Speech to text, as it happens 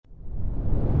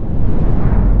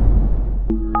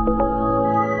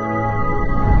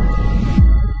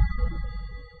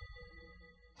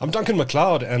I'm Duncan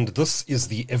MacLeod, and this is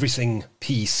the Everything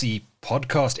PC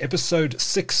podcast, episode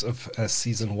 6 of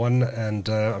season 1. And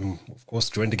I'm, of course,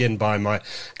 joined again by my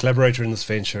collaborator in this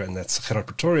venture, and that's Gerard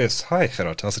Pretorius. Hi,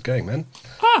 Gerard. How's it going, man?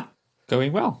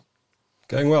 Going well.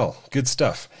 Going well. Good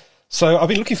stuff. So I've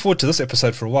been looking forward to this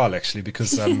episode for a while, actually,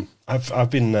 because I've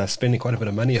been spending quite a bit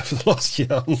of money over the last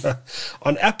year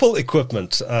on Apple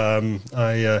equipment.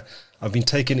 I've been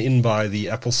taken in by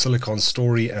the Apple Silicon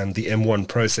story and the M1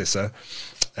 processor.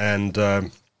 And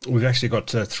we've actually got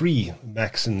 3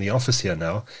 Macs in the office here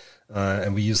now,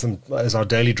 and we use them as our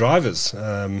daily drivers.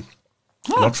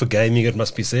 Not for gaming, it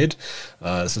must be said.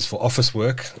 This is for office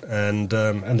work, and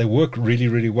they work really,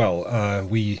 really well.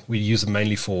 We use them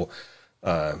mainly for,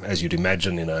 as you'd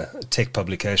imagine, in a tech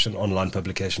publication, online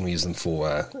publication. We use them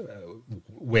for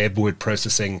web word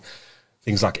processing,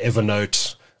 things like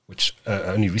Evernote, which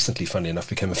only recently, funnily enough,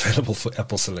 became available for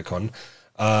Apple Silicon.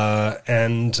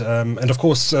 And of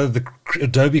course, the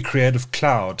Adobe Creative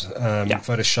Cloud,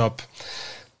 Photoshop,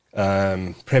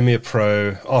 Premiere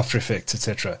Pro, After Effects,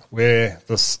 etc., where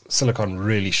this silicon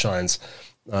really shines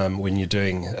when you're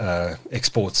doing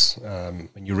exports,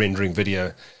 when you're rendering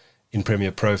video in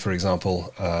Premiere Pro, for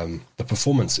example. The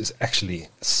performance is actually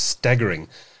staggering,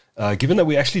 given that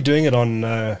we're actually doing it on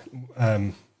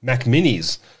Mac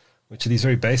Minis, which are these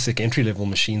very basic entry-level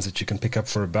machines that you can pick up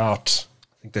for about,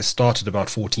 I think they start at about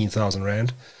 14,000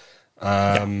 Rand.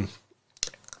 And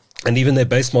even their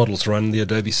base models run the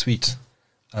Adobe Suite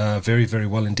very, very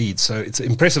well indeed. So it's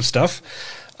impressive stuff.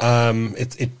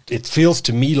 It feels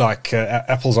to me like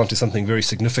Apple's onto something very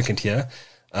significant here.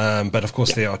 But of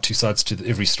course, there are 2 sides to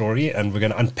every story, and we're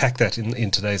going to unpack that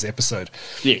in today's episode.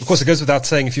 Yes. Of course, it goes without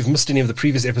saying, if you've missed any of the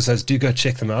previous episodes, do go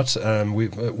check them out.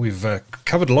 We've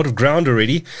covered a lot of ground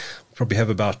already. Probably have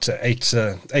about 8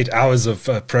 hours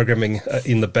of programming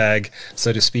in the bag,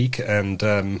 so to speak, and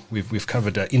we've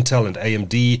covered Intel and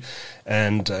AMD,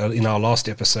 and in our last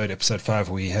episode 5,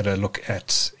 we had a look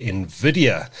at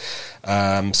NVIDIA.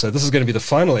 So this is going to be the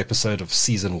final episode of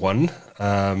season 1.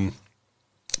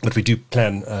 But we do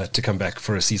plan to come back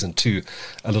for a season 2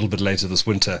 a little bit later this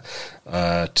winter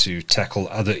to tackle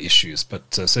other issues.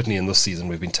 But certainly in this season,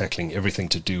 we've been tackling everything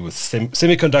to do with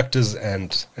semiconductors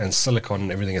and silicon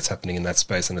and everything that's happening in that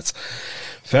space. And it's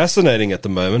fascinating at the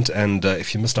moment. And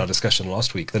if you missed our discussion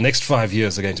last week, the next 5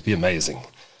 years are going to be amazing,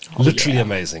 literally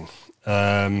amazing.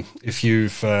 If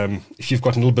you've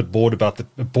gotten a little bit bored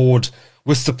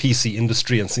with the PC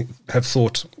industry and have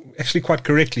thought, actually quite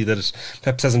correctly, that it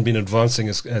perhaps hasn't been advancing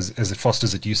as fast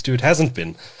as it used to. It hasn't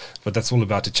been, but that's all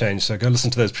about to change. So go listen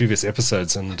to those previous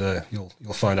episodes, and you'll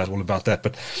find out all about that.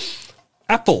 But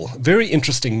Apple, very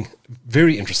interesting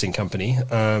company.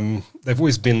 They've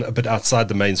always been a bit outside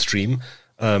the mainstream,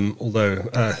 although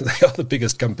they are the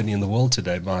biggest company in the world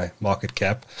today by market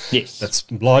cap. Yes, that's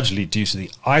largely due to the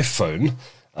iPhone.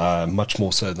 Much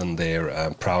more so than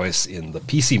their prowess in the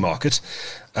PC market.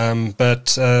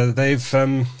 But they've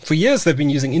for years they've been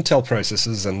using Intel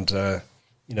processors, and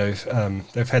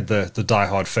they've had the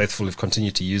diehard faithful who've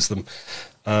continued to use them.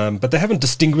 But they haven't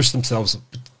distinguished themselves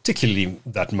particularly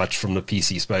that much from the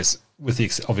PC space, with the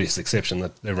obvious exception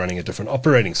that they're running a different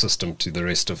operating system to the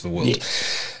rest of the world.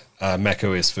 Yes. Mac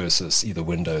OS versus either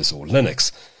Windows or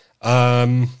Linux.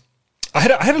 I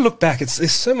had a look back.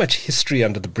 There's so much history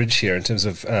under the bridge here in terms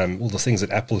of all the things that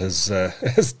Apple has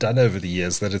done over the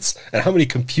years, and how many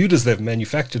computers they've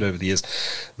manufactured over the years,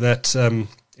 that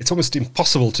it's almost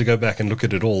impossible to go back and look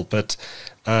at it all. But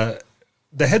looking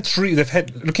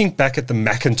back at the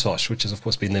Macintosh, which has of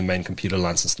course been their main computer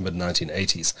line since the mid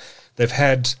 1980s, they've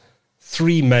had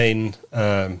 3 main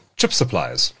chip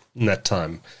suppliers in that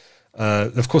time.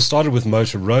 They of course started with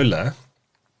Motorola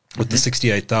with the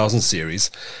 68,000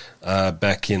 series.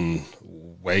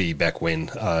 Way back when,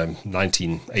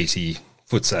 1980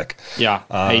 footsack. Yeah,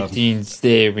 18s,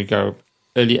 there we go.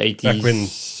 Early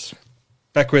 80s.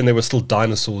 Back when there were still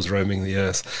dinosaurs roaming the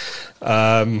earth.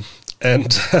 And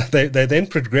they then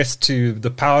progressed to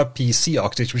the PowerPC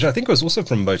architecture, which I think was also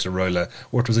from Motorola,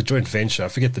 or it was a joint venture. I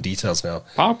forget the details now.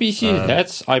 PowerPC,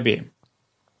 that's IBM.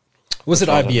 Was it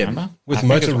IBM? With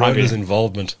Motorola's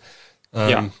involvement.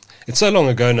 It's so long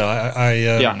ago now.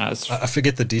 I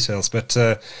forget the details, but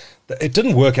it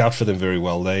didn't work out for them very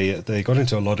well. They got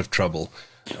into a lot of trouble.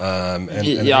 It's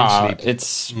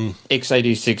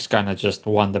x86 kind of just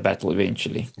won the battle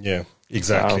eventually. Yeah,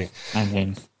 exactly.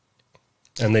 And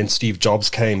then Steve Jobs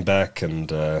came back and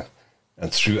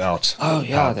threw out. Oh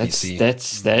yeah,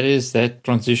 that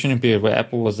transition period where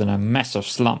Apple was in a massive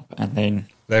slump, and then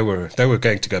They were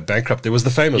going to go bankrupt. There was the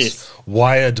famous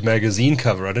Wired magazine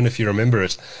cover. I don't know if you remember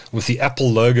it, with the Apple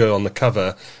logo on the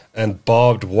cover and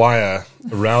barbed wire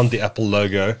around the Apple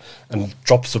logo and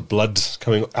drops of blood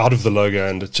coming out of the logo,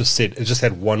 and it just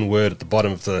had one word at the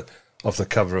bottom of the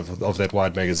cover of that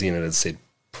Wired magazine, and it said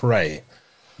 "pray."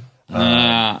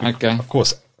 Okay. Of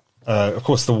course,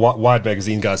 the Wired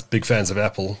magazine guys, big fans of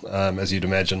Apple, as you'd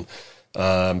imagine.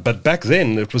 But back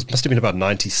then, must have been about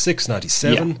 96,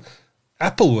 97. Yeah.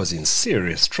 Apple was in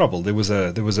serious trouble. There was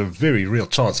a very real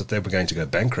chance that they were going to go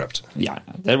bankrupt. Yeah,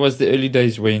 that was the early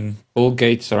days when Bill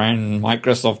Gates ran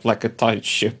Microsoft like a tight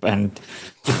ship and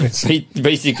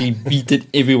basically beated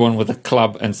everyone with a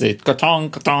club and said, "Katong,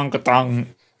 katong, katong,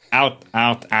 out,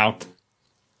 out, out."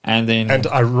 And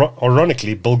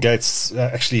ironically, Bill Gates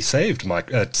actually saved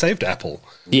Apple.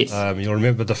 Yes, you'll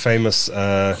remember the famous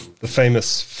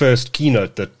first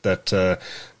keynote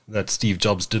that Steve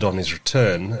Jobs did on his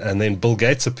return, and then Bill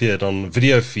Gates appeared on a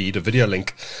video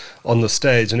link on the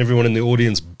stage, and everyone in the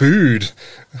audience booed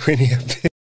when he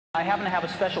appeared. I happen to have a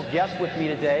special guest with me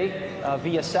today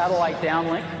via satellite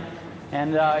downlink,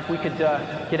 and if we could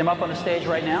get him up on the stage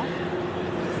right now.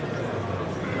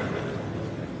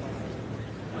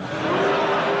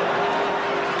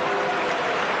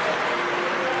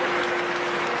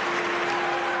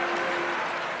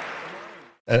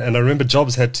 And I remember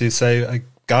Jobs had to say,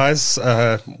 guys,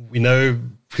 we know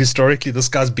historically this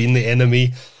guy's been the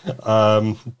enemy,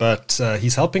 but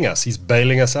he's helping us. He's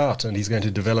bailing us out, and he's going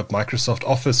to develop Microsoft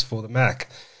Office for the Mac.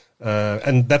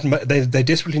 And they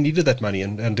desperately needed that money.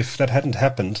 And if that hadn't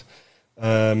happened,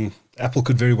 Apple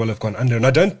could very well have gone under. And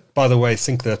I don't, by the way,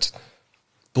 think that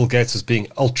Bill Gates was being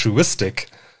altruistic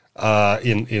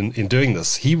in doing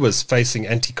this. He was facing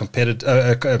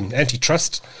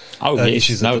antitrust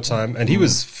issues at the time, and he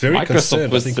was very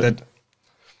concerned. I think that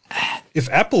if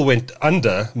Apple went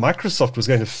under, Microsoft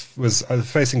was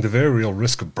facing the very real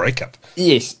risk of breakup.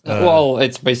 Yes, well,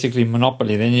 it's basically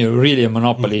monopoly. Then you're really a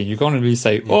monopoly. You can't really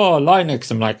say, "Oh, Linux."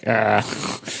 I'm like,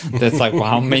 that's like, well,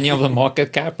 how many of the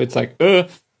market cap? It's like,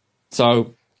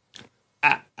 so.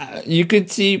 You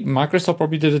could see Microsoft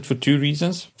probably did it for two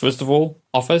reasons. First of all,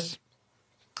 Office.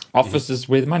 Office is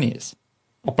where the money is.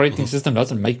 Operating system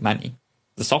doesn't make money.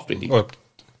 The software do. Well,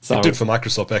 it did for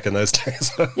Microsoft back in those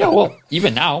days. Yeah, well,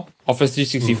 even now, Office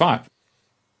 365.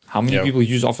 How many people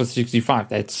use Office 365?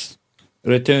 That's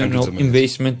return on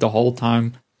investment the whole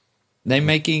time. They're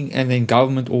making, and then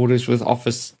government orders with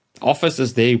Office. Office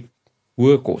is their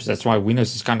workhorse. That's why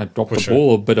Windows has kind of dropped the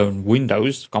ball a bit on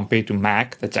Windows compared to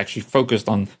Mac. That's actually focused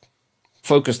on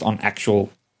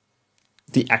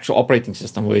the actual operating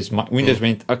system. Whereas Windows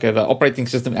went, okay, the operating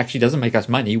system actually doesn't make us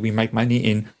money. We make money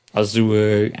in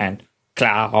Azure and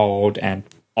cloud and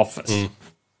Office.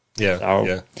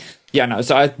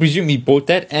 So I presume he bought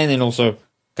that, and then also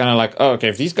kind of like, oh, okay,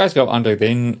 if these guys go under,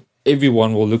 then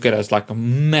everyone will look at us like a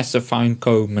massive fine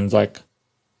comb and like,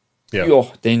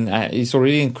 then he's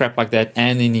already in crap like that,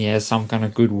 and then he has some kind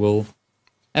of goodwill.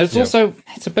 And it's also,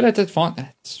 it's a bit at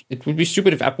advantage. It would be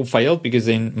stupid if Apple failed, because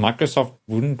then Microsoft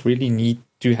wouldn't really need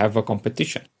to have a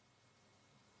competition.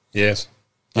 Yes.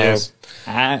 It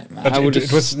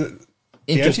was the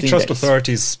antitrust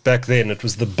authorities back then. It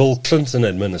was the Bill Clinton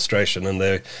administration, and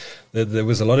there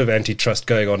was a lot of antitrust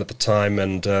going on at the time,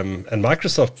 and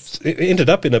Microsoft ended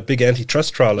up in a big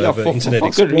antitrust trial over Internet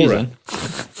Explorer. Good reason.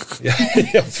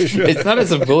 For sure. It's not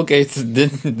as if Bill Gates did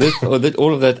this or did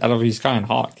all of that out of his kind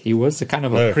heart. He was a kind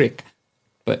of a prick,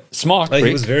 but smart prick.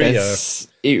 He was very.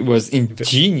 It was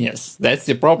ingenious. That's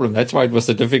the problem. That's why it was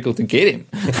so difficult to get him.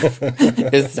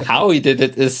 It's how he did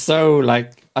it is so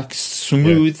like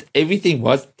smooth. Yeah. Everything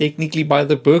was technically by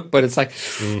the book, but it's like,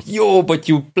 but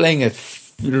you're playing it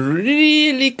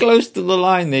really close to the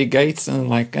line there, Gates, and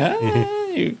like,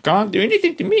 you can't do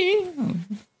anything to me.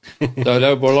 So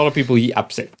there were a lot of people he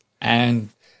upset. And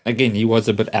again, he was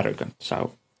a bit arrogant.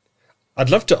 So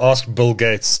I'd love to ask Bill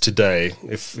Gates today,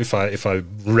 if I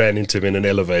ran into him in an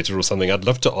elevator or something, I'd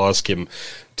love to ask him,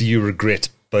 do you regret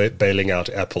bailing out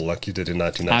Apple like you did in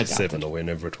 1997 or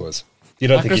whenever it was? You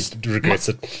don't think he regrets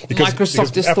it?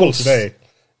 Because Apple today...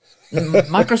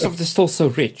 Microsoft is still so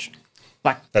rich.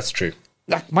 That's true.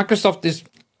 Like Microsoft is,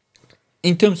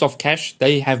 in terms of cash,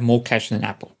 they have more cash than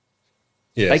Apple.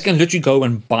 Yes. They can literally go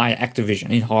and buy Activision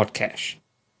in hard cash.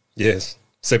 Yes,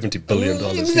 $70 billion.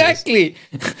 Exactly.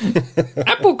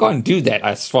 Apple can't do that,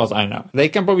 as far as I know. They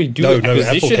can probably do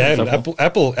acquisitions.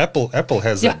 Apple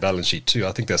has that balance sheet too.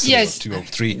 I think that's $2 or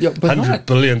 $300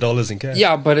 billion in cash.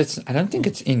 Yeah, but I don't think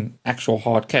it's in actual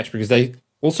hard cash, because they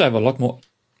also have a lot more.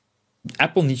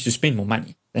 Apple needs to spend more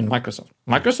money than Microsoft.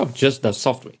 Microsoft just does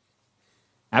software.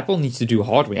 Apple needs to do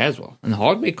hardware as well, and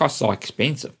hardware costs are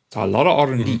expensive. So a lot of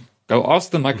R&D. Go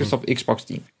ask the Microsoft Xbox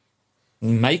team.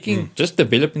 Just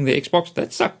developing the Xbox,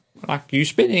 that's like you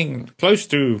spending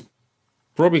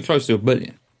probably close to $1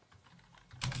 billion.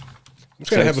 I'm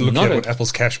just going to have a look at what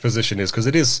Apple's cash position is, because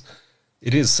it is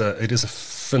a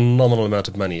phenomenal amount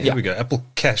of money. Here we go. Apple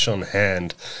cash on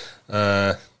hand.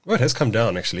 It has come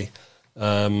down actually.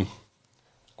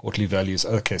 Quarterly values.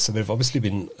 Okay, so they've obviously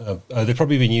been they've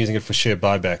probably been using it for share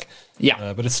buyback.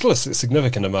 Yeah, but it's still a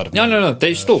significant amount of money. No.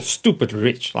 They're still stupid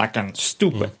rich, like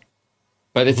stupid.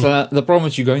 But it's the problem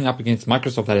is you're going up against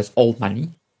Microsoft that has old money,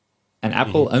 and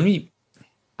Apple only.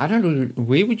 I don't know,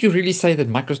 where would you really say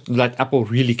that Apple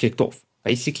really kicked off?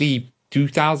 Basically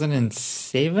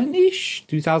 2007-ish?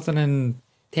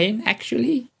 2010,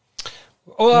 actually?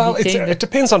 Well, it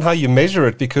depends on how you measure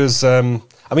it, because, they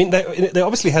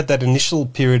obviously had that initial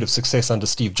period of success under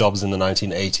Steve Jobs in the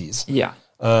 1980s. Yeah.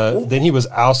 Then he was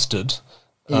ousted,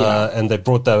 and they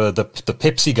brought the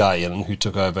Pepsi guy in, who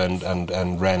took over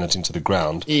and ran it into the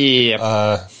ground.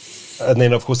 Yeah. And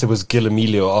then, of course, there was Gil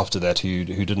Amelio after that, who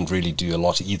didn't really do a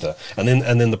lot either. And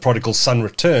then the prodigal son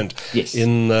returned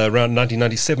in around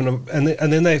 1997, and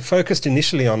then they focused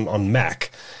initially on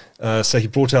Mac. So he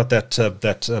brought out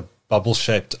that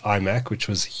bubble-shaped iMac, which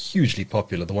was hugely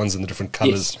popular. The ones in the different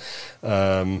colors,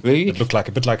 it looked like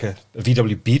a bit like a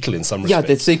VW Beetle in some respects. Yeah,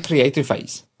 that's their creative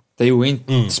phase. They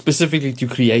went specifically to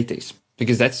creators,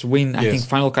 because that's when I think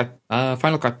Final Cut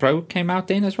Pro came out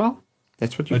then as well.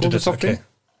 That's what you call the software. Okay.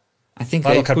 I think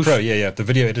Final Cut Pro, the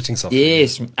video editing software.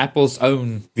 Yes, Apple's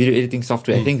own video editing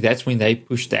software. I think that's when they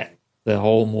pushed that, the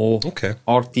whole more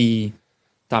arty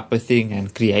type of thing,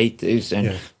 and creators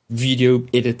and video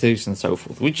editors and so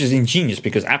forth, which is ingenious,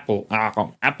 because Apple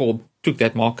took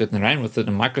that market and ran with it,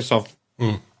 and Microsoft.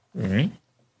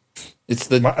 It's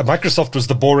Microsoft was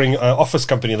the boring office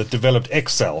company that developed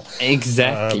Excel.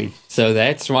 Exactly. So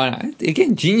that's why,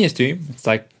 again, genius to him. It's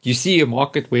like you see a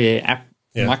market where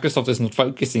Microsoft is not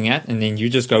focusing at, and then you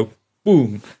just go,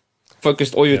 boom,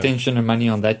 focused all your attention and money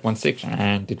on that one section,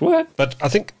 and it worked. But I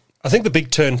think the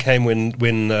big turn came when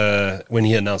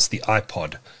he announced the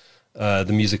iPod,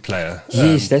 the music player.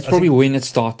 Yes, that's probably when it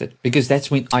started, because that's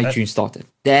when iTunes started.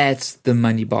 That's the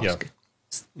money basket.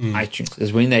 iTunes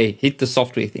is when they hit the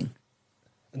software thing.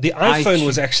 The iPhone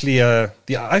was actually the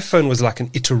iPhone was like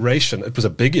an iteration. It was a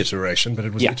big iteration, but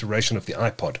it was an iteration of the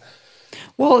iPod.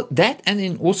 Well, that, and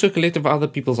then also collective other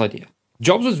people's idea.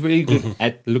 Jobs was very good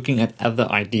at looking at other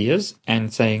ideas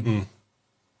and saying,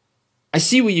 I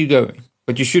see where you're going,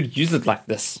 but you should use it like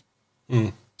this.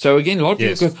 So again, a lot of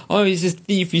people go, oh, he's a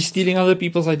thief, he's stealing other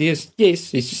people's ideas.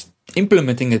 Yes, he's just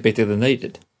implementing it better than they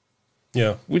did.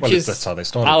 Yeah, that's how they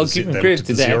started. I'll give him credit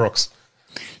to that.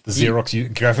 The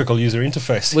Xerox graphical user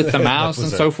interface. With the mouse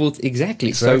and so forth,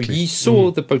 exactly. So he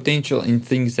saw the potential in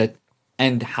things that,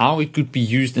 and how it could be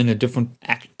used in a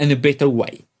better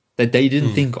way that they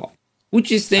didn't think of.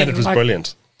 Which is then, and it was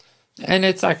brilliant. And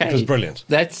it's like, it was brilliant.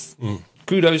 That's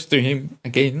kudos to him.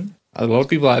 Again, a lot of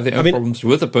people have their own problems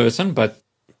with a person, but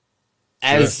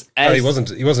he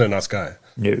wasn't a nice guy.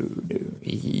 No,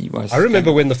 he was. I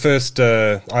remember when the first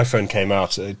iPhone came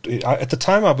out. At the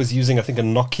time, I was using, I think, a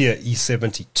Nokia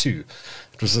E72.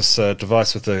 It was this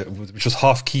device which was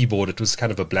half keyboard. It was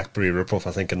kind of a BlackBerry ripoff,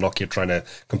 I think, and Nokia trying to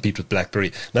compete with BlackBerry.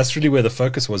 And that's really where the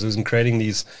focus was. It was in creating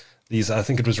these. I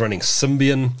think it was running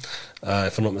Symbian,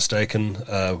 if I'm not mistaken.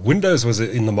 Windows was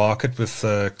in the market with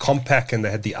Compaq, and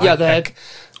they had the iPac. They had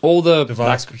all the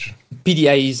device,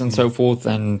 PDAs and so forth,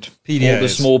 and PDAs, all the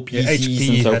small PCs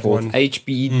and so forth.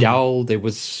 HP, Dell, there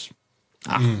was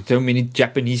so many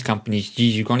Japanese companies.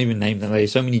 Geez, you can't even name them.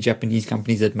 There's so many Japanese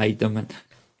companies that made them, and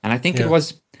I think it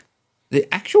was the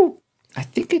actual. I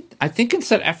think in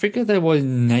South Africa they were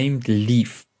named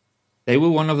Leaf. They were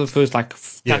one of the first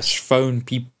touch phone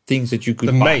things that you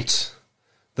could buy.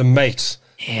 The Mate.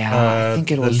 Yeah, I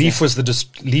think it was. Leaf was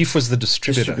the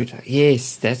distributor.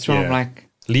 Yes, that's what I'm like.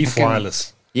 Leaf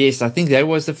Wireless. Yes, I think that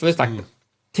was the first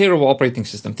terrible operating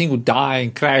system. Thing would die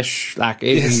and crash every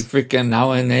freaking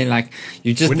now and then.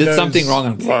 You just did something wrong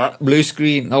and blue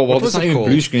screen. Oh, well, it's not even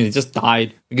blue screen. It just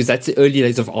died because that's the early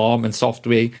days of ARM and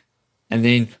software. And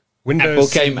then Apple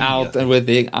came out and with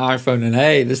the iPhone, and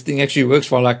hey, this thing actually works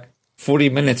for 40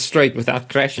 minutes straight without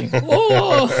crashing.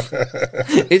 Oh,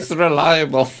 it's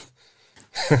reliable.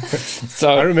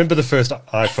 So I remember the first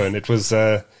iPhone. It was,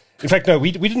 in fact, no,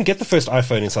 we didn't get the first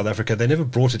iPhone in South Africa. They never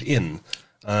brought it in.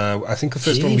 I think the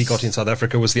first one we got in South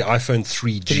Africa was the iPhone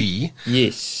 3G.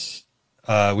 Yes.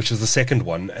 Which was the second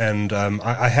one. And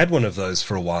I had one of those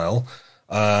for a while.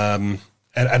 And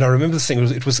I remember this thing.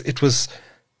 It was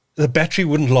the battery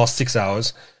wouldn't last 6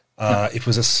 hours. It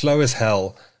was as slow as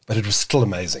hell, but it was still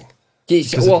amazing.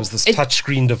 Yes, Because it was this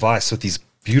touchscreen device with these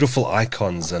beautiful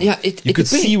icons, and you could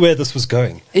see where this was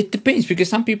going. It depends, because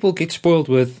some people get spoiled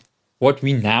with what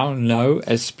we now know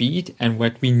as speed and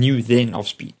what we knew then of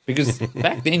speed. Because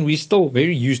back then we still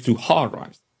very used to hard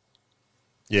drives.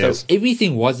 Yes. So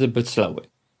everything was a bit slower.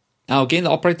 Now again,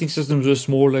 the operating systems were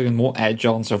smaller and more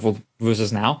agile and so forth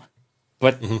versus now.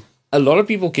 But a lot of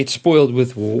people get spoiled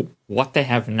with what they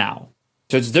have now.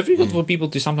 So it's difficult for people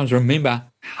to sometimes remember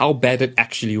how bad it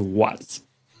actually was.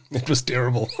 It was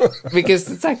terrible.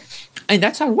 Because it's like, and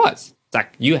that's how it was. It's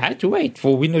like, you had to wait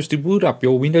for Windows to boot up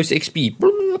your Windows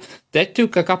XP. That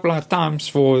took a couple of times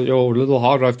for your little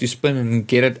hard drive to spin and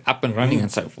get it up and running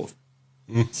and so forth.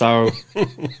 So,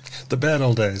 the bad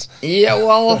old days. Yeah,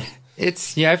 well,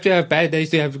 you have to have bad days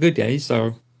to have good days.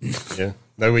 So, yeah,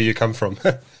 know where you come from.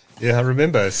 Yeah, I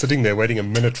remember sitting there waiting a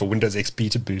minute for Windows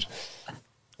XP to boot.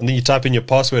 And then you type in your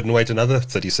password and wait another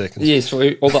 30 seconds. Yes,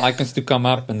 for all the icons to come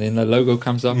up, and then the logo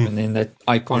comes up, and then that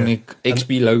iconic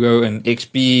XP logo and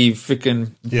XP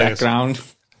freaking background.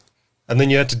 And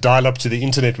then you had to dial up to the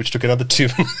internet, which took another 2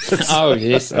 minutes. Oh,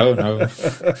 yes. Oh, no.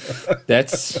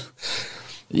 That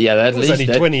was only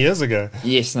 20 years ago.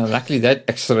 Yes, no, luckily that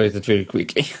accelerated very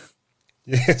quickly.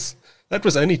 Yes, that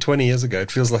was only 20 years ago. It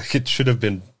feels like it should have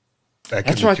been back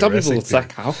That's in why I tell people, Jurassic it's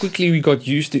like how quickly we got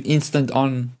used to instant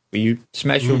on. Where you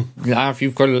smash your, if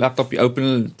you've got a laptop, you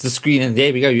open the screen and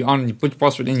there we go, you're on, you put your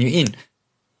password in, you're in.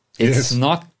 It's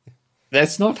not,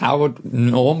 that's not how it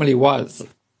normally was.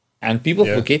 And people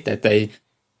forget that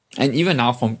and even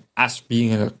now from us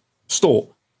being in a store,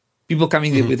 people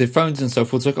coming there with their phones and so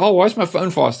forth, it's like, oh, why is my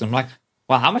phone fast? I'm like,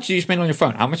 well, how much do you spend on your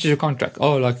phone? How much is your contract?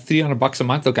 Oh, like $300 a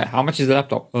month. Okay. How much is the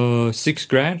laptop?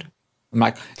 $6,000. I'm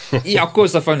like, yeah, of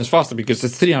course the phone is faster because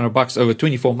it's $300 over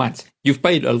 24 months. You've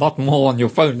paid a lot more on your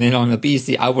phone than on a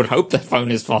PC. I would hope the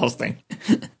phone is fasting.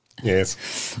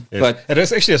 Yes. But it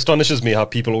actually astonishes me how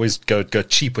people always go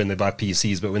cheap when they buy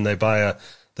PCs, but when they buy a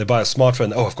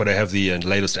smartphone, I've got to have the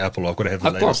latest Apple. I've got to have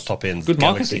the latest top end good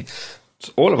Galaxy. Marketing.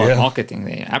 It's all about marketing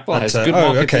there. Apple has good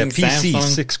marketing. Okay, PC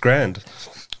Samsung.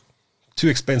 $6,000. Too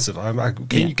expensive.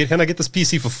 Can I get this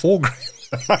PC for $4,000?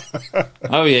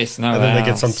 Oh yes, no. And then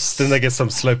they get some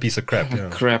slow piece of crap.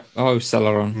 Crap. Oh,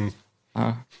 Celeron.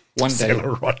 One day.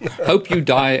 Celeron. Hope you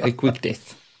die a quick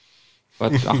death.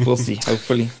 But we'll see.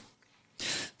 Hopefully.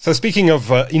 So speaking of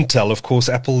Intel, of course,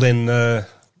 Apple then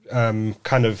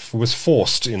kind of was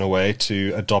forced in a way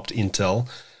to adopt Intel,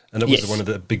 and it was one of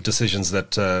the big decisions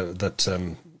that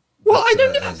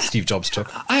Steve Jobs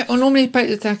took. I normally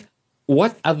pay the like,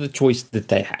 what other choice did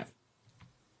they have?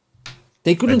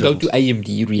 They couldn't go to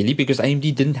AMD, really, because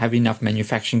AMD didn't have enough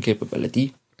manufacturing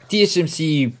capability.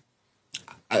 TSMC,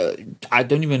 I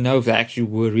don't even know if they actually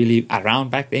were really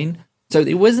around back then. So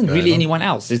there wasn't really anyone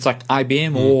else. It's like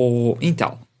IBM or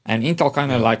Intel. And Intel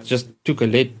kind of like just took a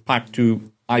lead pipe to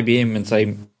IBM and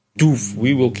say, doof,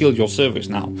 we will kill your service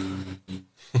now.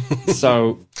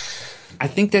 So I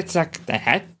think that's like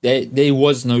there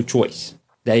was no choice.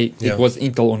 It was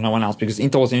Intel or no one else, because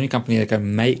Intel was the only company that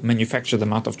can manufacture the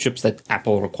amount of chips that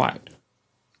Apple required.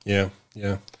 Yeah.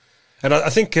 And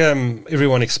I think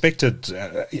everyone expected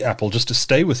Apple just to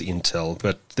stay with Intel,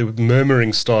 but the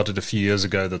murmuring started a few years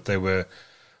ago that they were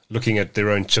looking at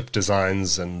their own chip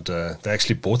designs, and they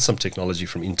actually bought some technology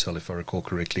from Intel, if I recall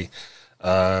correctly.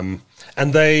 And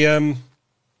then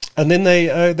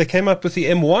they came up with the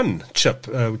M1 chip,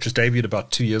 which was debuted about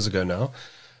 2 years ago now.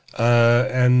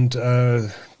 And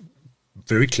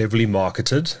very cleverly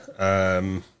marketed.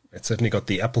 It certainly got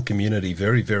the Apple community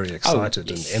very, very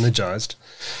excited and energized.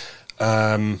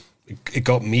 It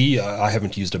got me, I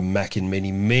haven't used a Mac in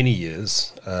many, many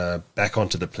years, back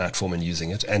onto the platform and using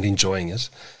it and enjoying it.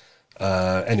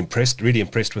 And really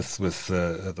impressed with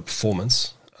the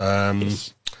performance.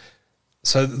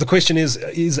 So the question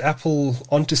is Apple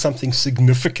onto something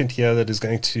significant here that is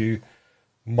going to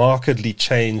markedly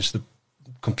change the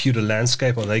computer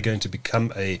landscape? Are they going to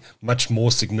become a much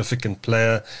more significant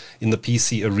player in the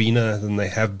PC arena than they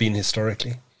have been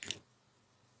historically?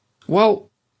 Well,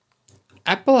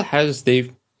 Apple has I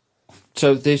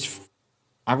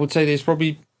would say there's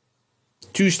probably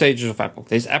two stages of Apple.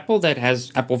 There's Apple that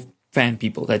has Apple fan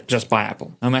people that just buy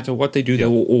Apple. No matter what they do, they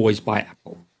will always buy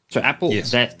Apple. So Apple,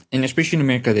 and especially in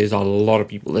America, there's a lot of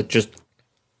people that just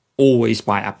always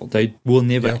buy Apple. They will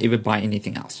never ever buy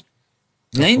anything else.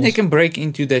 Then they can break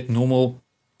into that normal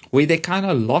where they kind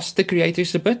of lost the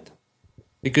creators a bit,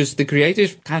 because the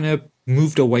creators kind of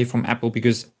moved away from Apple,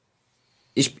 because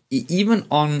even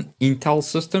on Intel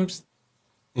systems,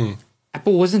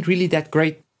 Apple wasn't really that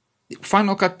great.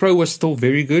 Final Cut Pro was still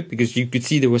very good because you could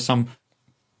see there was some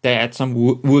they had some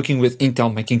working with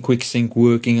Intel, making QuickSync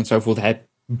working and so forth, had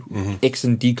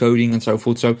excellent decoding and so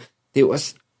forth. So there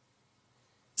was,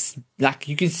 like,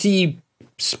 you could see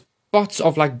spots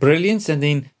of like brilliance, and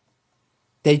then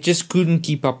they just couldn't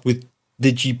keep up with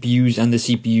the GPUs and the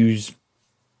CPUs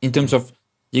in terms of,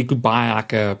 you could buy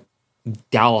like a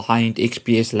Dell high-end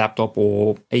XPS laptop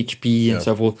or HP and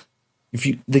so forth.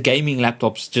 The gaming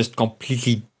laptops just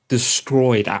completely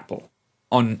destroyed Apple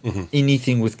on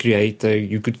anything with Creator.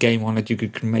 You could game on it. You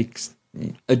could make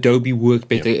Adobe work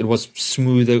better. It was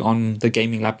smoother on the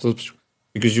gaming laptops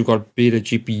because you got better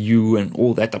GPU and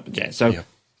all that type of jazz. So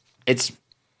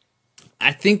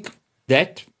I think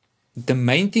that the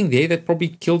main thing there that probably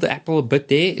killed Apple a bit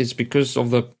there is because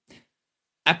of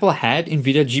Apple had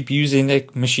NVIDIA GPUs in their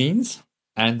machines,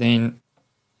 and then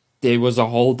there was a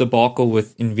whole debacle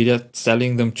with NVIDIA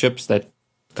selling them chips that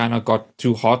kind of got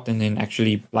too hot, and then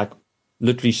actually like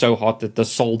literally so hot that the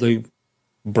solder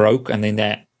broke, and then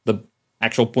the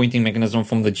actual pointing mechanism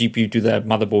from the GPU to the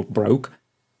motherboard broke,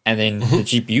 and then the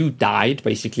GPU died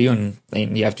basically, and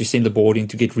then you have to send the board in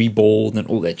to get reballed and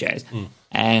all that jazz.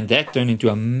 And that turned into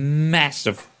a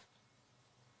massive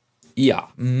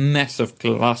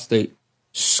cluster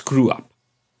screw up.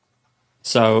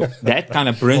 So that kind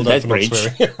of burned that bridge.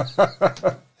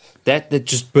 that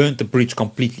just burnt the bridge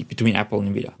completely between Apple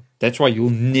and NVIDIA. That's why you'll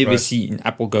never see an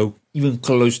Apple go even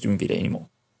close to NVIDIA anymore.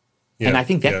 And I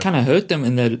think that kind of hurt them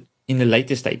in the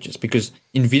later stages, because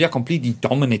NVIDIA completely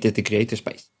dominated the creator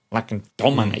space, like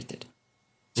dominated.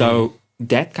 So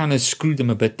that kind of screwed them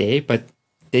a bit there, but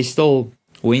they still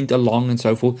went along and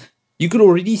so forth. You could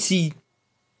already see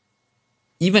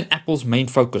even Apple's main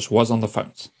focus was on the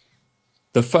phones.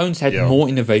 The phones had more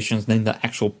innovations than the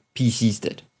actual PCs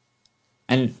did.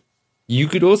 And you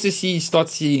could also start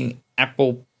seeing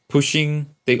Apple pushing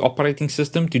the operating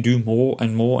system to do more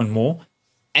and more and more.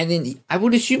 And then I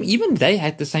would assume even they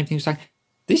had the same thing. It's like,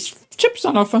 these chips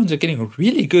on our phones are getting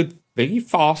really good, very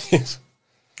fast.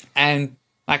 And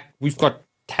like, we've got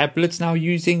tablets now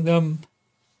using them.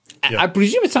 I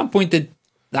presume at some point that,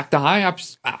 like, the high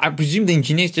ups, I presume the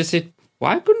engineers just said,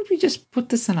 why couldn't we just put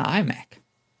this in an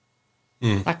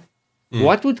iMac?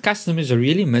 What would customers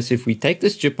really miss if we take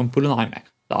this chip and put it in an iMac?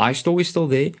 The iStore is still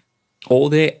there. All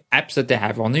their apps that they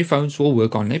have on their phones will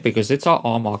work on there because it's our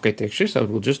ARM architecture, so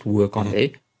it will just work on there.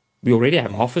 We already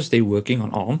have Office, they're working on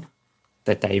ARM,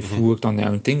 that they've worked on their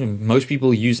own thing. And most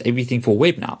people use everything for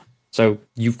web now. So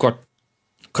you've got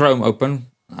Chrome open.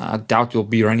 I doubt you'll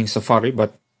be running Safari,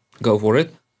 but go for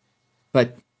it.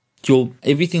 But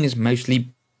everything is mostly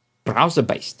browser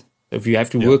based. If you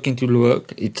have to work into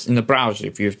work, it's in the browser.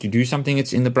 If you have to do something,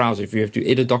 it's in the browser. If you have to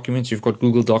edit documents, you've got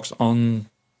Google Docs on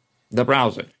the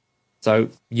browser. So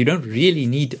you don't really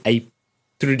need a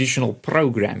traditional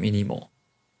program anymore.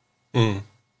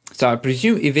 So I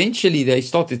presume eventually they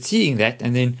started seeing that,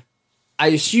 and then I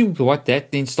assumed what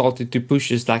that then started to push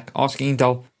is like asking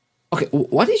Intel, okay,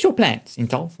 what is your plans,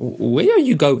 Intel? Where are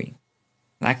you going?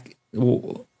 Like,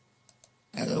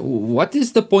 what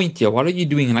is the point here? What are you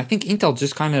doing? And I think Intel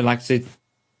just kind of like said,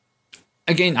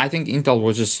 again, I think Intel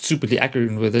was just superly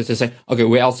accurate with it to say, okay,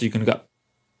 where else are you going to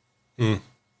go?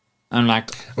 And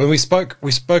like, when we spoke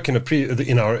in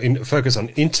our focus on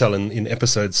Intel in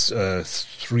episodes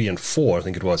 3 and 4, I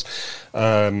think it was,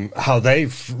 how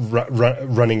they've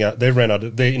ran out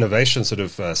their innovation sort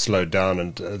of slowed down,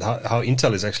 and how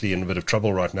Intel is actually in a bit of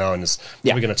trouble right now, and is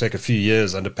probably going to take a few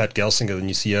years under Pat Gelsinger, the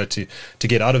new CEO, to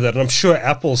get out of that. And I'm sure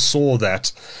Apple saw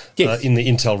that in the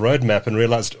Intel roadmap and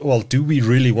realized, well, do we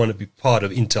really want to be part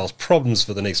of Intel's problems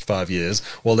for the next 5 years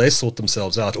while they sort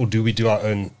themselves out, or do we do our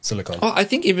own silicon? Oh, I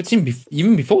think if it's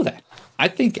even before that, I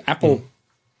think Apple,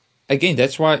 again,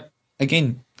 that's why,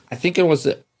 again, I think it was,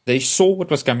 they saw what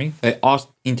was coming, they asked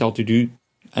Intel to do,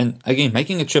 and again,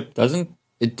 making a chip doesn't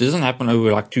happen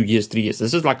over like 2 years, 3 years.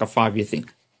 This is like a 5-year thing.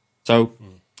 So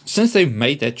since they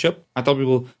made that chip, I thought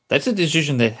people, that's a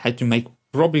decision they had to make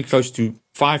probably close to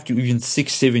 5 to even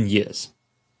 6, 7 years.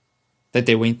 That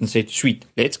they went and said, sweet,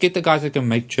 let's get the guys that can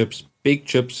make chips, big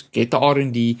chips, get the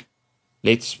R&D,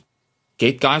 let's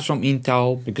get guys from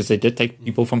Intel, because they did take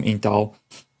people from Intel.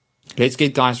 Let's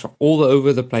get guys from all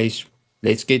over the place.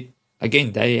 Let's get,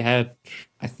 again, they had,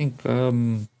 I think,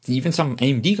 even some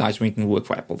AMD guys went and worked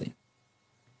for Apple then.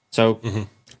 So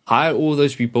hire all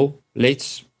those people. They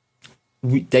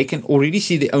can already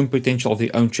see their own potential of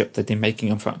their own chip that they're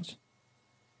making on phones.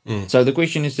 So the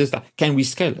question is just, can we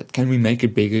scale it? Can we make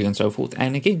it bigger and so forth?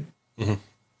 And again,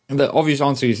 the obvious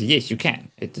answer is yes, you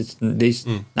can. There's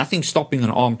nothing stopping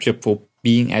an ARM chip for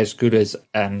being as good as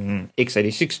an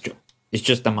x86 chip. It's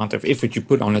just the amount of effort you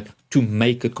put on it to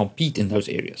make it compete in those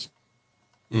areas.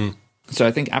 So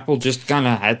I think Apple just kind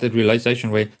of had the realization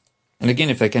where, and again,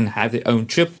 if they can have their own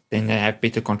chip, then they have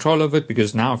better control of it,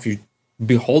 because now if you're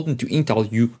beholden to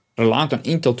Intel, you relied on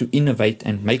Intel to innovate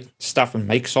and make stuff and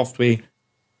make software.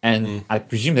 And I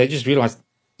presume they just realized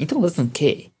Intel doesn't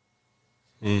care.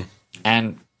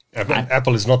 And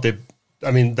Apple is not their,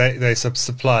 I mean, they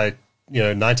supply,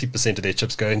 90% of their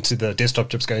chips go into the desktop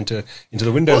chips go into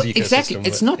the Windows ecosystem. Exactly.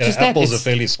 It's not just that. Apple's a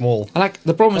fairly small. Like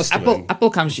the problem customer. is Apple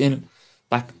comes in,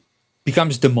 like,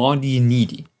 becomes demanding and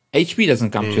needy. HP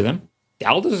doesn't come to them.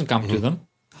 Dell doesn't come to them.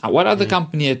 What other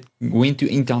company went to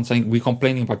Intel saying, we're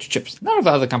complaining about your chips? None of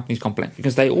the other companies complained,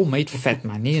 because they all made fat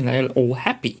money and they're all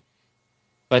happy.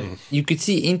 But you could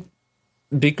see,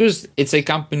 because it's a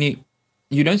company,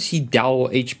 you don't see Dell,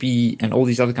 HP, and all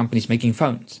these other companies making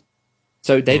phones.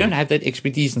 So they don't have that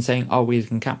expertise in saying, where it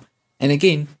can come. And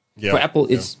again, for Apple,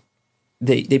 it's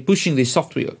they're pushing the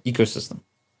software ecosystem.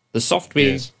 The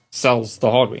software sells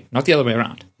the hardware, not the other way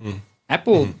around.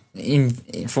 Apple,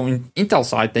 from Intel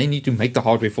side, they need to make the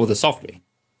hardware for the software.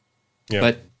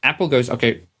 But Apple goes,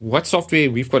 okay, what software?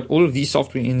 We've got all of these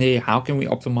software in there. How can we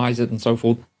optimize it and so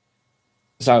forth?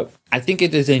 So I think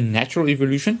it is a natural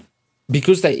evolution,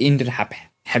 because they ended up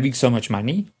having so much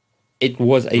money. It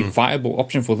was a viable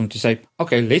option for them to say,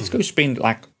 okay, let's go spend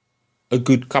like a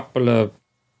good couple of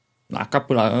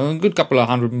hundred,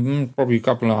 probably a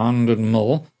couple of $100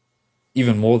 million,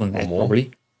 even more than that,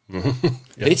 probably.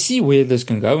 Let's see where this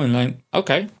can go, and like,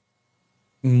 okay,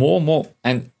 more.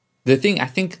 And the thing, I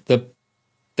think the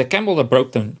camel that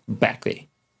broke them back there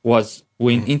was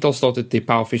when Intel started their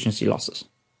power efficiency losses.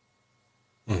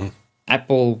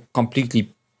 Apple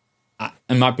completely,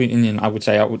 in my opinion, I would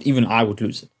say I would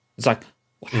lose it. It's like,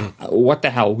 what the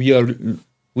hell?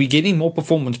 We're getting more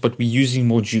performance, but we're using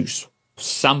more juice.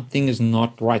 Something is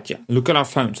not right here. Look at our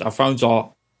phones. Our phones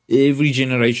are every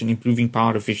generation improving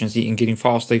power efficiency and getting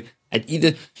faster at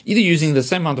either using the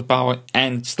same amount of power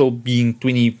and still being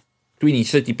 30%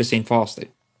 faster.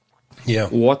 Yeah.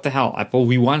 What the hell, Apple?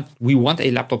 We want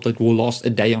a laptop that will last a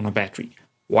day on a battery.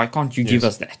 Why can't you give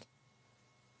us that?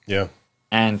 Yeah.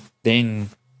 And then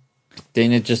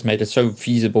it just made it so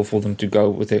feasible for them to go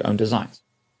with their own designs.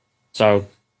 So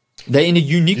they're in a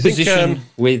unique position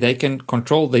where they can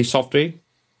control their software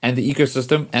and the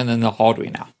ecosystem and then the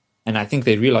hardware now. And I think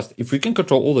they realized, if we can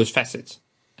control all those facets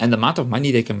and the amount of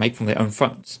money they can make from their own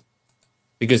phones.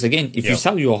 Because again, if you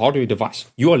sell your hardware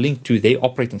device, you are linked to their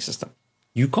operating system.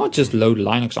 You can't just load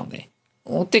Linux on there.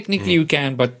 Well, technically you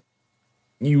can, but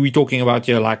we're talking about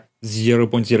like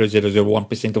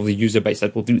 0.0001% of the user base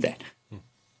that will do that.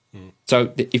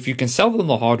 So if you can sell them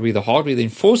the hardware then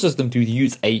forces them to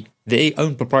use their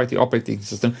own proprietary operating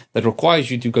system that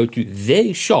requires you to go to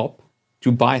their shop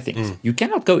to buy things. You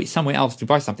cannot go somewhere else to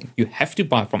buy something. You have to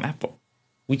buy from Apple,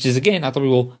 which is, again, I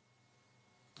thought,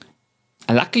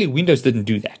 and luckily Windows didn't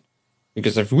do that,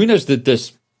 because if Windows did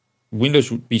this,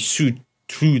 Windows would be sued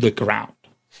through the ground.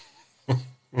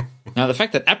 Now, the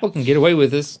fact that Apple can get away with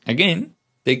this, again,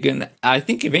 I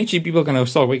think eventually people are going to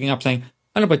start waking up saying,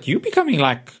 oh no, but you're becoming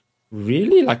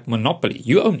really like Monopoly.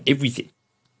 You own everything.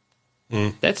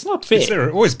 That's not fair. It's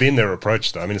always been their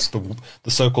approach, though. I mean, it's the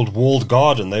so-called walled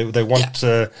garden. They want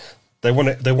they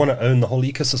want to own the whole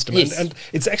ecosystem, and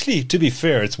it's actually, to be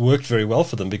fair, it's worked very well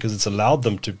for them, because it's allowed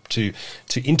them to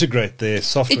integrate their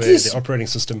software, their operating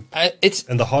system,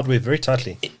 and the hardware very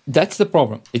tightly. That's the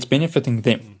problem. It's benefiting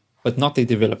them, but not the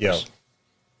developers,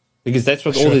 because that's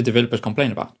what all the developers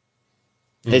complain about.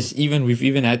 We've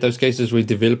even had those cases where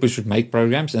developers should make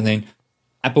programs, and then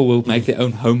Apple will make their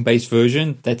own home-based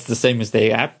version that's the same as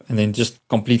their app, and then just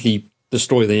completely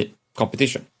destroy their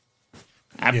competition.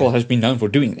 Apple has been known for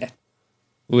doing that,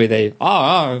 where they,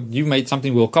 you made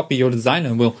something, we'll copy your design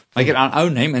and we'll make it our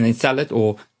own name and then sell it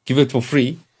or give it for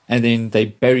free, and then they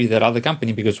bury that other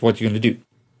company, because what are you going to do?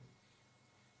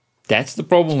 That's the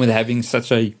problem with having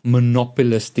such a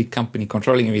monopolistic company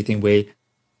controlling everything, where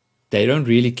they don't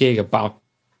really care about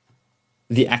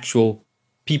the actual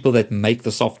people that make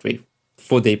the software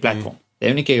for their platform. They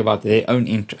only care about their own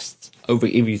interests over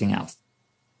everything else.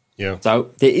 Yeah.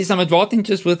 So there is some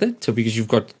advantages with it. So because you've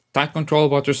got tight control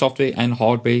about your software and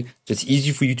hardware, so it's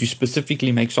easy for you to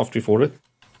specifically make software for it.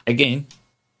 Again,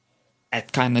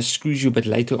 it kind of screws you a bit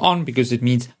later on, because it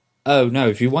means, oh no,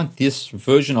 if you want this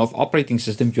version of operating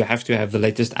system, you have to have the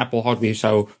latest Apple hardware.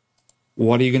 So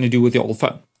what are you going to do with your old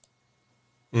phone?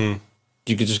 You're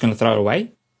just going to throw it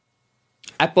away?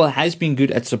 Apple has been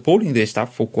good at supporting their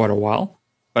stuff for quite a while,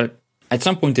 but at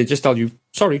some point they just tell you,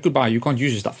 sorry, goodbye, you can't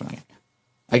use your stuff again.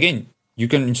 Again, you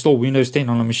can install Windows 10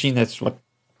 on a machine that's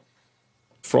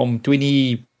from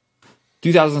 20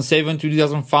 2007,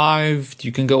 2005,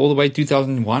 you can go all the way to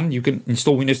 2001. You can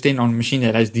install Windows 10 on a machine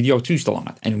that has DDR2 still on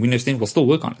it, and Windows 10 will still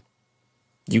work on it.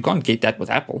 You can't get that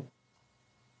with Apple.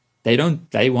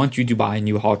 They want you to buy a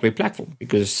new hardware platform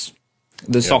because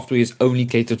the software is only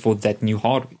catered for that new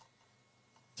hardware.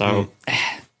 So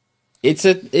it's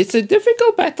a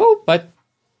difficult battle, but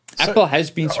Apple has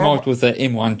been smart with the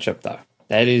M1 chip, though.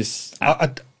 That is...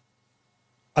 I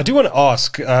do want to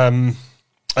ask...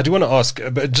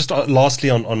 but just lastly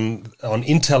on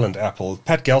Intel and Apple,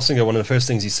 Pat Gelsinger, one of the first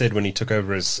things he said when he took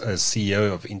over as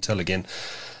CEO of Intel again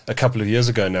a couple of years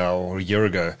ago now, or a year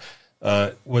ago,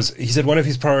 was he said one of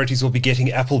his priorities will be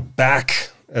getting Apple back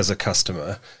as a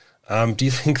customer. Do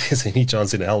you think there's any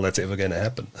chance in hell that's ever going to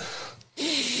happen?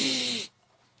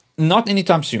 Not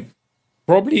anytime soon.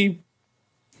 Probably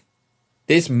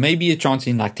there's maybe a chance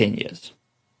in like 10 years.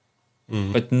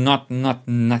 But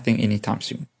nothing anytime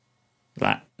soon.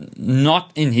 Like,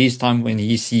 not in his time when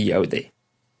he's CEO there.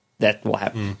 That will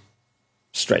happen.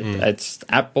 Straight. It's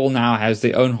Apple now has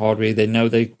their own hardware. They know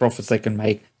the profits they can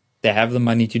make. They have the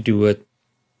money to do it.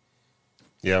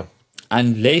 Yeah.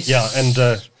 Unless... Yeah,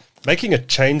 and making a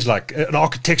change like... an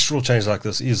architectural change like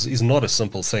this is not a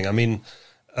simple thing. I mean...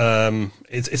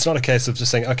 it's not a case of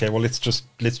just saying, okay, well, let's just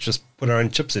put our own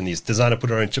chips in these. Designer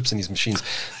put our own chips in these machines.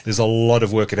 There's a lot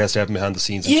of work it has to happen behind the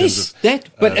scenes. In terms of,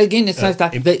 but again, it's like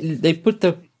they put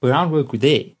the groundwork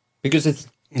there because it's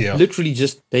literally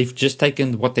they've just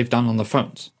taken what they've done on the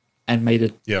phones and made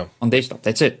it on desktop.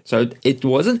 That's it. So it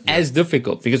wasn't as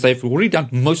difficult because they've already done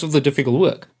most of the difficult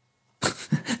work.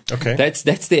 Okay, that's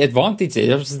the advantage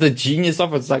there. That's the genius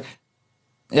of it. It's like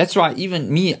that's why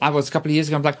even me, I was a couple of years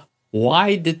ago. I'm like,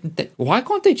 why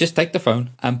can't they just take the phone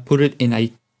and put it in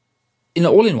an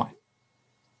all-in-one?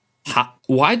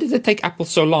 Why did it take Apple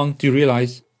so long to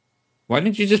realize? Why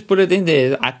don't you just put it in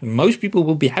there? Most people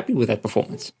will be happy with that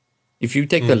performance. If you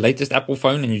take the latest Apple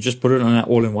phone and you just put it on an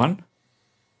all-in-one,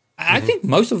 I think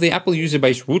most of the Apple user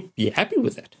base would be happy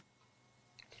with it.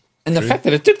 And the fact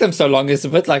that it took them so long is a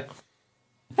bit like,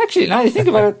 actually, now you think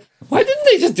about it, why didn't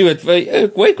they just do it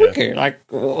way quicker? Yeah. Like,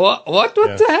 what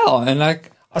the hell? And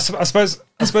like, I suppose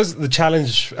the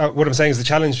challenge, what I'm saying is the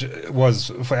challenge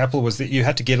was for Apple was that you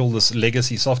had to get all this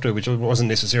legacy software, which wasn't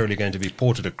necessarily going to be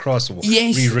ported across or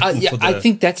rewritten for the... I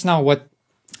think that's now what...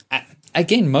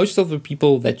 Again, most of the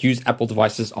people that use Apple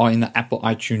devices are in the Apple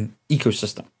iTunes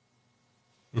ecosystem.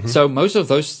 So most of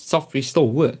those software still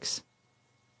works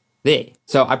there.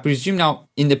 So I presume now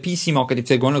in the PC market, if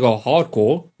they're going to go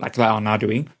hardcore, like they are now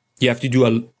doing, you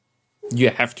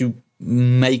have to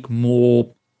make more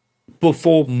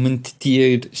performant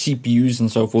tiered CPUs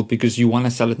and so forth because you want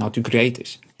to sell it now to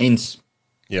creators. Hence,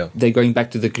 they're going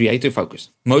back to the creator focus.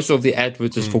 Most of the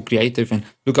adverts is for creative and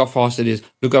look how fast it is.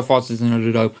 Look how fast it's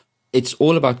in a It's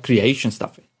all about creation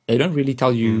stuff. They don't really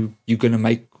tell you you're going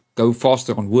to go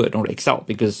faster on Word or Excel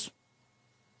because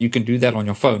you can do that on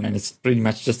your phone and it's pretty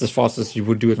much just as fast as you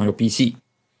would do it on your PC.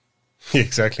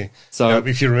 Exactly. So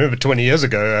if you remember 20 years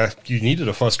ago, you needed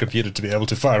a fast computer to be able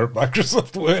to fire up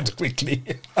Microsoft Word quickly.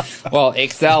 Well,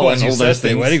 Excel and all those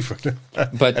things. Waiting for it.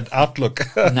 But an Outlook.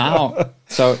 Now,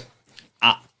 so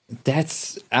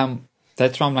that's why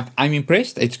I'm like, I'm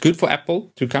impressed. It's good for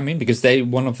Apple to come in because they're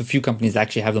one of the few companies that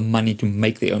actually have the money to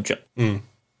make their own chip.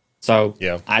 So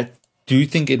I do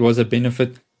think it was a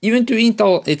benefit. Even to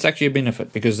Intel, it's actually a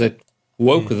benefit because it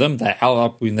woke them the hell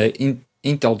up when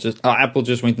Apple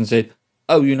just went and said,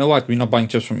 oh, you know what? We're not buying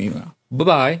chips from you now.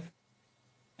 Bye-bye.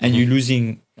 And you're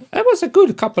losing, that was a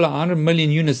good couple of 100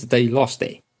 million units that they lost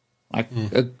there. Like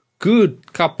a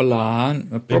good couple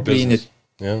of, probably in it.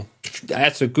 Yeah.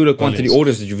 That's a good quantity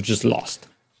orders that you've just lost.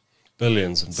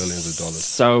 Billions and billions of dollars.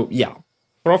 So, yeah.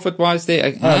 Profit-wise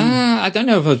there, I don't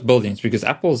know if it's billions because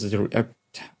Apple's a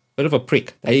bit of a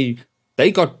prick.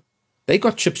 They got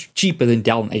chips cheaper than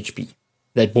Dell and HP.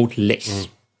 They bought less.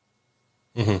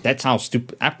 That's how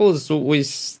stupid Apple is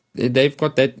always. They've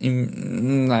got that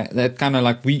that kind of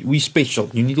like we special.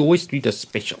 You need to always treat us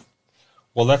special.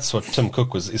 Well, that's what Tim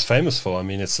Cook is famous for. I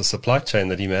mean, it's the supply chain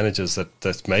that he manages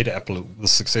that's made Apple the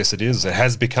success it is. It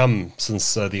has become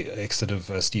since the exit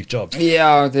of Steve Jobs.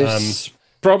 Yeah, there's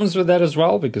problems with that as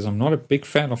well because I'm not a big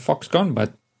fan of Foxconn,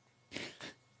 but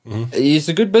he's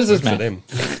a good businessman.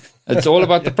 It's all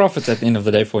about the profits at the end of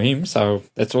the day for him, so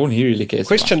that's all he really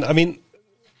cares about. I mean,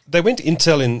 they went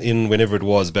Intel in whenever it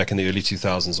was, back in the early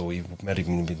 2000s, or even maybe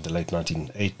in the late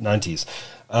 1990s.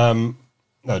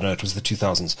 No, it was the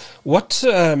 2000s. What,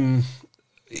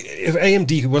 if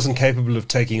AMD wasn't capable of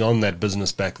taking on that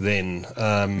business back then,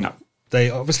 no.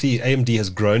 AMD has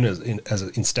grown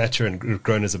in stature and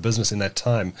grown as a business in that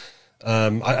time.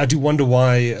 I do wonder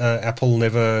why Apple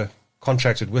never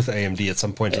contracted with AMD at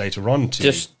some point later on to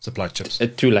just supply chips.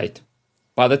 Too late.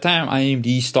 By the time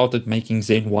AMD started making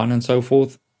Zen 1 and so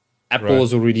forth, Apple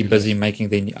was already busy making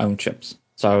their own chips.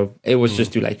 So it was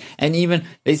just too late. And even,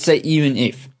 let's say, even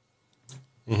if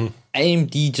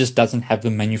AMD just doesn't have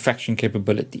the manufacturing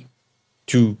capability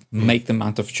to make the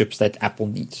amount of chips that Apple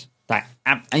needs. Like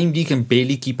AMD can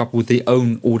barely keep up with their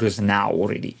own orders now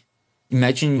already.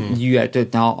 Imagine you had to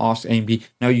now ask AMD,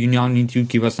 no, you now need to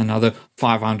give us another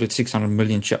 500, 600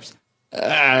 million chips.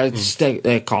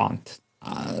 They can't.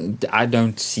 I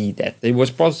don't see that. There was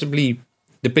possibly,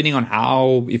 depending on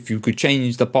how, if you could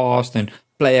change the past and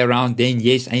play around, then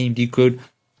yes, AMD could.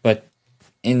 But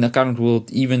in the current world,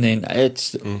 even then,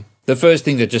 it's the first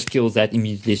thing that just kills that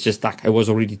immediately is just like it was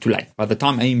already too late. By the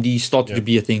time AMD started to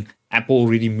be a thing, Apple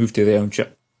already moved to their own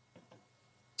chip.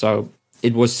 So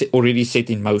it was already set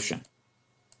in motion.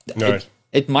 Right.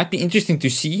 It might be interesting to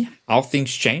see how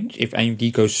things change if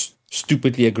AMD goes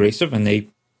stupidly aggressive and they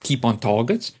keep on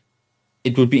targets.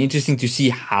 It would be interesting to see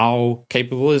how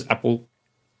capable is Apple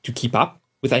to keep up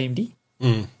with AMD.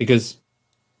 Because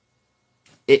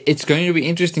it's going to be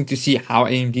interesting to see how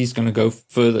AMD is going to go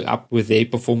further up with their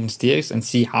performance tiers and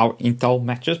see how Intel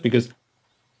matches. Because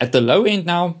at the low end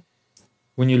now,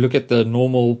 when you look at the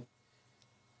normal,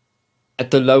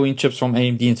 at the low end chips from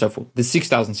AMD and so forth, the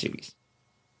 6000 series,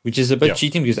 which is a bit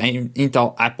cheating because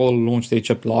Apple launched their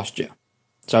chip last year.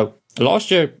 So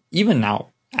last year, even now,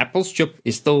 Apple's chip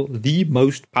is still the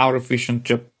most power efficient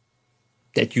chip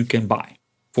that you can buy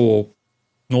for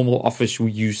normal office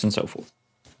use and so forth.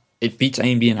 It beats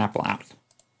AMD and Apple out.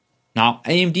 Now,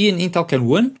 AMD and Intel can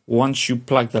win once you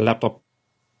plug the laptop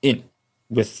in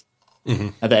with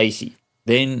the AC.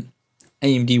 Then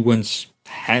AMD wins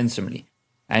handsomely.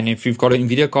 And if you've got an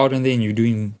NVIDIA card in there and you're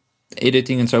doing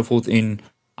editing and so forth in,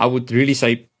 I would really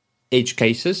say, edge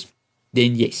cases,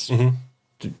 then yes. AMD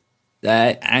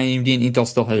and Intel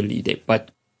still have a lead there,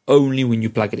 but only when you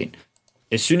plug it in.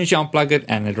 As soon as you unplug it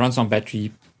and it runs on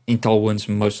battery, Intel wins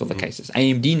most of the cases.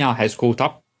 AMD now has caught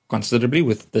up considerably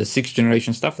with the 6th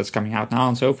generation stuff that's coming out now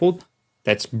and so forth.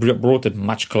 That's brought it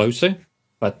much closer,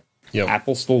 but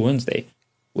Apple still wins there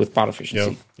with power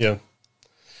efficiency.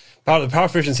 Power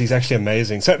efficiency is actually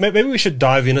amazing. So maybe we should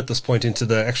dive in at this point into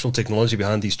the actual technology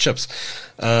behind these chips.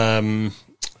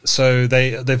 So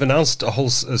they've announced a whole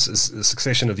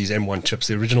succession of these M1 chips.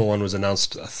 The original one was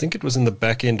announced, I think it was in the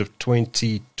back end of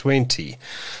 2020,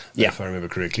 if I remember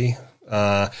correctly.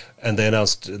 And they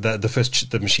announced that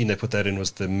the machine they put that in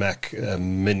was the Mac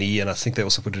Mini, and I think they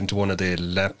also put it into one of their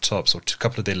laptops, or a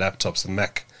couple of their laptops, the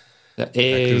Mac.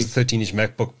 It was a 13-inch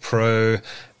MacBook Pro,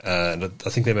 and I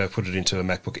think they may have put it into a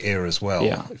MacBook Air as well,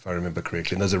 if I remember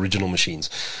correctly, and those original machines.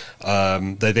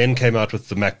 They then came out with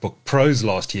the MacBook Pros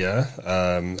last year,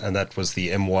 and that was the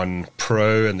M1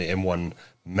 Pro and the M1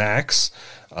 Max,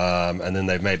 and then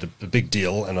they've made a big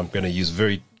deal, and I'm going to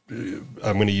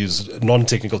use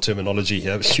non-technical terminology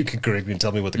here, but you can correct me and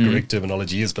tell me what the correct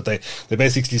terminology is. But they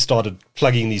basically started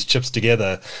plugging these chips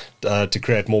together to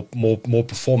create more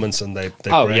performance, and they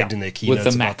bragged in their keynotes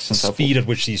with the about Max the speed at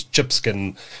which these chips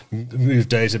can move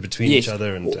data between each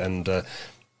other, and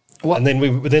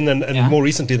then more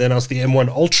recently they announced the M1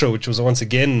 Ultra, which was once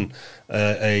again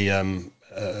putting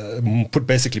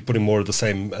more of the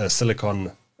same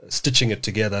silicon, stitching it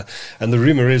together. And the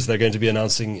rumor is they're going to be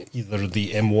announcing either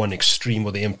the M1 Extreme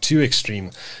or the M2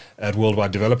 Extreme at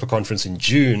Worldwide Developer Conference in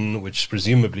June, which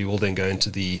presumably will then go into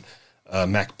the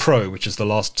Mac Pro, which is the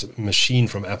last machine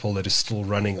from Apple that is still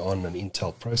running on an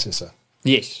Intel processor.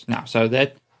 Yes. Now,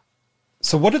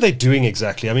 so what are they doing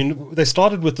exactly? I mean, they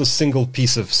started with a single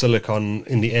piece of silicon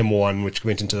in the M1, which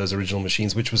went into those original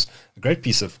machines, which was a great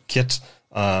piece of kit.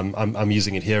 I'm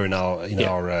using it here in our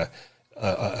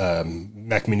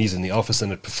Mac Minis in the office,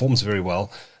 and it performs very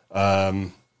well.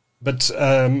 But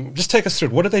just take us through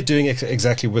it. What are they doing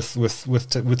exactly with the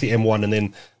M1 and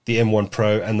then the M1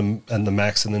 Pro and the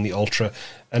Max and then the Ultra,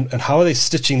 and how are they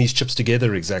stitching these chips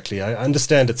together exactly? I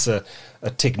understand it's a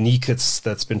technique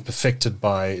that's been perfected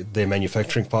by their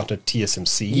manufacturing partner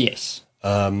TSMC. Yes.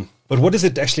 But what is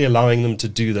it actually allowing them to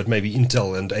do that maybe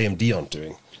Intel and AMD aren't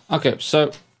doing? Okay,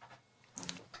 so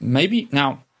maybe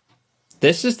now,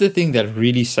 this is the thing that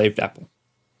really saved Apple,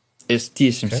 is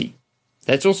TSMC. Okay.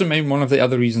 That's also maybe one of the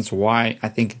other reasons why I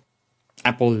think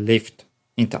Apple left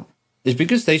Intel. Is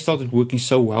because they started working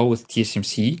so well with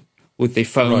TSMC, with their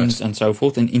phones and so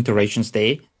forth, and iterations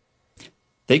there.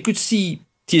 They could see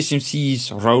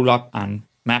TSMC's roll-up and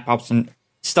map-ups and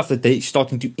stuff that they're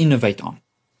starting to innovate on.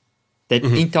 That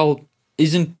Intel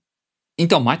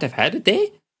might have had it there,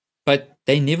 but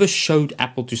they never showed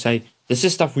Apple to say, this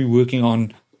is stuff we're working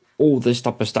on, all this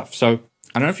type of stuff. So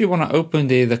I don't know if you want to open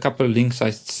the couple of links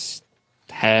I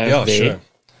have there. Sure.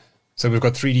 So we've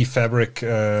got 3D Fabric,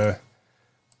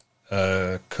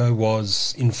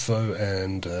 CoWoS, Info,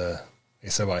 and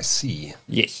SOIC.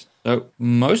 Yes. So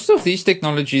most of these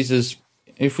technologies is,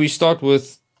 if we start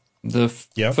with the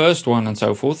first one and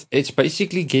so forth, it's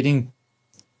basically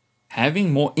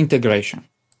having more integration.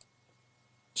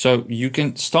 So you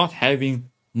can start having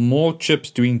more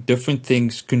chips doing different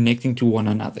things, connecting to one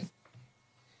another.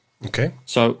 Okay.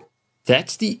 So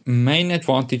that's the main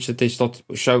advantage that they start to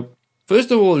push. So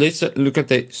first of all, let's look at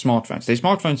the smartphones. The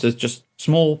smartphones is just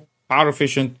small, power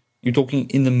efficient. You're talking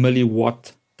in the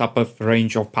milliwatt type of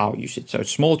range of power usage. So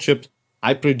small chips,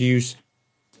 high produce.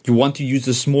 You want to use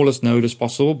the smallest node as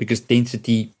possible because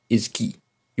density is key.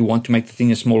 You want to make the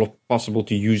thing as small as possible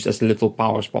to use as little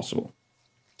power as possible.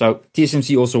 So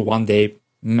TSMC also won there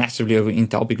massively over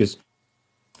Intel because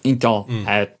Intel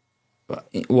had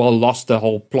lost the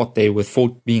whole plot there with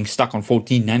being stuck on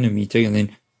 14 nanometer, and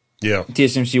then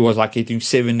TSMC was like hitting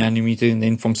 7 nanometer, and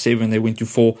then from 7 they went to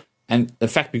 4. And the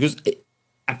fact, because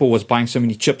Apple was buying so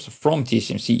many chips from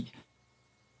TSMC,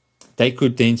 they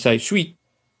could then say, sweet,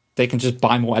 they can just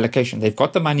buy more allocation. They've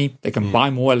got the money, they can buy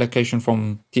more allocation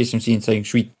from TSMC and saying,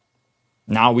 sweet,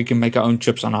 now we can make our own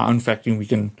chips on our own factory, and we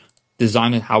can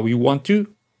design it how we want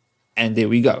to, and there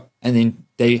we go. And then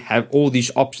they have all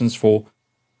these options for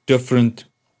different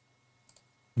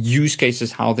use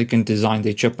cases, how they can design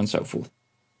their chip and so forth.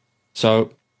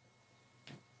 So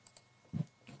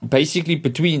basically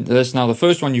between this, now the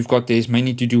first one you've got there is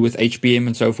mainly to do with HBM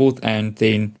and so forth, and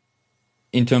then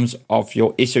in terms of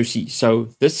your SoC. So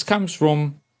this comes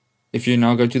from, if you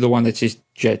now go to the one that says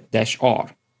Jet-R,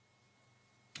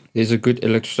 there's a good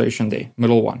illustration there,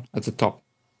 middle one at the top.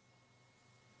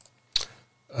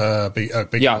 Big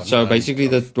one. So basically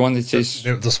the one that says...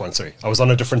 This one, sorry. I was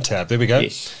on a different tab. There we go.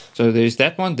 Yes. So there's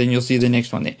that one, then you'll see the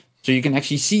next one there. So you can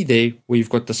actually see there where you've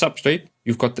got the substrate,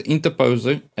 you've got the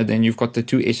interposer, and then you've got the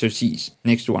two SoCs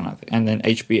next to one another, and then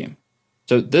HBM.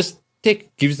 So this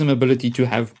tech gives them ability to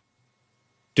have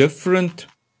different...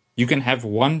 You can have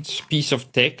one piece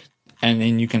of tech, and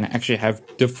then you can actually have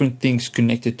different things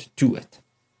connected to it.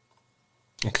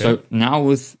 Okay. So now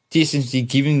with TSMC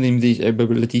giving them these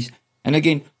abilities, and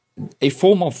again, a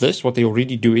form of this, what they're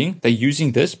already doing, they're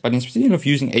using this, but instead of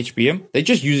using HBM, they're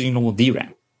just using normal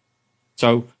DRAM.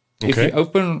 So if you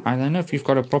open, I don't know if you've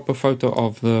got a proper photo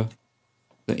of the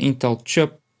Intel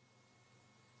chip.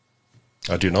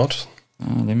 I do not.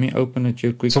 Let me open it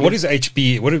here quickly. So what is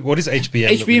HB? What is HBM?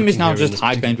 HBM is now just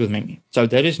high bandwidth memory. So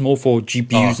that is more for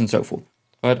GPUs and so forth.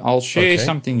 But I'll share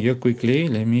something here quickly.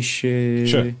 Let me share.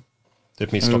 Sure.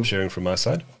 Let me stop sharing from my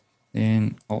side.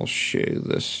 Then I'll share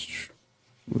this.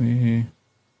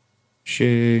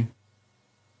 Share.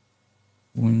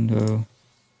 Window.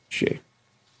 Share.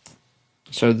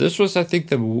 So this was, I think,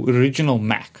 the original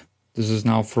Mac. This is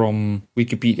now from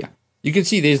Wikipedia. You can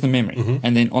see there's the memory,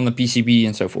 and then on the PCB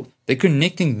and so forth. They're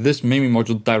connecting this memory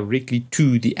module directly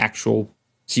to the actual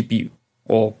CPU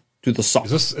or to the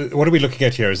socket. Is this, what are we looking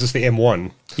at here? Is this the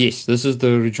M1? Yes, this is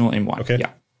the original M1. Okay.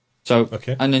 Yeah. So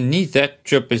underneath that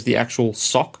chip is the actual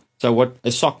SoC. So what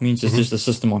a SoC means is just a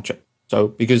system on chip. So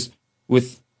because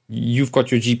you've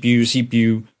got your GPU,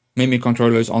 CPU, memory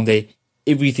controllers on there,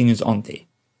 everything is on there.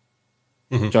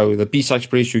 So the PCI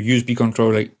Express, your USB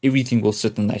controller, everything will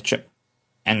sit in that chip.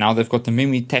 And now they've got the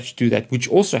memory attached to that, which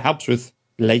also helps with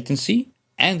latency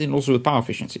and then also with power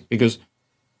efficiency. Because,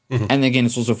 and again,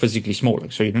 it's also physically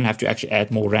smaller. So you don't have to actually add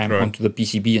more RAM onto the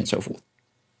PCB and so forth.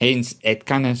 Hence, it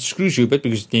kind of screws you a bit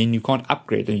because then you can't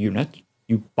upgrade a unit.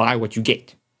 You buy what you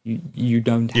get. You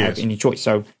don't have any choice.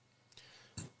 So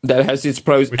that has its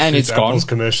pros and its cons. Apple's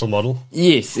commercial model.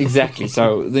 Yes, exactly.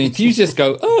 So the enthusiasts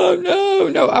go, oh,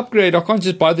 no upgrade. I can't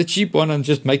just buy the cheap one and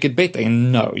just make it better.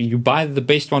 And no, you buy the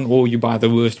best one or you buy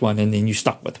the worst one and then you're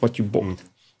stuck with what you bought.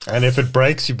 And if it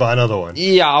breaks, you buy another one.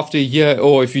 Yeah, after a year,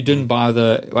 or if you didn't buy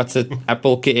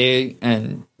Apple Care,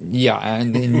 and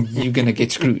then you're going to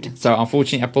get screwed. So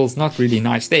unfortunately, Apple's not really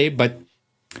nice there, but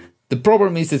the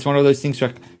problem is it's one of those things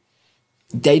where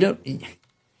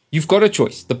you've got a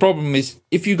choice. The problem is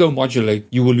if you go modular,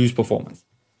 you will lose performance.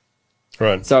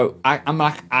 Right. So I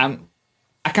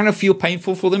kind of feel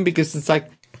painful for them because it's like,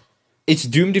 it's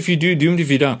doomed if you do, doomed if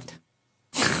you don't.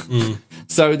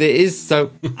 So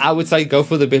I would say go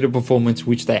for the better performance,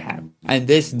 which they have. And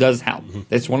this does help.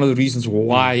 That's one of the reasons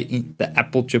why the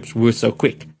Apple chips were so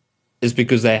quick, is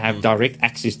because they have direct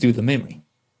access to the memory.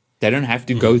 They don't have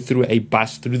to go through a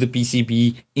bus, through the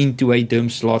PCB, into a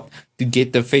DIMM slot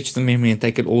to fetch the memory and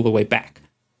take it all the way back.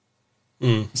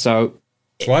 So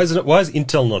why is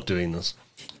Intel not doing this?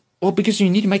 Well, because you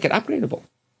need to make it upgradable.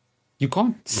 You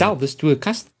can't sell this to a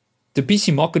customer. The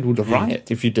PC market would riot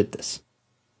if you did this.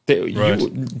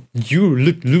 You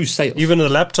lose sales. Even the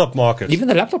laptop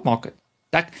market.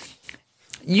 Like,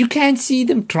 you can see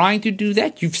them trying to do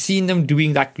that. You've seen them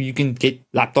doing that. You can get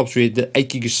laptops where the 8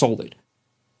 gig is soldered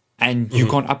and you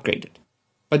can't upgrade it.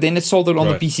 But then it's soldered on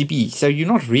the PCB. So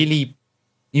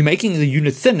you're making the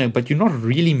unit thinner, but you're not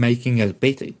really making it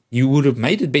better. You would have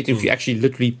made it better if you actually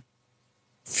literally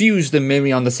fuse the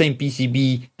memory on the same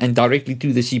PCB and directly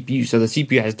to the CPU. So the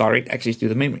CPU has direct access to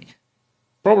the memory.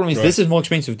 Problem is, this is more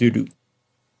expensive to do.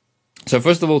 So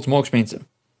first of all, it's more expensive.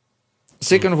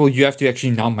 Second of all, you have to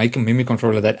actually now make a memory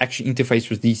controller that actually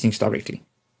interfaces with these things directly.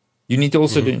 You need to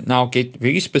also now get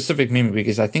very specific memory,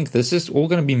 because I think this is all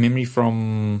going to be memory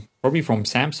probably from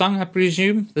Samsung, I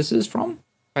presume this is from,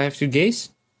 if I have to guess.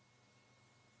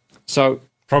 So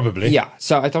probably. Yeah.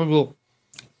 So I thought,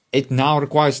 it now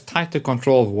requires tighter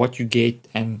control of what you get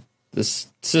and the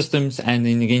systems, and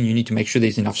then again, you need to make sure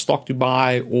there's enough stock to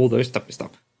buy, all those type of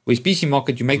stuff. With PC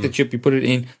market, you make the chip, you put it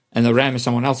in, and the RAM is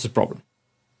someone else's problem.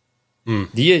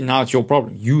 Here, now it's your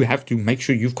problem. You have to make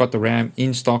sure you've got the RAM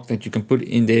in stock that you can put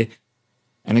in there.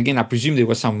 And again, I presume there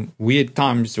were some weird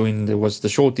times when there was the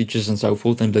shortages and so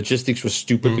forth, and logistics was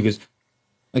stupid because,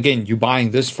 again, you're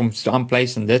buying this from some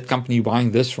place and that company you're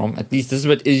buying this from. At least this is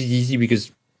what is easy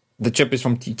because the chip is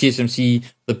from TSMC.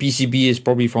 The PCB is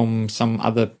probably from some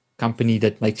other company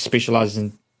that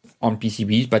specializes on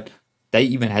PCBs, but they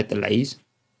even had delays.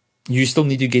 You still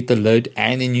need to get the lid,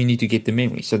 and then you need to get the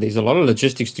memory. So there's a lot of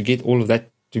logistics to get all of that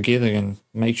together and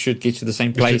make sure it gets to the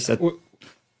same place.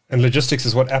 And logistics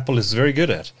is what Apple is very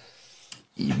good at.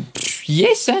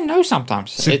 Yes and no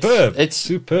sometimes. Superb. It's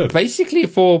superb. Basically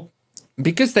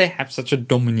because they have such a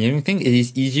domineering thing, it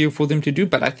is easier for them to do.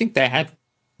 But I think they had,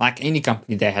 like any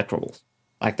company, they had troubles.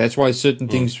 Like that's why certain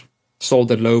things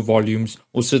sold at low volumes,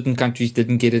 or certain countries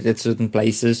didn't get it at certain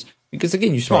places. Because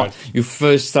again, you're smart. You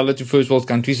first sell it to first world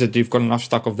countries that you've got enough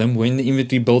stock of them. When the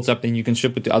inventory builds up, then you can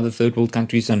ship it to other third world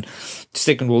countries and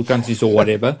second world countries or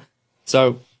whatever.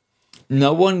 So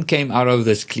no one came out of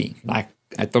this clean. Like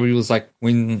I thought it was like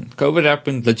when COVID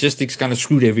happened, logistics kind of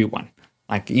screwed everyone.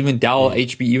 Like even Dell,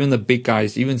 HP, even the big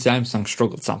guys, even Samsung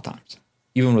struggled sometimes,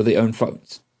 even with their own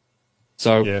phones.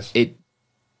 So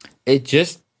it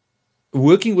just,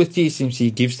 working with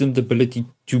TSMC gives them the ability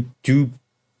to do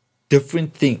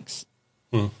different things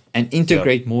and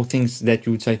integrate more things that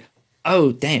you would say,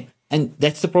 oh, damn. And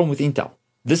that's the problem with Intel.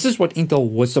 This is what Intel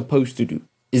was supposed to do,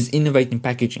 is innovate in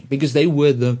packaging, because they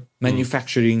were the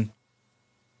manufacturing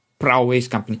prowess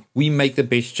company. We make the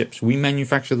best chips. We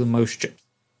manufacture the most chips.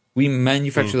 We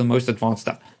manufacture the most advanced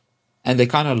stuff. And they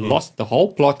kind of lost the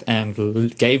whole plot and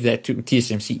gave that to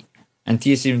TSMC. And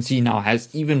TSMC now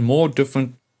has even more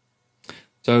different.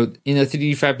 So in the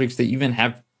 3D fabrics, they even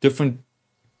have different.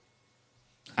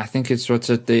 I think it's what's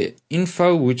at the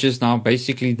info, which is now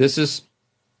basically, this is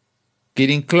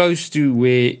getting close to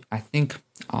where I think,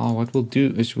 what we'll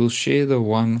do is we'll share the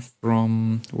one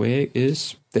from, where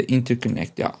is the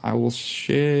interconnect? Yeah, I will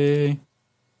share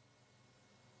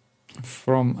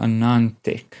from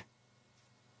Anantech.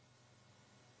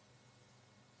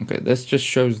 Okay, this just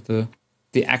shows the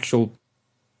actual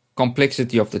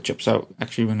complexity of the chip. So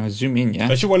actually, when I zoom in,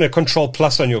 don't you want a Control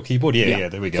Plus on your keyboard? Yeah,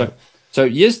 there we go. So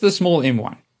here's the small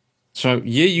M1. So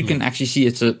here you can actually see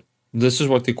this is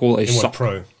what they call a M1 SoC.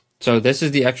 Pro. So this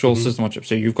is the actual system on chip.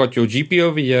 So you've got your GPU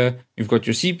over here, you've got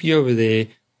your CPU over there,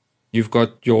 you've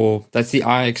got that's the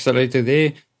I accelerator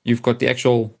there, you've got the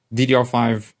actual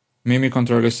DDR5 memory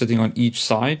controller sitting on each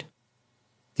side.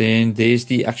 Then there's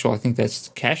the actual, I think that's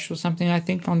cache or something, I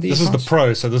think, on these. This is the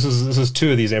Pro, so this is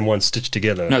two of these M1s stitched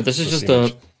together. No, this is just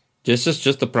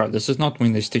the Pro. This is not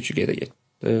when they stitch together yet.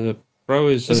 The Pro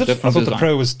is a different I thought design. the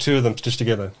Pro was two of them stitched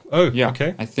together. Oh, yeah.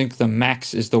 Okay. I think the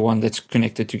Max is the one that's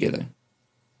connected together.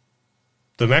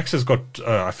 The Max has got,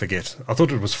 I forget. I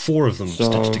thought it was four of them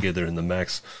stitched together in the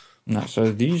Max. No,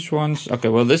 so these ones, okay,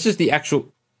 well, this is the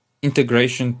actual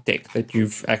integration tech that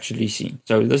you've actually seen.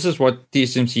 So this is what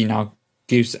TSMC now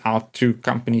gives out to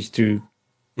companies to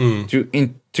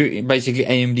basically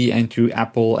AMD and to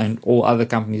Apple and all other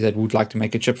companies that would like to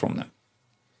make a chip from them.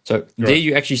 So there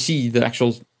you actually see the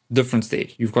actual difference there.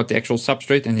 You've got the actual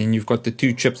substrate, and then you've got the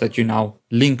two chips that you now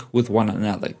link with one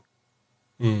another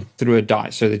through a die,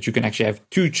 so that you can actually have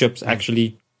two chips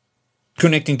actually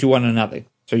connecting to one another.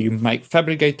 So you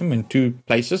fabricate them in two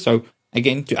places. So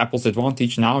again, to Apple's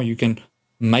advantage, now you can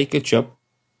make a chip,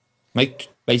 make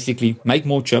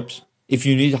more chips. If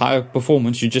you need higher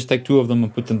performance, you just take two of them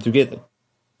and put them together.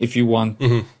 If you want,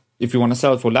 if you want to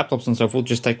sell it for laptops and so forth,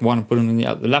 just take one and put them in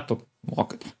the laptop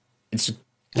market. It's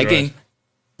again,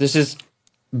 this is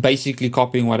basically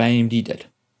copying what AMD did,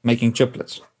 making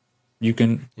chiplets. You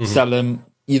can sell them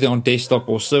either on desktop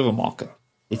or server market.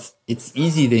 It's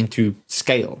easy then to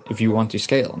scale if you want to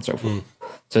scale and so forth.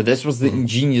 So this was the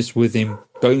ingenious with him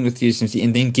going with TSMC,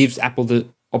 and then gives Apple the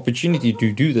opportunity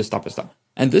to do this type of stuff.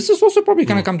 And this is also probably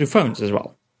going to come to phones as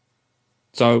well.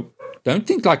 So don't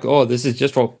think like, oh, this is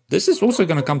just for... This is also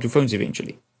going to come to phones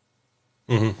eventually.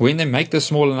 When they make this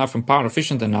small enough and power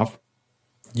efficient enough,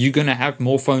 you're going to have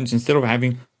more phones instead of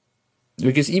having...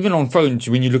 Because even on phones,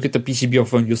 when you look at the PCB of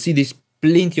phone, you'll see there's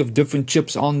plenty of different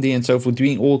chips on there and so forth,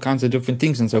 doing all kinds of different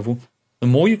things and so forth. The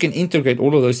more you can integrate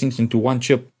all of those things into one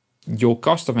chip, your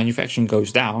cost of manufacturing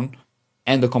goes down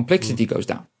and the complexity goes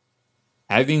down.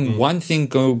 Having one thing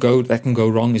go that can go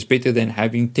wrong is better than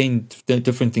having 10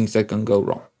 different things that can go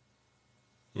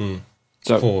wrong.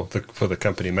 So for the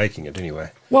company making it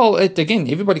anyway. Well, again,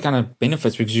 everybody kind of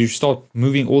benefits because you start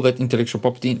moving all that intellectual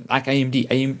property in, like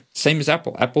AMD. Same as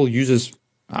Apple. Apple uses,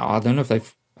 I don't know if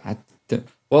they've had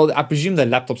well, I presume that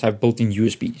laptops have built-in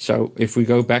USB. So if we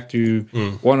go back to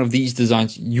one of these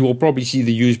designs, you will probably see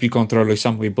the USB controller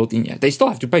somewhere built in here. They still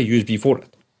have to pay USB for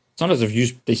it. It's not as if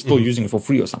they're still using it for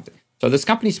free or something. So these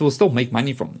companies will still make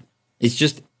money from it. It's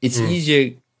just, it's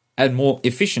easier and more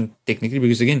efficient technically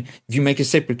because, again, if you make a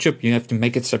separate chip, you have to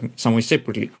make it somewhere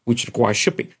separately, which requires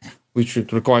shipping, which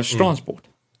requires transport,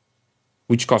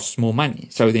 which costs more money.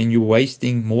 So then you're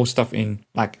wasting more stuff in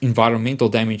like environmental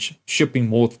damage, shipping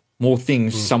more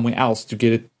things somewhere else to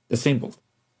get it assembled.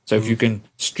 So if you can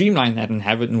streamline that and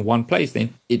have it in one place,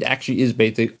 then it actually is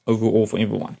better overall for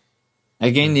everyone.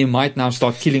 Again, they might now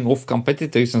start killing off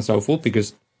competitors and so forth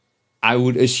because I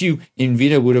would assume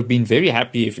NVIDIA would have been very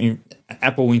happy if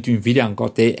Apple went to NVIDIA and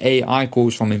got their AI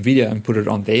cores from NVIDIA and put it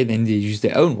on there. Then they use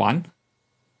their own one.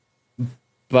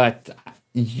 But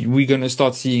we're going to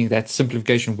start seeing that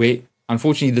simplification where,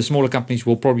 unfortunately, the smaller companies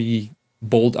will probably be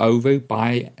bowled over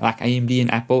by like AMD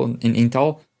and Apple and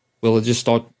Intel. Will just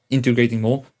start integrating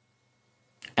more.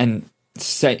 And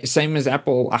same as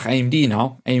Apple, like AMD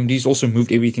now. AMD's also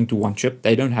moved everything to one chip.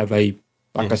 They don't have a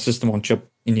system on chip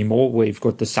anymore where you've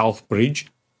got the South Bridge.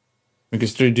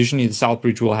 Because traditionally the South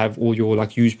Bridge will have all your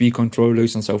like USB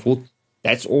controllers and so forth.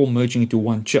 That's all merging into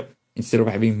one chip instead of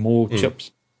having more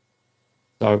chips.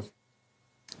 So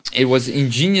it was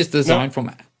ingenious design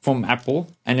from Apple.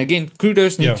 And again,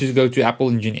 kudos need to go to Apple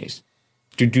engineers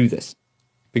to do this.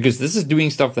 Because this is doing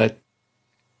stuff that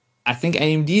I think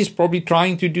AMD is probably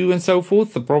trying to do and so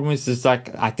forth. The problem is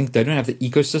like, I think they don't have the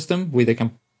ecosystem where they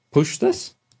can push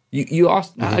this. You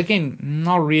asked, again,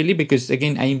 not really, because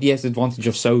again, AMD has the advantage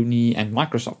of Sony and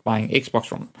Microsoft buying Xbox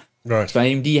from them. Right. So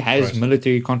AMD has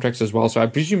military contracts as well. So I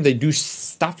presume they do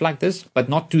stuff like this, but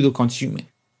not to the consumer.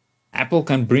 Apple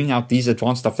can bring out these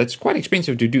advanced stuff that's quite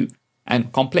expensive to do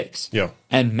and complex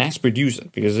and mass produce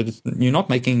it because you're not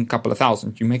making a couple of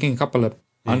thousand. You're making a couple of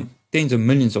tens of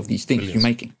millions of these things you're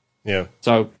making. Yeah.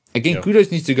 So again,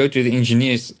 kudos needs to go to the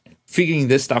engineers figuring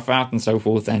this stuff out and so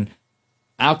forth and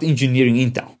out engineering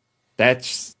Intel.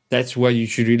 That's where you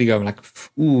should really go like,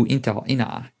 ooh, Intel,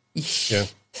 Yeah.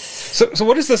 So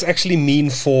what does this actually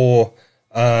mean for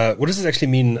Gerard,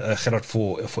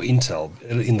 for Intel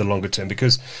in the longer term?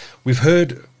 Because we've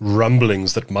heard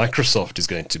rumblings that Microsoft is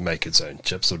going to make its own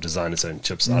chips or design its own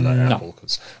chips a la Apple.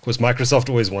 Because, of course, Microsoft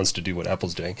always wants to do what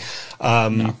Apple's doing.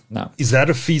 No. Is that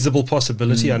a feasible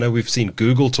possibility? I know we've seen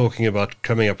Google talking about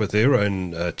coming up with their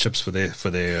own chips for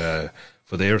their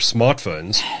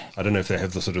smartphones. I don't know if they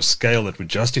have the sort of scale that would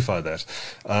justify that.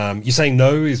 You're saying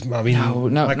no?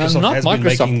 Microsoft has been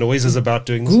making noises about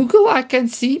doing this. Google, I can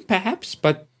see perhaps,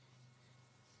 but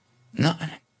no,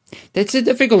 that's a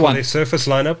difficult one. Their Surface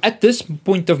lineup at this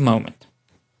point of moment.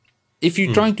 If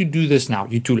you're trying to do this now,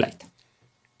 you're too late.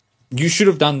 You should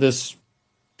have done this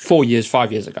 4 years,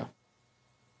 5 years ago.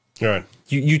 All right.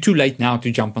 You're too late now to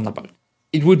jump on the boat.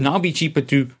 It would now be cheaper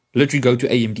to literally go to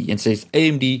AMD and say,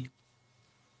 AMD.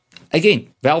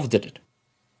 Again, Valve did it.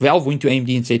 Valve went to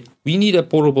AMD and said, we need a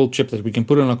portable chip that we can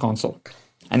put on a console.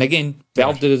 And again,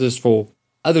 Valve did this for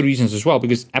other reasons as well,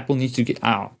 because Apple needs to get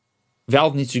out.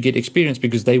 Valve needs to get experience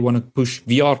because they want to push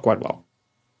VR quite well.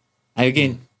 And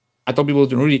again, I told people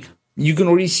you can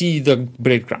already see the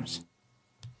breadcrumbs.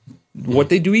 What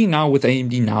they're doing now with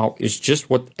AMD now is just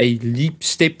what a leap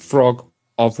frog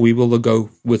of we will go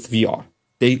with VR.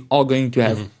 They are going to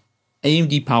have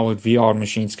AMD powered VR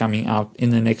machines coming out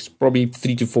in the next probably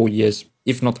 3 to 4 years,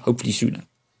 if not hopefully sooner.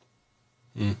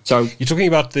 So you're talking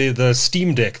about the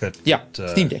Steam Deck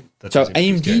Steam Deck. So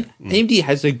AMD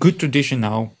has a good tradition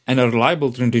now and a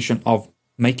reliable tradition of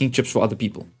making chips for other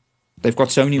people. They've got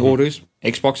Sony orders,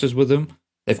 Xboxes with them.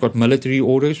 They've got military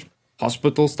orders,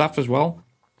 hospital stuff as well.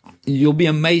 you'll be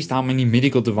amazed how many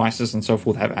medical devices and so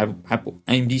forth have Apple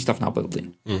AMD stuff now built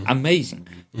in. Amazing.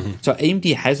 So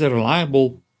AMD has a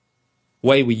reliable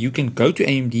way where you can go to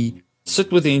AMD,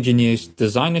 sit with the engineers,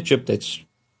 design a chip that's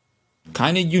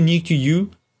kind of unique to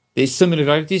you. There's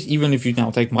similarities, even if you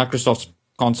now take Microsoft's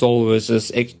console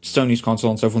versus Sony's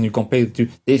console and so forth, and you compare the two.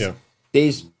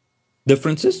 There's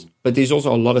differences, but there's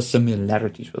also a lot of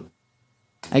similarities with it.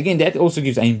 Again, that also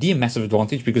gives AMD a massive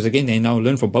advantage because, again, they now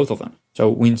learn from both of them. So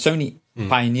when Sony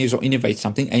pioneers or innovates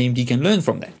something, AMD can learn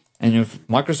from that. And if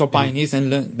Microsoft pioneers and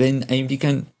learn, then AMD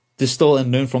can distill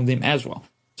and learn from them as well.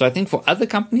 So I think for other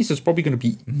companies, it's probably going to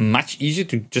be much easier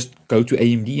to just go to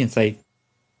AMD and say,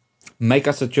 make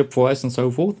us a chip for us and so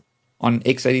forth on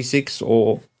x86,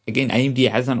 or, again,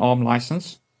 AMD has an ARM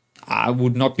license. I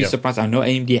would not be surprised. I know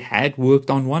AMD had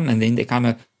worked on one and then they kind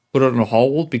of put it on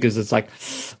hold because it's like,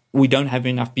 we don't have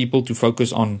enough people to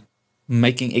focus on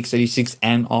making x86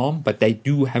 and ARM, but they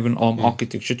do have an ARM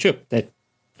architecture chip that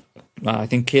I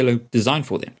think Kelo designed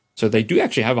for them. So they do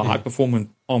actually have a high-performance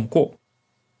ARM core.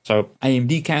 So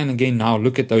AMD can, again, now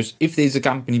look at those. If there's a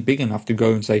company big enough to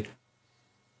go and say,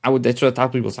 that's what I tell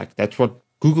people, it's like, that's what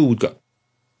Google would go.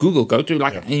 Google, go to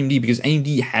AMD because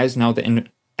AMD has now the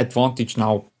advantage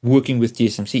now working with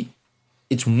TSMC.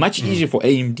 It's much easier for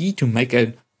AMD to make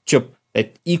a chip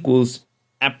that equals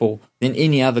Apple than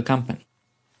any other company.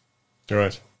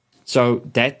 Right. So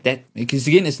that because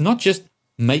again, it's not just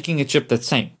making a chip that's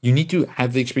same. You need to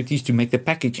have the expertise to make the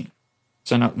packaging.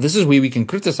 So now this is where we can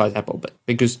criticize Apple, but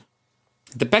because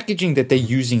the packaging that they're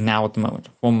using now at the moment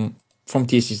from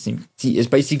TSMC is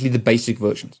basically the basic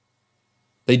versions.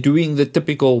 They're doing the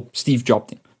typical Steve Jobs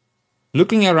thing,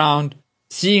 looking around,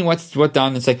 seeing what's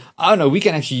done, and say, "Oh no, we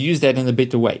can actually use that in a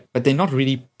better way." But they're not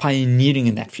really pioneering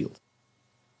in that field.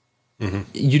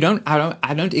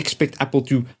 I don't expect Apple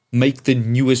to make the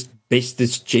newest,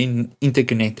 bestest gen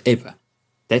interconnect ever.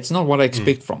 That's not what I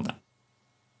expect from them.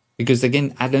 Because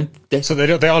again, So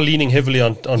they are leaning heavily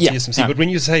on TSMC. But when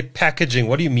you say packaging,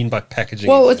 what do you mean by packaging?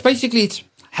 Well, exactly? it's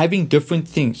having different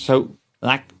things. So,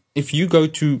 like, if you go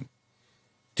to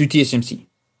TSMC,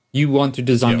 you want to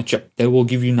design a chip, they will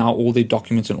give you now all their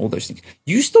documents and all those things.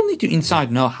 You still need to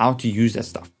inside know how to use that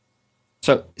stuff.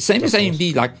 So, same as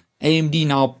AMD, like AMD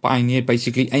now pioneered,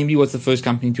 basically, AMD was the first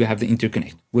company to have the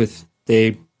interconnect with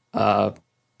their,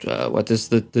 what is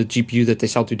the GPU that they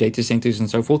sell to data centers and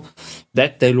so forth.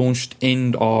 That they launched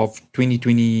end of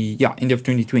 2020. Yeah, end of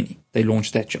 2020. They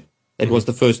launched that chip. That was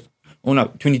the first,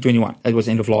 2021. That was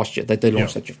end of last year that they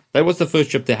launched that chip. That was the first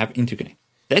chip they have interconnect.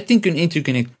 That thing can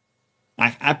interconnect,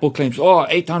 like Apple claims,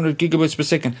 800 gigabits per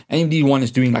second. AMD one is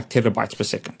doing like terabytes per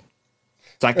second.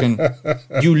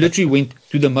 You literally went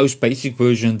to the most basic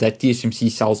version that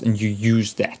TSMC sells and you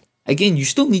use that. Again, you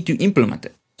still need to implement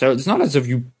it. So it's not as if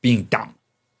you're being dumb,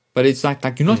 but it's like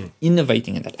you're not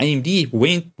innovating in that. AMD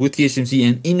went with TSMC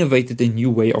and innovated a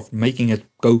new way of making it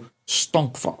go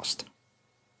stonk fast.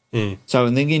 So,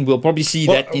 and then again, we'll probably see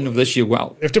that end of this year.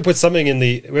 Well, we have to put something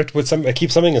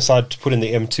keep something aside to put in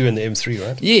the M2 and the M3,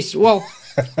 right? Yes. Well,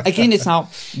 again, it's now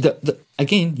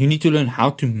again, you need to learn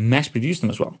how to mass produce them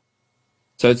as well.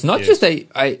 So it's not just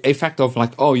a fact of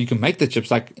like, you can make the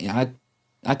chips. Like,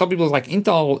 I thought people like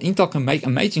Intel can make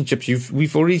amazing chips.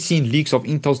 We've already seen leaks of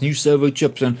Intel's new servo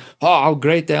chips and how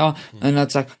great they are. And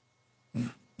it's like,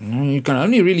 you can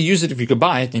only really use it if you can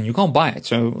buy it, and you can't buy it.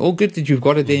 So all good that you've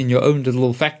got it there in your own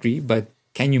little factory, but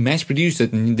can you mass produce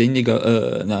it? And then you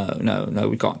go, no,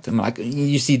 we can't. And like,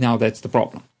 you see now that's the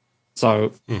problem.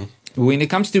 So when it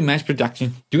comes to mass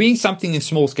production, doing something in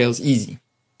small scale is easy.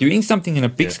 Doing something in a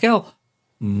big scale,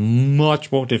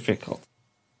 much more difficult.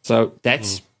 So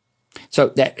that's so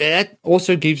that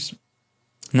also gives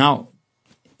now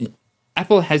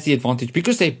Apple has the advantage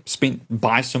because they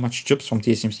buy so much chips from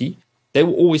TSMC. They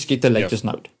will always get the latest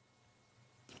node,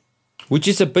 which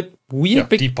is a bit weird.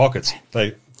 Deep pockets.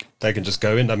 They can just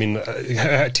go in. I mean,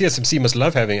 TSMC must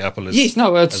love having Apple as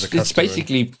it's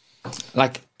basically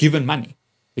like given money.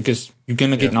 Because you're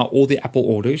going to get now all the Apple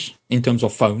orders in terms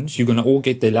of phones. You're going to all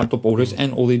get their laptop orders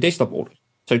and all their desktop orders.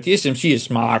 So TSMC is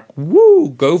smart.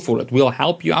 Go for it. We'll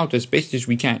help you out as best as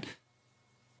we can.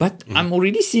 But I'm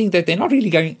already seeing that they're not really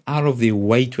going out of their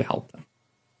way to help them.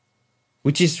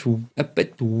 Which is a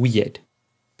bit weird.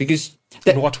 Because...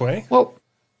 in what way? Well,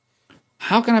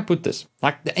 how can I put this?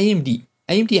 Like the AMD.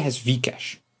 AMD has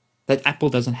Vcache that Apple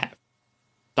doesn't have.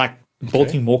 Like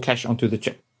bolting more cache onto the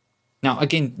chip. Now,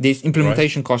 again, there's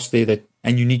implementation costs there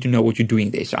and you need to know what you're doing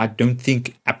there. So I don't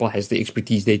think Apple has the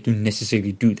expertise there to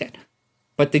necessarily do that.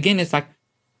 But again, it's like,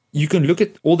 you can look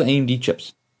at all the AMD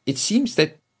chips. It seems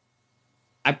that,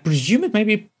 I presume it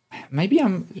maybe maybe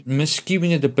I'm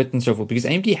miscuing it a bit and so forth, because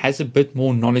AMD has a bit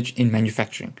more knowledge in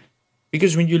manufacturing.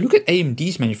 Because when you look at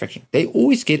AMD's manufacturing, they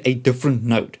always get a different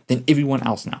node than everyone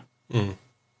else now.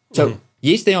 So,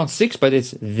 yes, they're on 6, but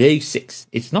it's their 6.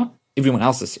 It's not everyone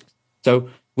else's 6. So,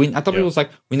 when I thought it was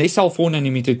like, when they sell 4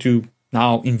 nanometer to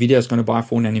now, NVIDIA is going to buy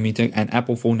 4 nanometer and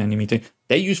Apple 4 nanometer,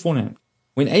 they use 4 nanometer.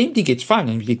 When AMD gets 5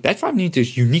 nanometer, that 5 nanometer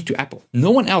is unique to Apple.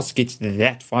 No one else gets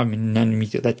that 5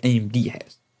 nanometer that AMD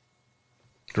has.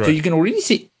 Right. So you can already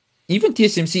see, even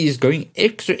TSMC is going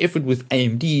extra effort with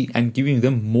AMD and giving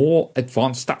them more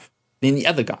advanced stuff than the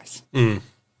other guys.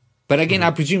 But again,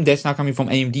 I presume that's now coming from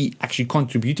AMD actually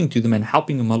contributing to them and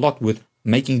helping them a lot with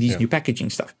making these new packaging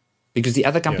stuff. Because the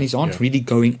other companies aren't really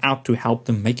going out to help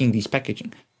them making these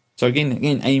packaging. So again,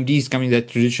 AMD is coming that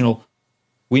traditional,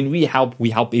 when we help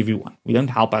everyone. We don't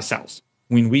help ourselves.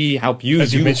 When we help you,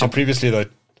 as you mentioned previously, though,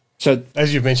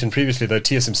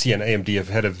 TSMC and AMD have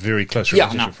had a very close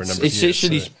relationship for a number of years.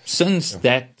 Especially since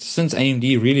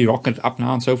AMD really rocketed up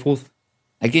now and so forth.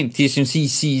 Again, TSMC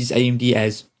sees AMD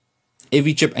as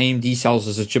every chip AMD sells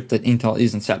is a chip that Intel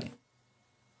isn't selling.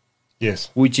 Yes.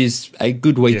 Which is a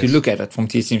good way to look at it from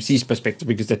TSMC's perspective,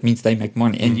 because that means they make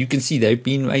money. And you can see they've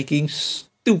been making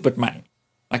stupid money.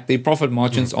 Like their profit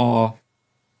margins are,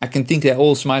 I can think they're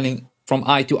all smiling from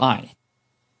eye to eye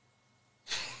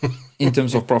in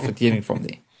terms of profiteering from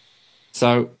there.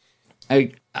 So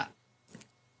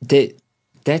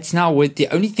that's now what the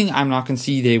only thing I can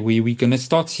see there where we're going to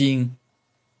start seeing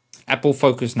Apple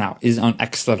focus now is on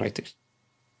accelerators.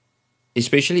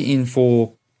 Especially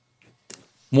for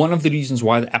one of the reasons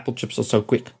why the Apple chips are so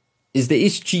quick is there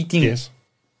is cheating. Yes.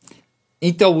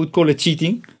 Intel would call it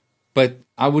cheating, but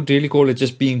I would really call it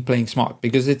just playing smart,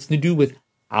 because it's to do with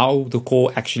how the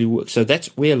core actually works. So that's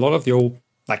where a lot of your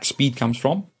speed comes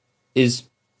from, is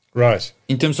right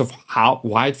in terms of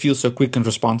why it feels so quick and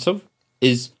responsive.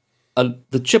 Is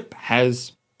the chip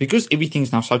has, because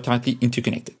everything's now so tightly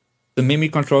interconnected. The memory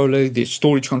controller, the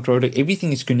storage controller,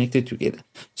 everything is connected together.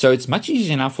 So it's much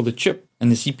easier now for the chip and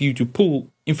the CPU to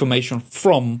pull information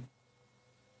from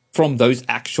those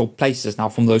actual places now,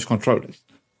 from those controllers.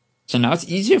 So now it's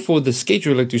easier for the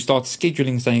scheduler to start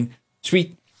scheduling, saying,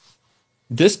 sweet,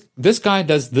 this guy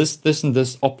does this and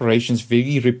this operations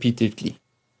very repeatedly.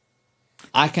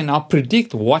 I can now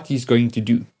predict what he's going to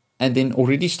do, and then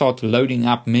already start loading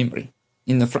up memory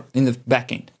in the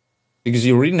back end, because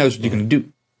he already knows what you're going to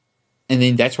do. And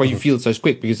then that's why you feel so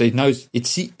quick, because it knows it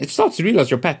starts to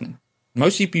realize your pattern.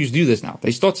 Most CPUs do this now.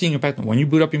 They start seeing a pattern. When you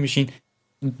boot up your machine,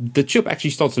 the chip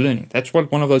actually starts learning. That's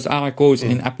what one of those AI cores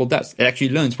in Apple does. It actually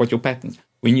learns what your patterns,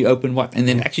 when you open what, and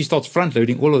then it actually starts front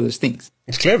loading all of those things.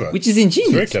 It's clever. Which is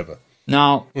ingenious. It's very clever.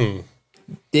 Now,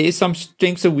 there's some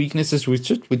strengths and weaknesses with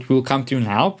it, which we'll come to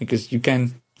now, because you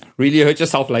can really hurt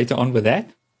yourself later on with that.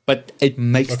 But it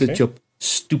makes the chip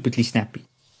stupidly snappy.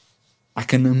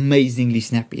 Amazingly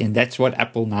snappy. And that's what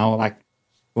Apple now,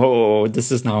 whoa,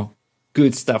 this is now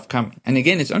good stuff coming. And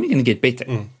again, it's only going to get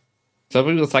better. So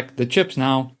it's the chips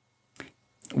now,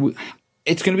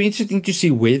 it's going to be interesting to see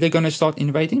where they're going to start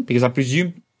innovating, because I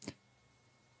presume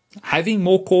having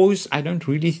more cores, I don't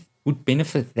really would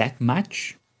benefit that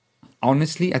much.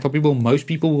 Honestly, I thought most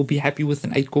people will be happy with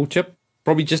an 8-core chip,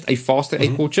 probably just a faster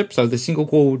 8-core chip, so the single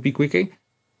core would be quicker.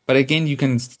 But again,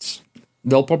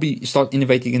 they'll probably start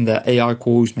innovating in the AI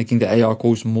cores, making the AI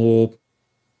cores more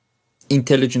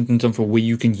intelligent in terms of where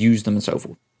you can use them and so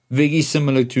forth. Very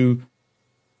similar to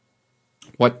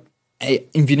what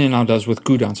NVIDIA now does with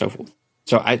CUDA and so forth.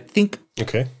 So I think,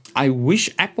 I wish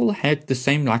Apple had the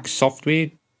same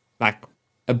software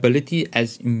ability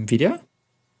as NVIDIA,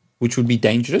 which would be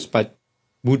dangerous, but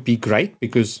would be great,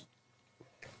 because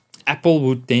Apple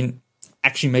would then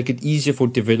actually make it easier for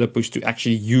developers to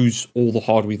actually use all the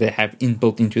hardware they have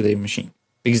inbuilt into their machine.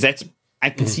 Because I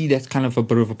can see that's kind of a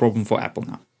bit of a problem for Apple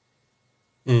now.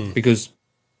 Because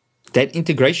that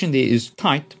integration there is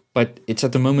tight, but it's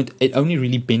at the moment, it only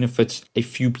really benefits a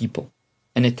few people.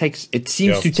 And it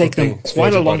seems to take them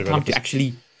quite a long time to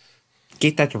actually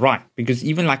get that right. Because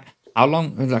even how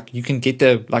long, you can get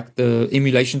the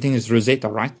emulation thing is Rosetta,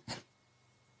 right?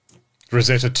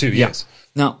 Rosetta 2, yes.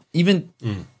 Now, even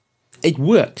it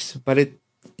works, but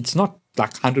it's not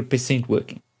 100%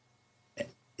 working.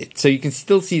 So you can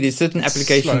still see there's certain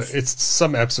applications.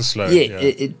 Some apps are slow. Yeah.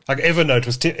 Evernote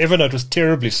was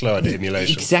terribly slow at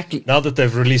emulation. Exactly. Now that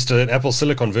they've released an Apple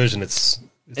Silicon version, it's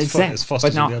faster.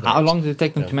 But now, how long did it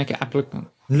take them to make an application?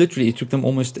 Literally, it took them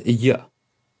almost a year.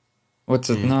 What's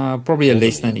it? No, probably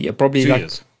less than a year. Probably 2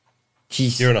 years.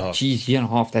 Year and a half. Year and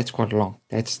a half. That's quite long.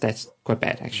 That's quite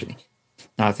bad, actually.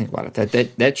 Now I think about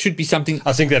it. That should be something.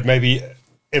 I think that maybe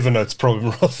Evernote's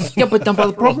problem. Yeah, but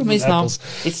the problem is now, Apple's.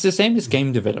 it's the same as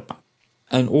game developer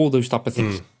and all those type of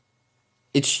things.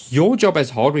 It's your job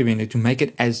as hardware vendor to make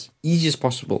it as easy as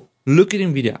possible. Look at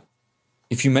NVIDIA.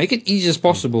 If you make it easy as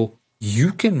possible,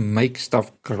 you can make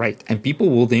stuff great, and people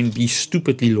will then be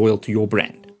stupidly loyal to your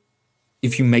brand.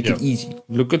 If you make it easy.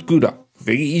 Look at CUDA.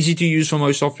 Very easy to use for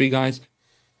most software guys.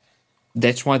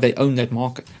 That's why they own that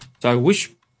market. So I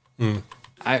wish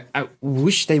I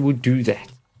wish they would do that.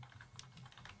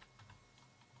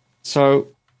 So,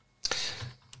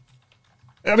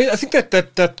 I mean, I think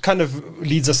that kind of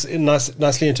leads us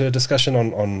nicely into a discussion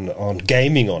on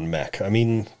gaming on Mac. I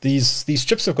mean, these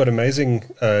chips have got amazing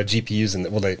GPUs, and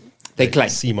they claim.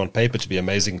 seem on paper to be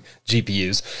amazing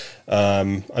GPUs. I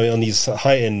mean, on these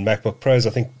high-end MacBook Pros, I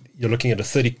think you're looking at a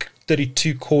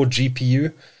 32 core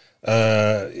GPU.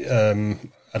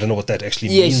 I don't know what that actually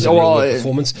means in real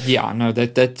performance. Yeah, no,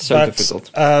 that's so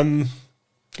difficult.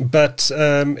 But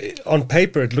on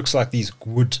paper, it looks like these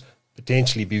would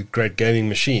potentially be great gaming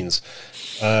machines.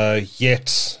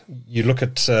 Yet you look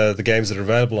at the games that are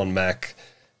available on Mac,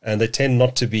 and they tend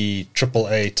not to be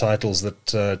AAA titles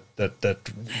that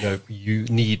you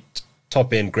need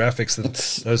top end graphics.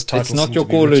 Those titles it's not your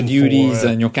Call of Duties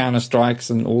and your Counter Strikes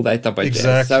and all that type of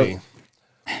exactly. Jazz.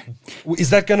 Is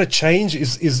that going to change?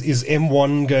 Is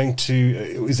M1 going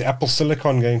to? Is Apple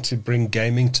Silicon going to bring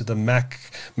gaming to the Mac,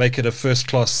 make it a first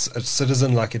class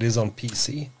citizen like it is on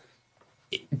PC?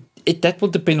 That will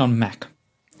depend on Mac.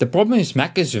 The problem is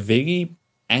Mac is very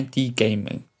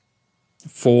anti-gaming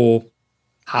for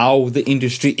how the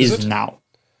industry is now.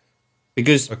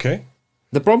 Because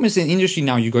the problem is in the industry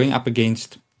now, you're going up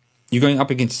against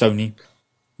Sony,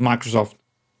 Microsoft,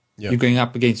 you're going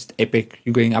up against Epic,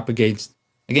 you're going up against,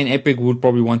 again, Epic would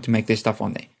probably want to make their stuff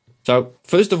on there. So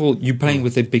first of all, you're playing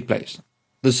with the big players,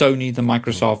 the Sony, the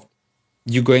Microsoft,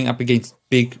 you're going up against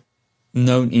big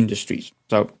known industries.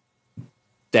 So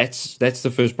that's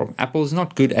the first problem. Apple is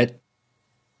not good at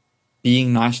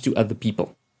being nice to other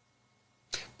people.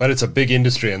 But it's a big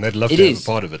industry, and they'd love to have a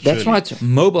part of it. That's why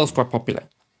mobile is quite popular,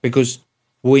 because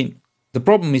when the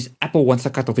problem is Apple wants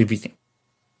a cut of everything.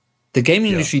 The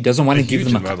gaming industry doesn't want to give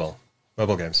them a cut.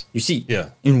 Mobile games. You see,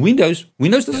 in Windows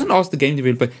doesn't ask the game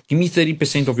developer, give me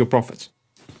 30% of your profits.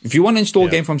 If you want to install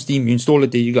a game from Steam, you install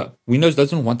it, there you go. Windows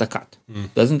doesn't want a cut.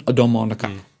 Doesn't demand a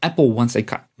cut. Apple wants a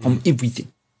cut from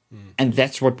everything. And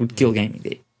that's what would kill gaming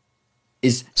there.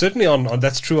 Certainly on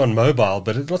that's true on mobile,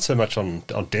 but it's not so much on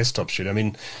desktop shit. I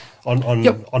mean,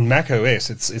 on Mac OS,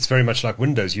 it's very much like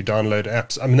Windows. You download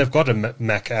apps. I mean, they've got a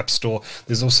Mac App Store.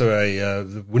 There's also a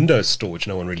Windows Store, which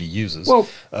no one really uses. Well,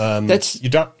 you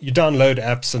download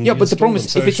apps and but the problem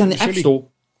is, them. if it's on the App Store,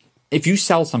 if you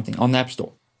sell something on the App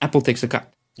Store, Apple takes a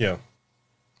cut. Yeah.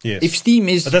 Yes. If Steam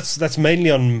is, but that's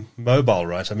mainly on mobile,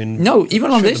 right? I mean, no,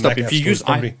 even on desktop. If you use,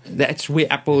 that's where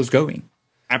Apple is going.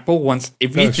 Apple wants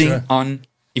everything on.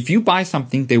 If you buy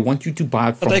something, they want you to buy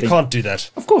it from. But they can't do that.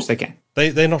 Of course they can.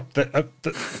 They're not.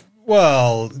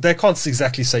 Well, they can't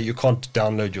exactly say you can't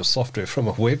download your software from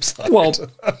a website. Well,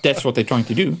 that's what they're trying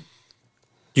to do.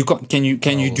 You can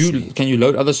you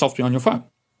load other software on your phone?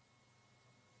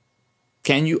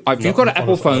 Can you? If you've got an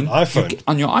Apple phone,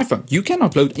 on your iPhone, you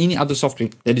cannot load any other software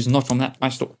that is not from that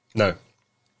iStore. No.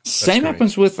 Same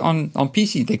happens with on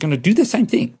PC. They're going to do the same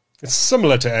thing. It's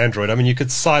similar to Android. I mean, you could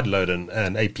sideload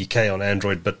an APK on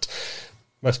Android, but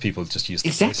most people just use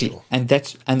the Play Store. And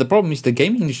the problem is the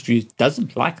gaming industry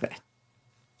doesn't like that,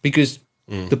 because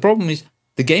the problem is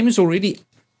the game is already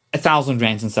 1,000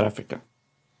 rands in South Africa.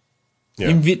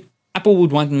 Yeah. Apple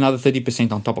would want another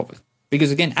 30% on top of it, because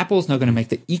again, Apple's not going to make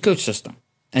the ecosystem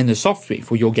and the software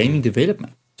for your gaming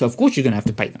development. So of course you're going to have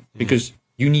to pay them, because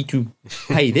you need to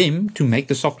pay them to make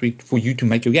the software for you to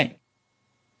make your game.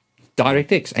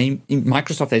 DirectX,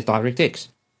 Microsoft has DirectX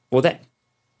for that.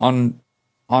 On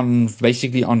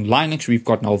basically on Linux, we've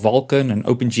got now Vulkan and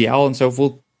OpenGL and so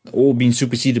forth, all being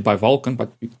superseded by Vulkan,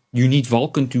 but you need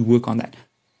Vulkan to work on that.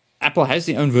 Apple has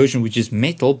their own version, which is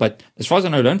Metal, but as far as I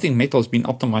know, I don't think Metal has been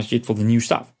optimized yet for the new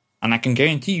stuff. And I can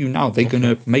guarantee you now, they're going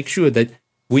to make sure that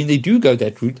when they do go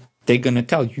that route, they're going to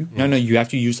tell you, no, you have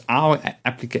to use our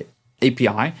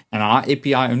API, and our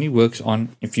API only works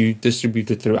on if you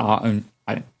distribute it through our own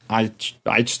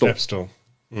iStore. App Store.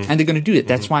 And they're going to do it.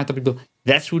 That's why I tell people,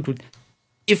 that's what would,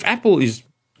 if Apple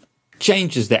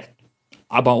changes that,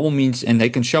 by all means, and they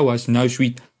can show us, no,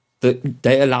 sweet, that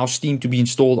they allow Steam to be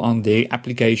installed on their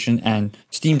application, and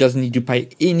Steam doesn't need to pay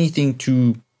anything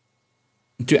to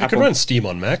Apple. You can run Steam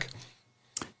on Mac.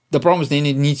 The problem is then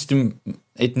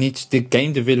the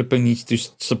game developer needs to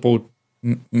support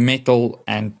Metal,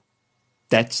 and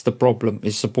that's the problem,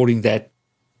 is supporting that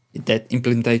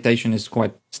implementation is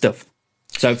quite stiff.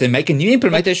 So if they make a new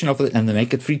implementation of it and they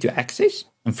make it free to access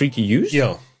and free to use,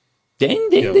 then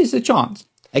there's a chance.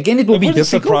 Again, it will be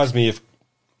difficult.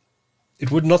 It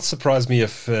would not surprise me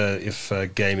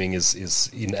if gaming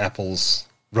is in Apple's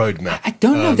roadmap. I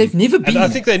don't know. They've never been. And I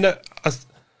think they know.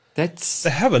 They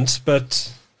haven't,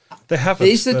 but they haven't.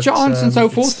 There's a chance and so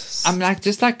forth. I'm like,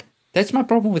 that's my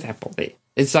problem with Apple there.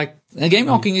 It's like, the game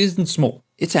market isn't small.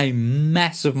 It's a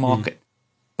massive market.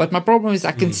 But my problem is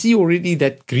I can see already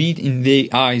that greed in their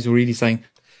eyes already saying,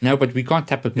 no, but we can't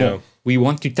tap it more. No. We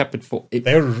want to tap it for it.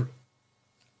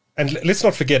 And let's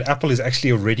not forget, Apple is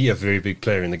actually already a very big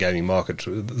player in the gaming market.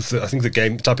 I think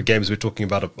the type of games we're talking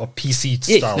about are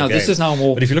PC-style games. This is now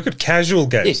more. But if you look at casual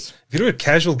games,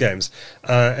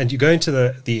 and you go into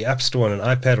the App Store on an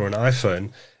iPad or an iPhone,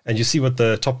 and you see what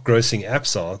the top grossing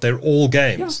apps are, they're all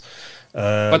games.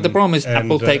 But the problem is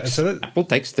Apple takes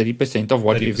 30% of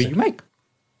whatever 30%. You make.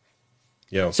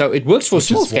 Yeah. So it works for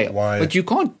small scale, but you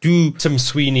can't do... Tim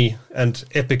Sweeney and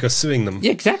Epic are suing them.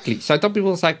 Yeah, exactly. So I thought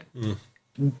people was like...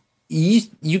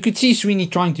 You could see Sweeney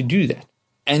trying to do that,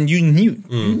 and you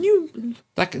knew,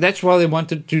 like that's why they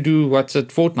wanted to do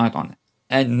Fortnite on it.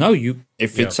 And no,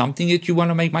 if it's something that you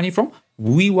want to make money from,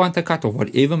 we want a cut of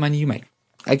whatever money you make.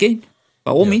 Again,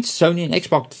 by all means, Sony and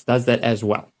Xbox does that as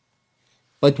well.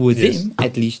 But with them,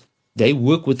 at least, they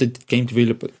work with the game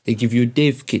developer. They give you a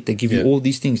dev kit. They give you all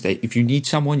these things. If you need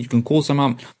someone, you can call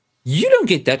someone. You don't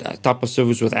get that type of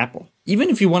service with Apple. Even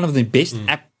if you're one of the best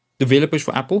app developers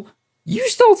for Apple, you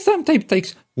still sometimes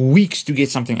takes weeks to get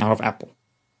something out of Apple.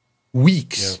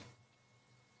 Weeks. Yeah.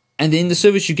 And then the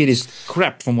service you get is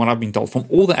crap from what I've been told. From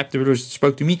all the app developers that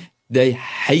spoke to me, they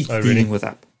hate dealing with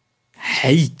Apple.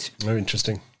 Hate. Very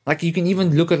interesting. Like you can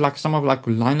even look at like some of like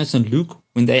Linus and Luke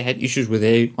when they had issues with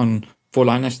for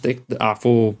Linus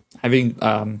for having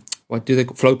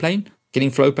Flowplane,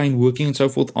 getting Flowplane working and so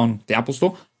forth on the Apple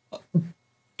Store.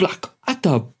 Like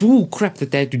utter bull crap that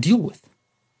they had to deal with.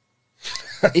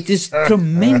 It is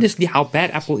tremendously how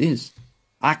bad Apple is.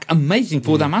 Like, amazing.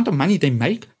 For the amount of money they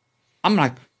make, I'm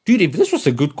like, dude, if this was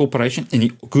a good corporation in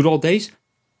the good old days,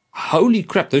 holy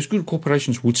crap, those good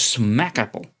corporations would smack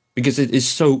Apple because it is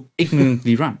so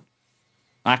ignorantly run.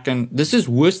 Like, and this is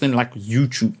worse than, like,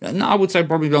 YouTube. And I would say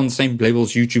probably on the same level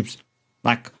as YouTube's.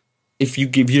 Like, if you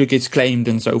gets claimed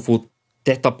and so forth,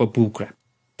 that type of bullcrap.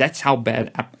 That's how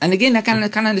bad Apple... And again, I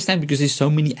can't understand because there's so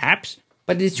many apps.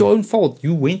 But it's your own fault.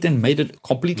 You went and made it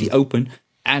completely open,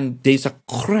 and there's a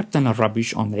crap ton of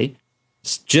rubbish on there.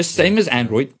 It's just same as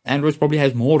Android. Android probably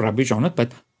has more rubbish on it,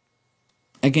 but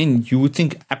again, you would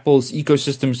think Apple's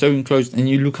ecosystem is so enclosed, and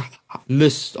you look at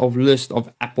list of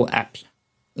Apple apps,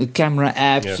 the camera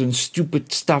apps and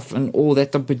stupid stuff and all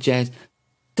that type of jazz.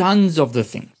 Tons of the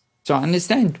things. So I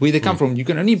understand where they come from. You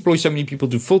can only employ so many people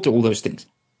to filter all those things.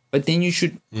 But then you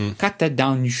should cut that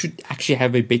down. You should actually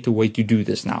have a better way to do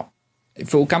this now.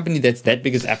 For a company that's that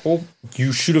big as Apple,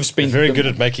 you should have spent... They're very good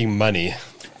at making money.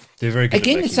 They're very good at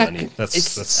making money.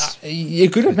 You're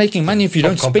good at making money if you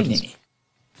don't spend any.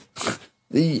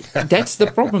 That's the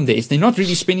problem there. Is they're not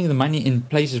really spending the money in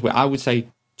places where I would say,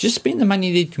 just spend the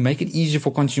money there to make it easier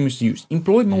for consumers to use.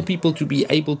 Employ more people to be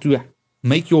able to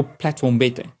make your platform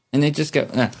better. And they just go,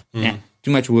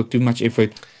 too much work, too much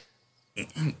effort.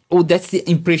 Oh, that's the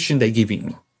impression they're giving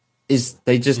me. Is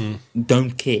they just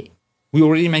don't care. We're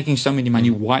already making so many money.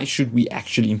 Why should we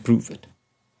actually improve it?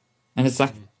 And it's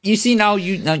like, you see now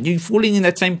you're falling in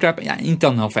that same trap.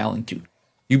 Intel now fell into.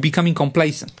 You're becoming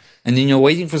complacent. And then you're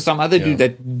waiting for some other dude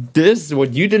that does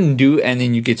what you didn't do, and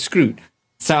then you get screwed.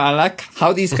 So I like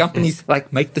how these companies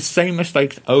like make the same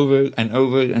mistakes over and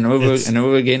over and over and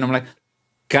over again. I'm like,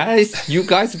 guys, you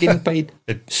guys are getting paid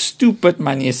stupid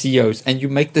money as CEOs, and you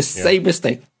make the same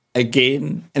mistake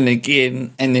again and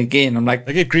again and again. I'm like,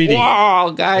 they get greedy. Wow,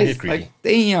 guys, like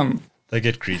damn, they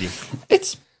get greedy.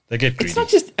 They get greedy. It's not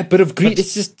just a bit of greed.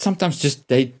 It's just sometimes just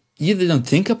they either don't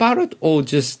think about it or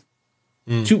just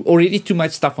too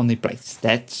much stuff on their plates.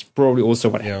 That's probably also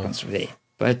what happens there.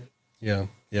 But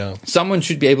someone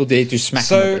should be able to smack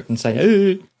them a bit and say,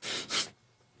 "Hey."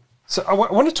 So I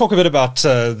want to talk a bit about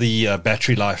the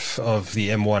battery life of the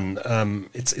M1.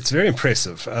 It's very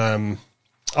impressive.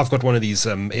 I've got one of these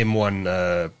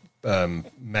M1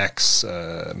 Max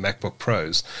MacBook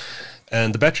Pros,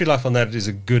 and the battery life on that is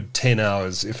a good 10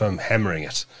 hours if I'm hammering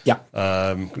it. Yeah.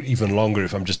 Even longer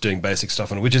if I'm just doing basic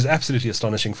stuff on it, which is absolutely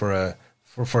astonishing for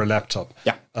a laptop.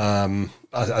 Yeah.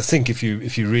 I think if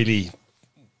you really,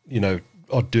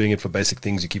 are doing it for basic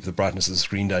things, you keep the brightness of the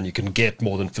screen down, you can get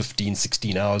more than 15,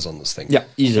 16 hours on this thing. Yeah,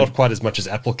 easily. Not quite as much as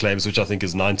Apple claims, which I think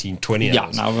is 19, 20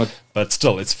 hours. But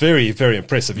still, it's very, very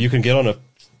impressive. You can get on a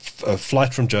a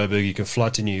flight from Joburg, you can fly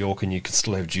to New York, and you can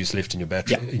still have juice left in your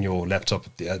battery in your laptop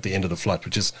at the end of the flight,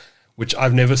 which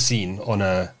I've never seen on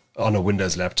a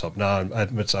Windows laptop. Now, I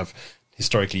admit I've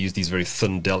historically used these very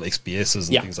thin Dell XPSs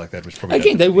and things like that, which probably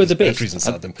again they were the best batteries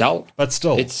inside them. Dell, but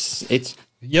still, it's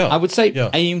I would say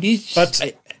AMD's.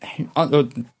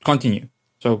 But continue.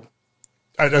 So.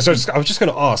 I was just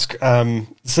going to ask,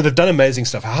 so they've done amazing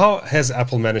stuff. How has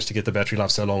Apple managed to get the battery life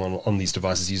so long on these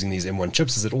devices using these M1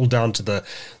 chips? Is it all down to the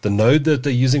node that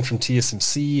they're using from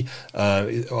TSMC?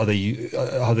 Are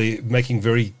they making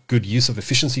very good use of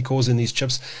efficiency cores in these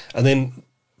chips? And then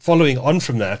following on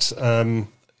from that,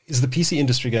 is the PC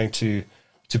industry going to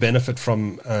benefit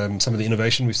from some of the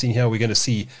innovation we've seen here? We're going to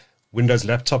see Windows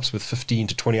laptops with 15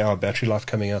 to 20-hour battery life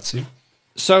coming out soon?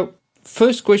 So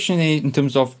first question in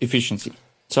terms of efficiency.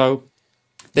 So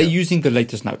they're using the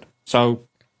latest node. So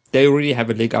they already have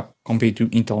a leg up compared to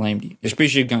Intel and AMD,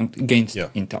 especially against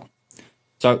Intel.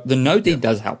 So the node there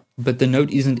does help, but the node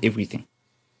isn't everything.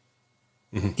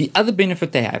 Mm-hmm. The other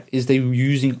benefit they have is they're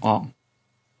using ARM.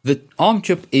 The ARM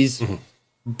chip is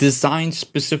designed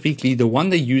specifically, the one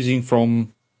they're using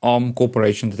from ARM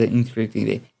Corporation that they're integrating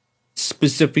there,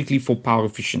 specifically for power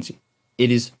efficiency.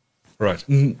 It is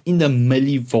in the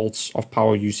millivolts of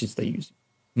power usage they're using.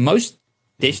 Most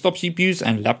desktop CPUs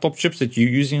and laptop chips that you're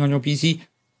using on your PC,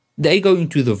 they go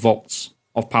into the volts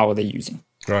of power they're using.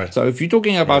 Right. So if you're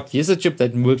talking about here's a chip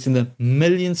that works in the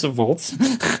millions of volts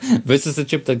versus a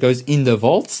chip that goes in the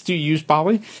volts to use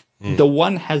power, the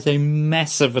one has a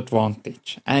massive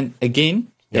advantage. And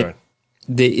again, there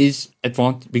is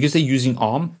advantage because they're using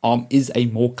ARM. ARM is a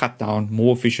more cut down,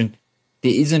 more efficient.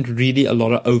 There isn't really a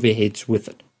lot of overheads with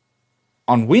it.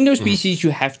 On Windows PCs,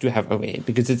 you have to have overhead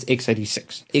because it's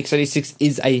x86. x86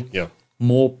 is a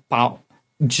more power.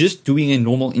 Just doing a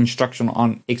normal instruction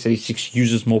on x86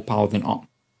 uses more power than ARM.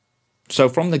 So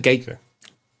from the gate,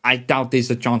 I doubt there's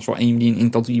a chance for AMD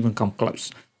and Intel to even come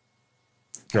close.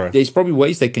 Right. There's probably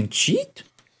ways they can cheat,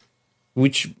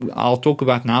 which I'll talk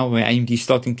about now, where AMD is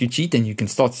starting to cheat, and you can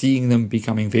start seeing them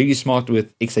becoming very smart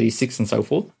with x86 and so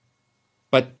forth.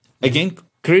 But again,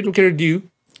 credit due.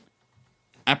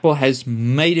 Apple has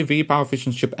made a very power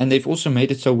efficient chip, and they've also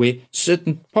made it so where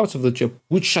certain parts of the chip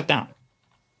would shut down.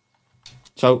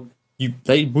 So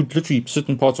they would literally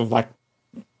certain parts of the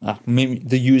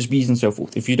USBs and so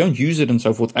forth. If you don't use it and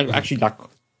so forth, actually like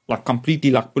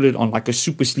completely put it on like a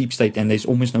super sleep state, and there's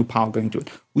almost no power going to it,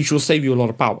 which will save you a lot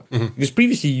of power. Because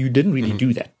previously you didn't really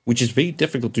do that, which is very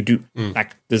difficult to do.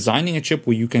 Like designing a chip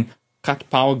where you can cut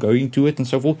power going to it and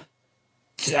so forth.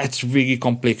 That's really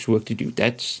complex work to do.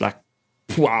 That's like,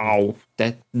 wow,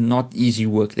 that's not easy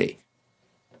work there.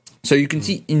 So you can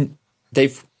see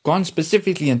they've gone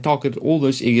specifically and targeted all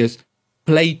those areas,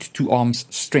 played to ARM's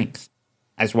strength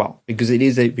as well, because it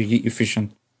is a very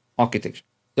efficient architecture.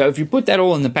 So if you put that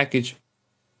all in the package,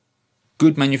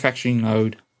 good manufacturing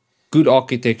node, good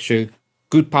architecture,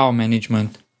 good power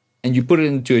management, and you put it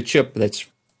into a chip that's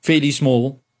fairly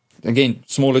small, again,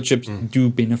 smaller chips do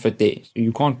benefit there. So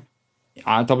you can't,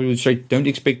 I tell people straight, don't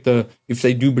expect if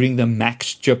they do bring the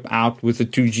max chip out with the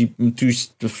two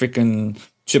freaking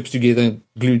chips together,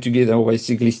 glued together, or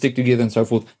basically stick together and so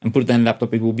forth, and put it in a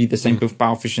laptop, it will be the same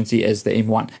power efficiency as the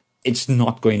M1. It's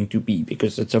not going to be,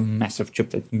 because it's a massive chip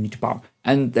that you need to power.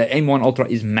 And the M1 Ultra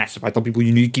is massive. I tell people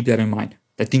you need to keep that in mind.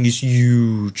 That thing is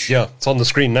huge. Yeah, it's on the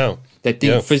screen now. That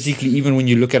thing physically, even when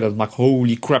you look at it, like,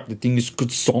 holy crap, the thing is good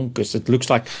zonkers. It looks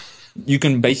like you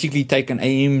can basically take an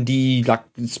AMD, like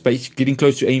it's getting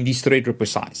close to AMD's Threadripper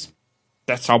size.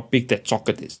 That's how big that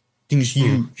socket is. The thing is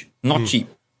huge, not cheap.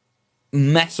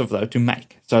 Massive though to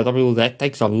make. So I tell people that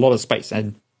takes a lot of space.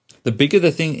 And the bigger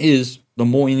the thing is, the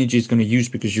more energy it's going to use,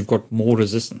 because you've got more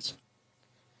resistance.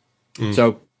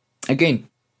 So again,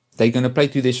 they're going to play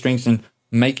to their strengths and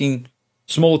making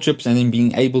small chips, and then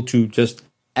being able to just,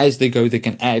 as they go, they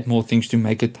can add more things to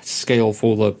make it scale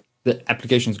for the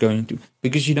applications going into.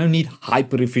 Because you don't need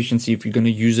hyper efficiency if you're going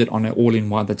to use it on an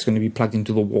all-in-one that's going to be plugged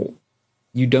into the wall.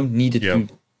 You don't need it to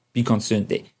be concerned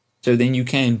there. So then you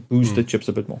can boost the chips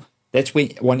a bit more. That's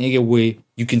one area where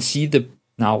you can see the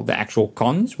actual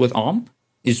cons with ARM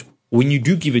is when you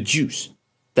do give it juice,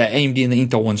 the AMD and the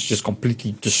Intel ones just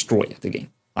completely destroy it again.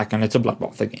 And it's a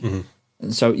bloodbath again.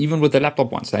 And so even with the laptop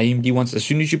ones, the AMD ones, as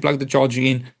soon as you plug the charger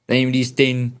in, the AMD is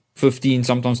 10, 15,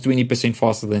 sometimes 20%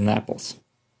 faster than the Apple's.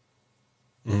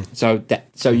 So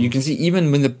you can see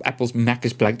even when the Apple's Mac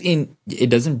is plugged in, it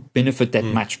doesn't benefit that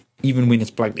much, even when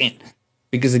it's plugged in.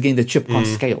 Because again, the chip can't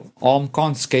scale. ARM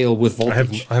can't scale with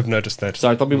voltage. I have noticed that. So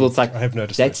I tell people it's like, I have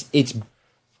noticed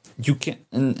you can,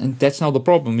 and that's now the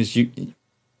problem is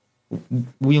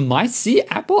we might see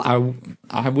Apple.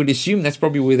 I would assume that's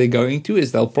probably where they're going to.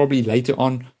 Is they'll probably later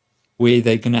on where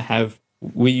they're going to have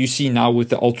where you see now with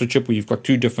the Ultra chip where you've got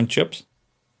 2 different chips.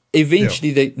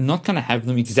 Eventually, they're not going to have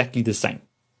them exactly the same.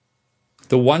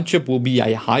 The one chip will be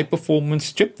a high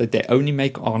performance chip that they only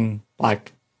make on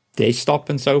like desktop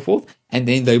and so forth, and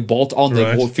then they bolt on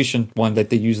the more efficient one that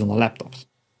they use on the laptops.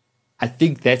 I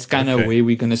think that's kind of where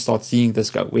we're going to start seeing this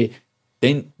go, where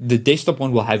then the desktop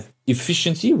one will have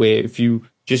efficiency, where if you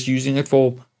just using it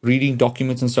for reading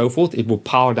documents and so forth, it will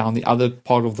power down the other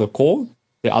part of the core,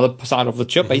 the other side of the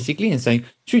chip, basically, and saying,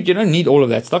 shoot, you don't need all of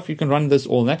that stuff. You can run this,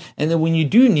 all that. And then when you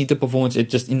do need the performance, it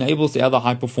just enables the other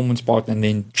high performance part, and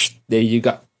then there you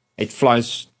go. It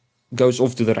flies, goes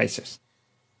off to the races.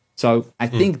 So I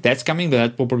think that's coming, but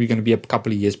that's probably going to be a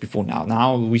couple of years before now.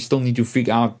 Now we still need to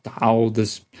figure out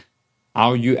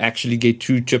how you actually get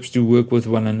 2 chips to work with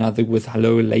one another with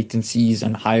lower latencies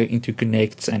and higher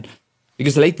interconnects, and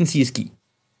because latency is key.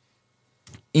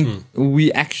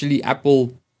 We actually,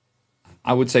 Apple,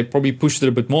 I would say, probably pushed it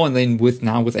a bit more, and then with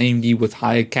AMD with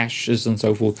higher caches and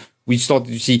so forth, we started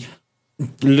to see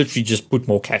literally just put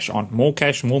more cache on, more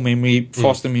cache, more memory,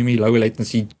 faster memory, lower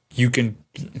latency. You can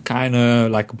kind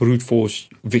of like brute force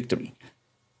victory,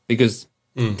 because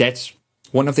that's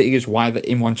one of the areas why the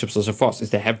M1 chips are so fast, is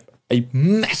they have a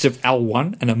massive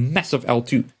L1 and a massive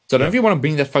L2. So I don't know if you want to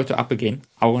bring that photo up again.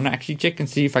 I want to actually check and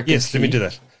see if I can. Yes, let me do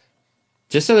that.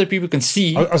 Just so that people can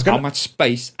see how much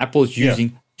space Apple is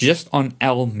using just on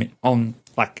on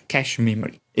like cache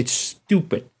memory. It's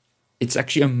stupid. It's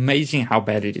actually amazing how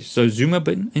bad it is. So zoom a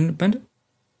bit in, Bender.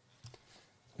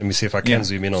 Let me see if I can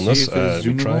zoom in on this. Let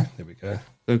me try. There we go.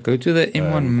 So go to the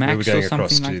M1 Max or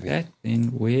something like that. Then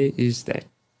where is that?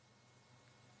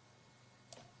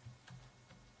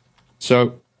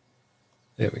 So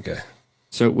there we go.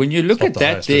 So when you look at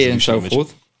that there and so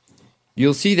forth,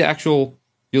 you'll see that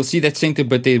center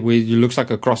bit there where it looks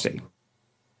like a crosshair.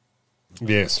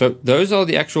 Yes. So those are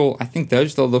the actual, I think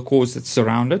those are the cores that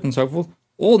surround it and so forth.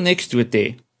 All next to it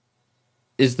there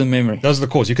is the memory. Those are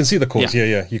the cores. You can see the cores.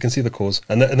 Yeah. You can see the cores.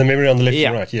 And the memory on the left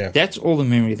and right, That's all the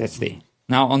memory that's there.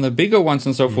 Now, on the bigger ones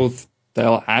and so forth,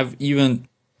 they'll have even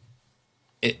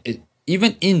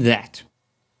in that,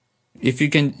 if you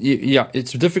can,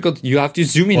 it's difficult. You have to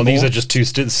zoom in more. Well, these are just two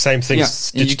same things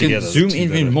stitched together. You can zoom in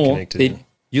even more. Then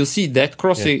you'll see that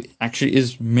crosshair actually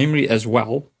is memory as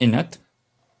well in it.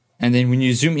 And then when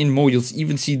you zoom in more, you'll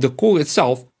even see the core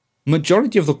itself.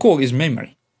 Majority of the core is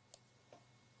memory.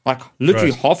 Like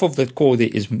literally half of that core there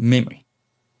is memory.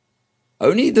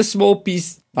 Only the small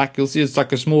piece, like you'll see, it's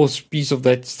like a small piece of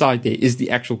that side there is the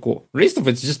actual core. The rest of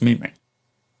it's just memory.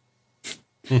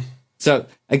 So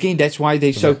again, that's why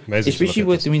they show, especially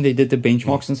when they did the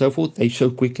benchmarks and so forth, they show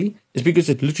quickly. It's because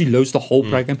it literally loads the whole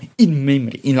program in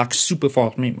memory, in like super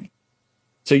fast memory.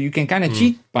 So you can kind of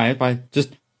cheat by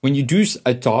just when you do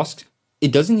a task,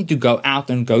 it doesn't need to go out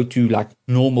and go to like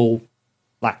normal,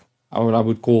 like what I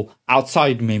would call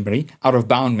outside memory, out of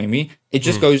bound memory. It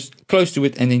just goes close to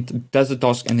it and then does the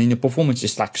task, and then the performance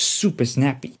is like super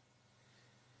snappy.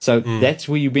 So that's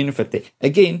where you benefit there.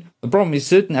 Again, the problem is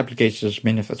certain applications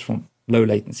benefits from low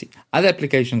latency. Other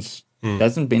applications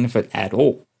doesn't benefit at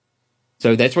all.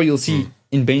 So that's why you'll see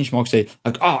in benchmarks say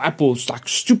like, oh, Apple's like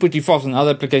stupidly fast, and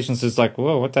other applications it's like,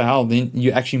 whoa, what the hell? Then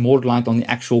you're actually more reliant on the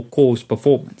actual core's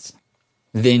performance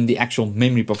than the actual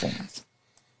memory performance.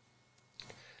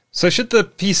 So should the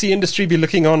PC industry be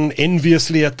looking on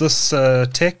enviously at this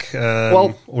tech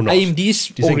or not?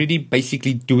 AMD's already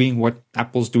basically doing what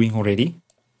Apple's doing already.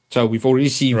 So we've already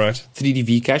seen 3D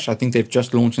V-Cache. I think they've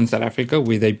just launched in South Africa,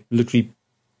 where they literally,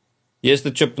 here's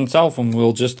the chip itself, and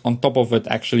we'll just on top of it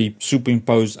actually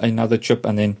superimpose another chip,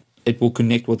 and then it will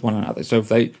connect with one another. So if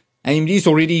AMD's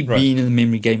already been in the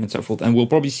memory game and so forth, and we'll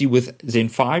probably see with Zen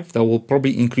 5, they will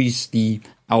probably increase the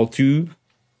L2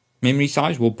 memory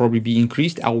size, will probably be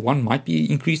increased. L1 might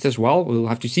be increased as well. We'll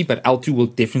have to see, but L2 will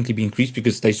definitely be increased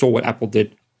because they saw what Apple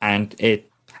did, and it.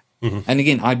 And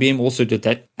again, IBM also did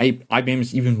that. IBM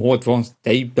is even more advanced.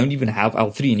 They don't even have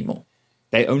L3 anymore.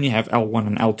 They only have L1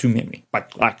 and L2 memory,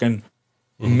 but like in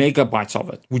megabytes of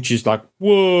it, which is like,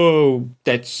 whoa,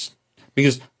 that's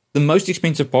because the most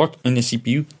expensive part in the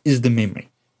CPU is the memory,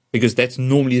 because that's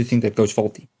normally the thing that goes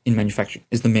faulty in manufacturing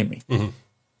is the memory.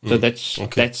 So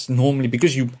that's normally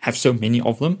because you have so many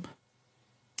of them.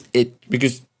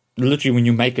 Because literally when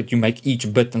you make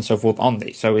each bit and so forth on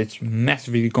there. So it's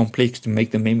massively complex to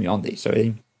make the memory on there.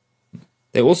 So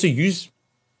they also use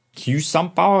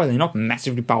some power. They're not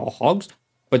massively power hogs,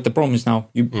 but the problem is now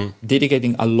you're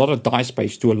dedicating a lot of die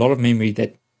space to a lot of memory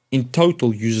that in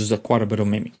total uses quite a bit of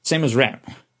memory. Same as RAM.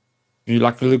 You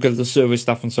like to look at the server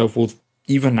stuff and so forth.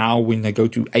 even now when they go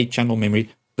to 8-channel memory,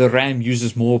 the RAM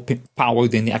uses more power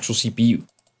than the actual CPU.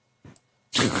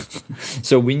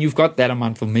 So when you've got that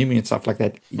amount of memory and stuff like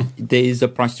that, there is a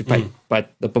price to pay,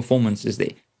 but the performance is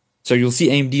there. So you'll see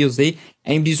AMD is there.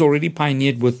 AMD's already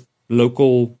pioneered with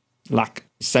local, like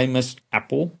same as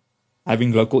Apple,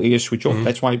 having local area switch off.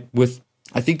 That's why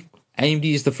I think AMD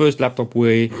is the first laptop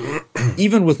where,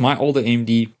 even with my older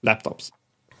AMD laptops,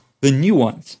 the new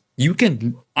ones, you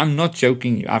can, I'm not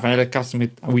joking you, I've had a customer,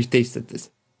 we've tested this,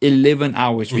 11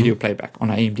 hours video playback on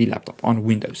an AMD laptop on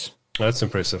Windows. That's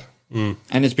impressive. And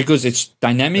it's because it's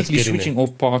dynamically switching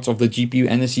off parts of the GPU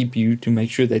and the CPU to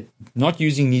make sure that not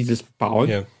using needless power.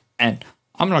 Yeah. And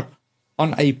I'm like,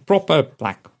 on a proper,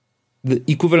 like, the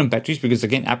equivalent batteries, because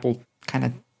again, Apple kind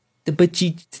of a bit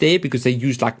cheat there because they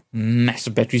use like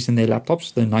massive batteries in their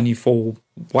laptops, the 94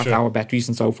 watt hour batteries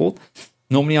and so forth.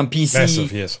 Normally on PC,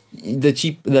 massive, yes.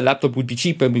 the laptop would be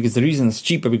cheaper because the reason it's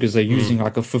cheaper because they're using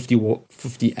like a 50 or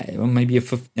maybe a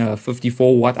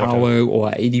 54 watt hour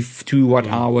or 82 watt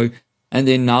hour. And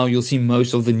then now you'll see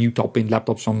most of the new top end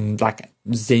laptops from like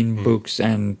ZenBooks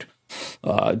and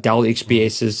Dell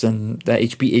XPSs and the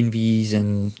HP Envys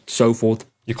and so forth.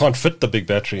 You can't fit the big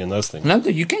battery in those things. No,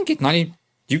 you can get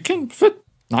you can fit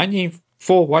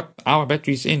 94 watt hour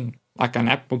batteries in like an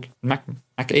Mac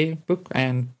Air book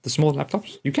and the small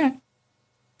laptops. You can.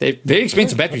 They're very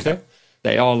expensive batteries though.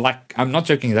 They are like, I'm not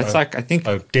joking. That's like, I think.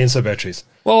 Denser batteries.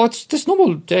 Well, it's just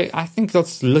normal. I think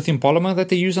that's lithium polymer that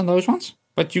they use on those ones.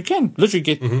 But you can literally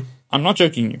get, I'm not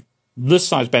joking you, this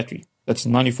size battery. That's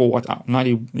 94 watt hour,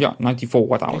 94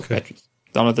 watt hour batteries.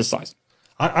 Down at this size.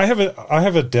 I have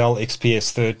a Dell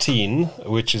XPS 13,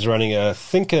 which is running I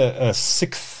think a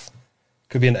sixth,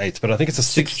 could be an eighth, but I think it's a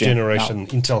sixth generation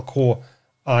Intel Core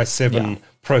i7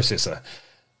 processor.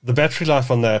 The battery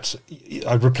life on that,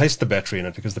 I replaced the battery in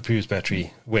it because the previous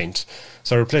battery went.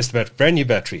 So I replaced the battery, brand new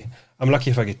battery. I'm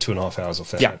lucky if I get 2.5 hours off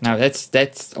that. Yeah, no,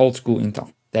 that's old school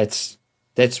Intel. That's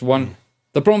one.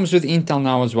 The problems with Intel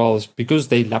now as well is because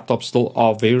their laptops still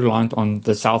are very reliant on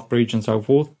the South Bridge and so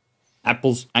forth.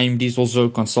 Apple's AMD's also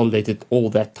consolidated all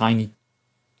that tiny.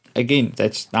 Again,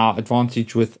 that's now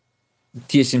advantage with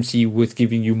TSMC with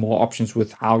giving you more options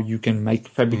with how you can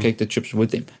fabricate the chips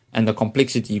with them and the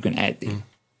complexity you can add there.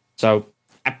 So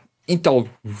Intel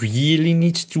really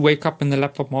needs to wake up in the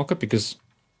laptop market because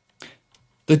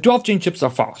the 12th gen chips are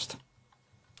fast.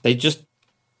 They're just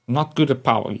not good at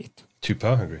power yet. Too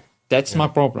power hungry. That's my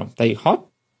problem. They're hot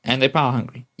and they're power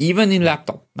hungry. Even in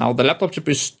laptop. Now the laptop chip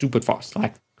is stupid fast.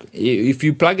 Like if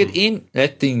you plug it in,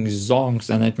 that thing zonks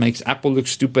and it makes Apple look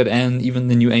stupid, and even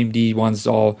the new AMD ones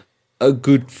are a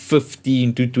good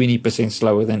 15 to 20%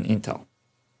 slower than Intel.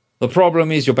 The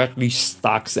problem is your battery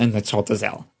sucks and it's hot as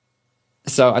hell.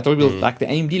 So I told you, like the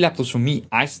AMD laptops for me,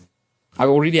 I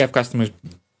already have customers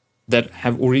that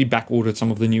have already back ordered some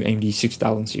of the new AMD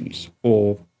 6000 series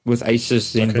or with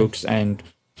Asus, ZenBooks, and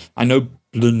I know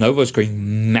Lenovo's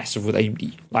going massive with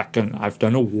AMD. Like, and I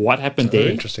don't know what happened there.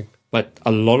 Interesting. But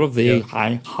a lot of their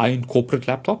high-end corporate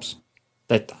laptops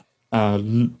that,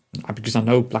 because I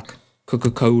know like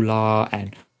Coca-Cola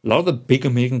and a lot of the big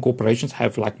American corporations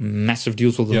have like massive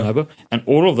deals with Lenovo, and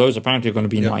all of those apparently are going to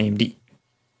be in AMD,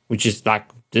 which is like,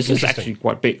 this is actually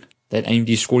quite big, that AMD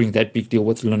is scoring that big deal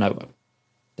with Lenovo.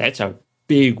 That's a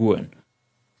big win.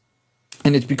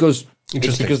 And it's because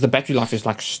the battery life is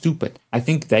like stupid. I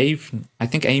think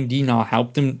AMD now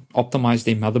helped them optimize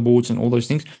their motherboards and all those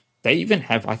things. They even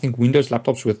have, I think, Windows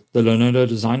laptops with the Lenovo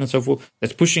design and so forth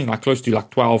that's pushing like close to like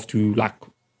 12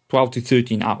 to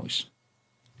 13 hours,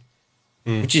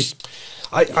 which is.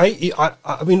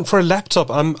 I mean, for a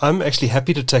laptop, I'm actually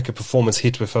happy to take a performance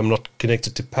hit if I'm not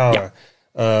connected to power.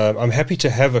 Yeah. I'm happy to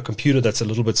have a computer that's a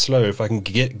little bit slow if I can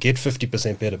get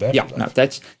 50% better battery life. No,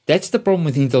 that's the problem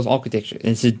with Intel's architecture,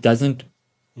 is it doesn't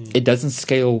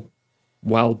scale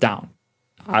well down.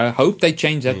 I hope they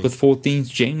change that with 14th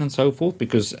gen and so forth,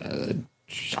 because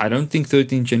I don't think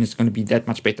 13th gen is going to be that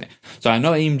much better. So I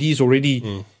know AMD is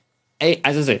already,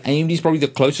 as I said, AMD is probably the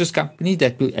closest company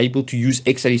that will be able to use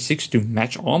x86 to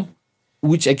match ARM,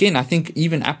 which again, I think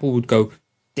even Apple would go,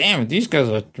 damn, these guys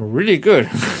are really good.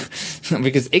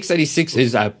 Because x86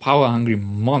 is a power-hungry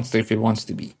monster if it wants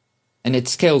to be. And it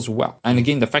scales well. And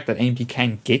again, the fact that AMD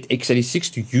can get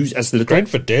x86 to use as little... Great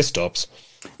for desktops.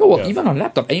 Oh, well, even on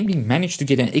laptop, AMD managed to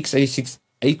get an x86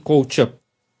 8-core chip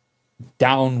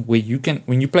down where you can,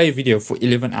 when you play a video for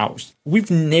 11 hours.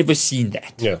 We've never seen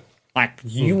that. Yeah. Like,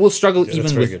 you will struggle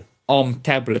even with ARM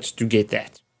tablets to get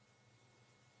that.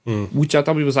 Which I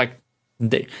thought was like...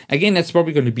 Again, that's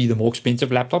probably going to be the more expensive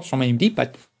laptops from AMD,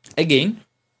 but again...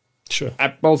 Sure.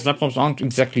 Apple's laptops aren't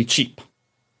exactly cheap.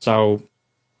 So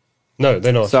No,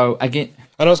 they're not. So again,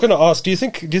 and I was going to ask, do you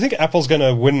think Apple's going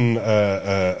to win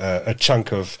a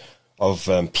chunk of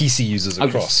PC users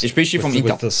across, especially from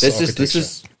Intel?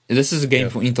 This is a game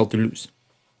for Intel to lose.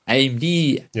 AMD,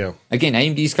 again,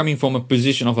 AMD is coming from a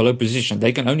position of a low position.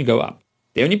 They can only go up.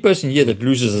 The only person here that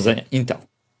loses is Intel.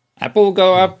 Apple will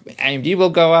go up. AMD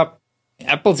will go up.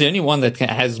 Apple's the only one that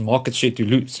has market share to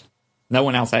lose. No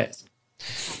one else has.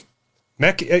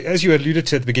 Mac, as you alluded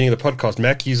to at the beginning of the podcast,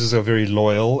 Mac users are very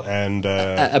loyal, and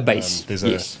a base. There's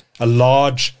a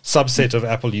large subset of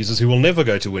Apple users who will never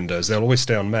go to Windows. They'll always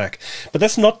stay on Mac. But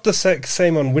that's not the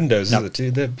same on Windows, is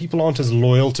it? The people aren't as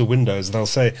loyal to Windows. They'll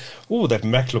say, "Oh, that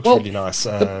Mac looks really nice.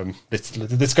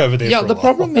 Let's go over there." Yeah, the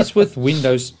problem is with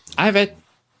Windows.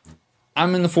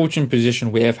 I'm in the fortunate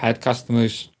position where I've had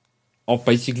customers of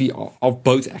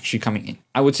both actually coming in.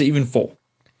 I would say even 4.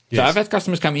 So I've had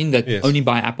customers come in that only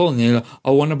buy Apple, and they're like,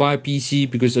 I want to buy a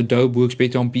PC because Adobe works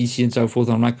better on PC and so forth.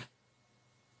 And I'm like,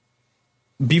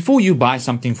 before you buy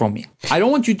something from me, I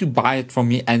don't want you to buy it from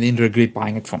me and then regret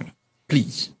buying it from me.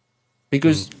 Please.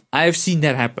 Because I have seen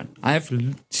that happen. I have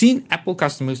seen Apple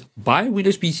customers buy a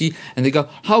Windows PC and they go,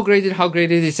 how great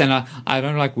it is. And I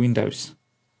don't like Windows.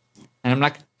 And I'm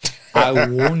like, I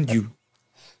warned you.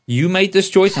 You made this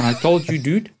choice and I told you,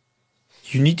 dude.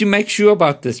 You need to make sure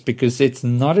about this because it's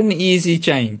not an easy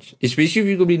change, especially if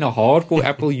you're going to be a hardcore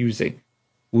Apple user.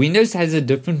 Windows has a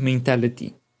different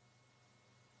mentality.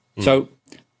 So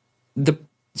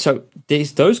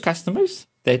there's those customers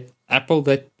that Apple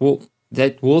that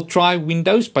will try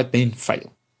Windows but then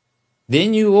fail.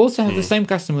 Then you also have the same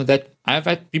customer that I've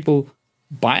had people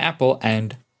buy Apple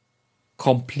and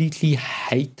completely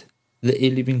hate the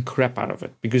living crap out of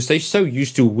it because they're so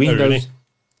used to Windows. Oh, really?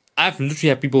 I've literally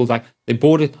had people like they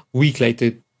bought it, a week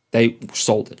later they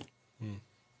sold it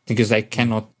because they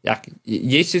cannot.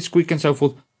 Yes, it's quick and so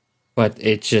forth, but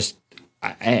it's just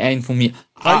and for me,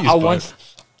 I use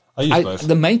both.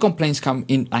 The main complaints come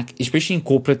in especially in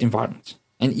corporate environments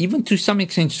and even to some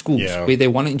extent schools where they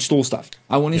want to install stuff.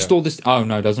 I want to install this. Oh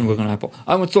no, it doesn't work on Apple.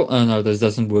 I want to install. Oh no, this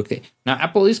doesn't work there. Now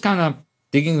Apple is kind of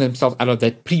digging themselves out of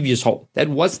that previous hole. That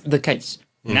was the case.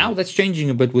 Now that's changing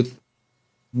a bit with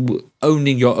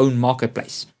owning your own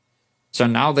marketplace. So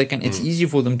now they can. It's easy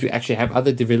for them to actually have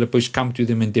other developers come to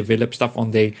them and develop stuff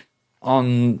on the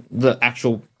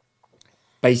actual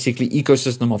basically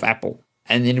ecosystem of Apple,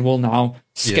 and then it will now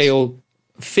scale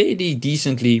fairly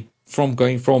decently from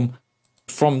going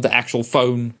from the actual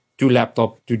phone to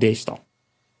laptop to desktop.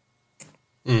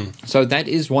 So that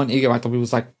is one area I thought it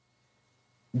was like.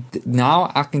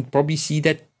 Now I can probably see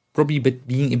that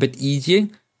being a bit easier.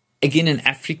 Again, in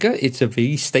Africa, it's a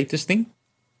very status thing.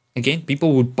 Again,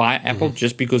 people would buy Apple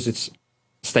just because it's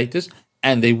status,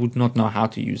 and they would not know how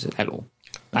to use it at all.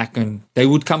 They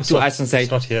would come to us and say,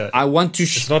 "I want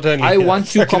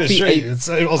to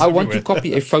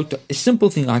copy a photo. A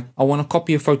simple thing like I want to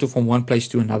copy a photo from one place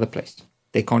to another place."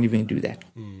 They can't even do that.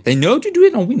 They know to do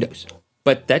it on Windows,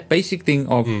 but that basic thing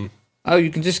of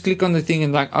you can just click on the thing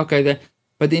and like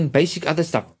but then basic other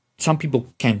stuff, some people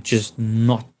can just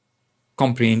not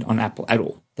comprehend on Apple at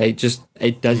all.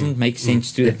 It doesn't make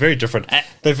sense to them. They're very different.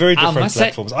 They're very different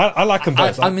platforms. I like them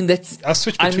both. I'm in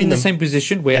the same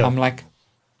position where I'm like,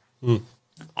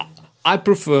 I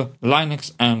prefer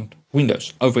Linux and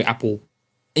Windows over Apple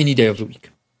any day of the week.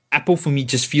 Apple for me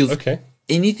just feels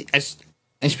anything,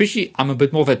 especially I'm a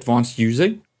bit more of an advanced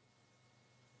user.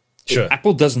 Sure.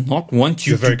 Apple does not want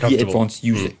you to be an advanced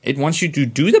user. It wants you to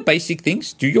do the basic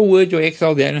things, do your Word, your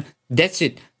Excel, that's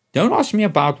it. Don't ask me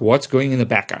about what's going in the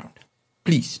background.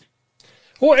 Please.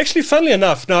 Well, actually, funnily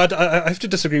enough, no, I have to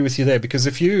disagree with you there because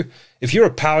if you're a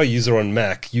power user on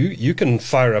Mac, you can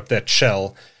fire up that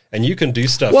shell and you can do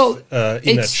stuff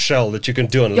in that shell that you can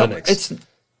do on Linux.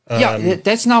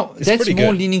 That's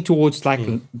more leaning towards like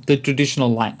the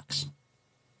traditional Linux.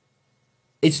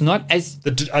 It's not as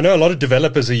I know a lot of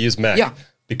developers who use Mac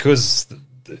because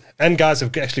and guys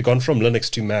have actually gone from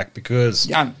Linux to Mac because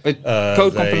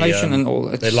code compilation and all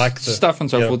that like stuff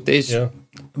and so forth. There's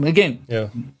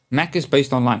Mac is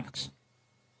based on Linux.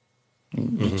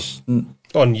 It's,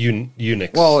 on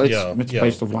Unix. Well, it's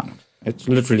based on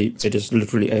Linux. It is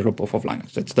literally a ripoff of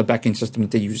Linux. It's the backend system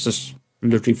that they use. Just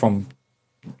literally from.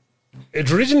 It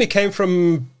originally came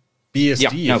from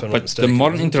BSD. But the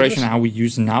modern iteration how we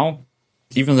use now.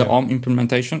 Even the ARM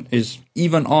implementation is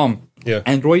even ARM.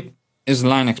 Android is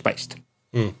Linux based.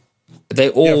 They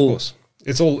all. Yeah, of course.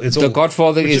 It's all. The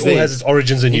Godfather is there. It all has its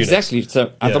origins in Unix. Exactly.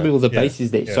 So I tell people the base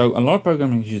is there. So a lot of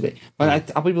programming use there. But I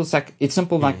tell people it's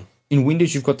simple. Like in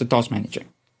Windows, you've got the task manager.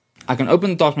 I can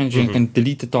open the task manager and can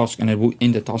delete the task, and it will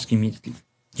end the task immediately.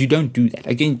 You don't do that.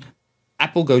 Again,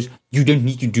 Apple goes. You don't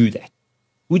need to do that.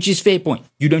 which is fair point.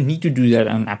 You don't need to do that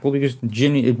on Apple because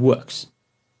generally it works.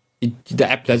 The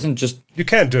app doesn't just... You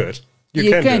can do it.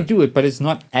 You can do it, but it's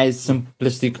not as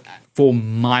simplistic for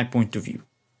my point of view.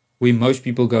 Where most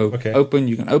people go,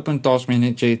 you can open Task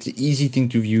Manager, it's an easy thing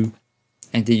to view,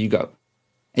 and there you go.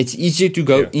 It's easier to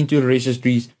go into the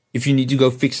registries if you need to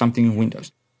go fix something in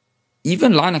Windows.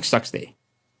 Even Linux sucks there.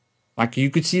 Like, you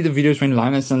could see the videos when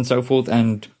Linus and so forth,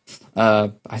 and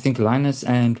I think Linus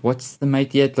and what's the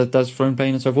mate yet that does phone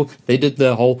playing and so forth, they did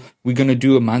the whole, we're going to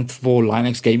do a month for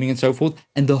Linux gaming and so forth,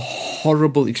 and the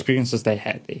horrible experiences they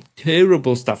had there.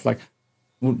 Terrible stuff, like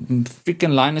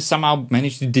freaking Linus somehow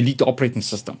managed to delete the operating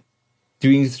system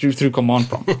doing it through command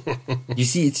prompt. You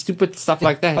see, it's stupid stuff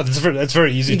like that. That's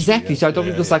very easy exactly. to do, So I thought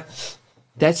it was like,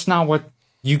 that's now what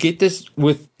you get this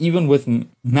with, even with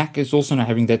Mac is also now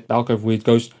having that bell curve where it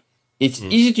goes, it's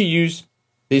easy to use,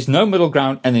 there's no middle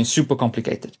ground, and then super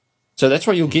complicated. So that's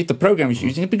why you'll get the programmers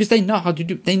using it, because they know how to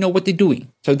do, they know what they're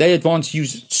doing. So they're advanced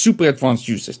users, super advanced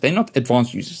users. They're not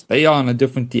advanced users. They are on a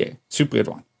different tier, super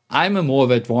advanced. I'm a more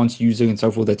of an advanced user and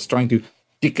so forth that's trying to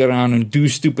dick around and do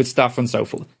stupid stuff and so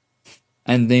forth.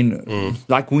 And then,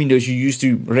 like Windows, you used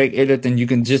to reg edit and you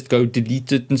can just go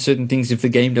delete it and certain things if the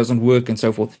game doesn't work and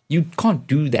so forth. You can't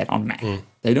do that on Mac.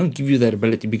 They don't give you that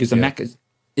ability because the Mac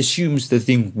assumes the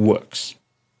thing works,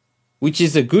 which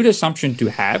is a good assumption to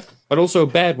have, but also a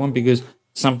bad one because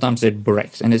sometimes it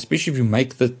breaks. And especially if you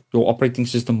make your operating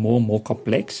system more and more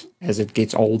complex as it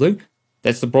gets older,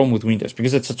 that's the problem with Windows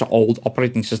because it's such an old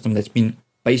operating system that's been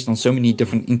based on so many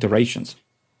different iterations.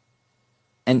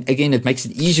 And again, it makes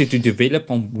it easier to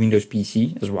develop on Windows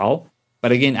PC as well.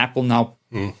 But again, Apple now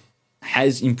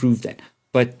has improved that.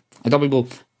 But I tell people,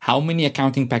 how many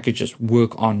accounting packages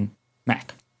work on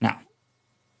Mac now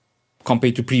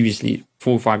compared to previously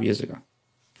 4 or 5 years ago?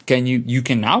 You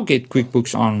can now get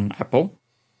QuickBooks on Apple,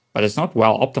 but it's not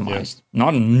well optimized.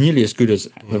 Not nearly as good as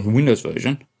the Windows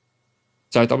version.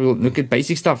 So I thought we'll look at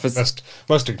basic stuff.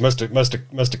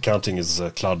 Most accounting is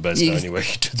cloud-based now anyway,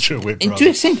 through a web browser. To an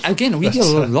extent, again, we get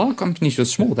a lot of companies who are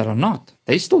small that are not.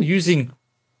 They're still using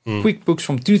QuickBooks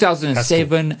from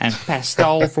 2007 and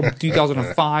Pascal from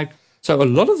 2005. So a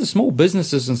lot of the small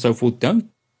businesses and so forth don't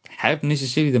have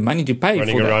necessarily the money to pay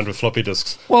running for around that. with floppy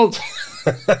disks. Well,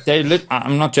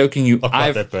 I'm not joking you.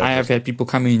 I have had people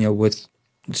come in here with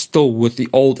the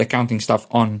old accounting stuff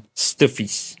on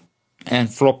stiffies and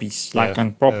floppies, like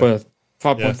on proper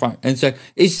 5.5. And so,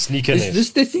 is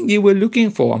this the thing you were looking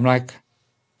for? I'm like,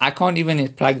 I can't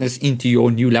even plug this into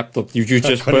your new laptop you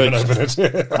just purchased.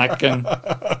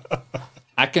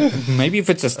 I can, maybe if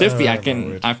it's a stiffy, I've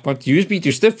got USB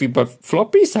to stiffy, but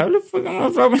floppies, how the fuck am I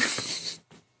from?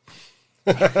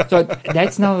 So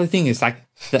that's now the thing. It's like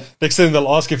next thing they'll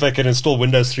ask if I can install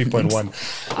Windows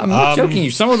 3.1. I'm not joking you.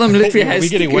 Some of them literally has we're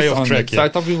getting way off track. So I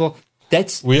thought people.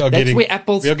 We are getting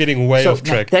way off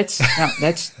track. That's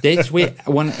where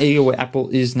one area where Apple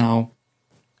is now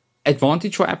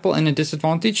advantage for Apple and a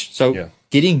disadvantage. So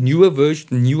getting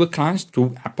newer clients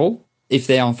to Apple, if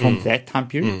they are from that time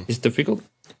period, is difficult.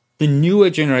 The newer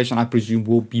generation, I presume,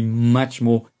 will be much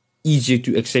more easier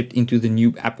to accept into the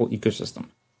new Apple ecosystem.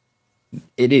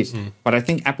 It is. But I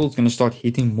think Apple's going to start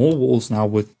hitting more walls now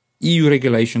with EU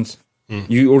regulations.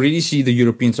 You already see the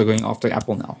Europeans are going after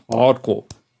Apple now. Hardcore.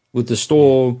 With the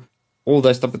store, all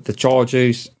that stuff, with the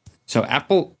chargers. So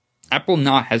Apple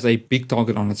now has a big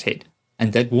target on its head.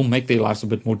 And that will make their lives a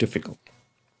bit more difficult.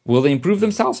 Will they improve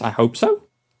themselves? I hope so.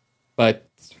 But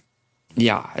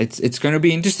yeah, it's going to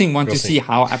be interesting to see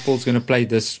how Apple's going to play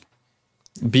this,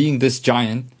 being this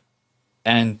giant.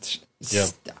 And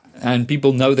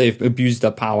people know they've abused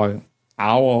their power.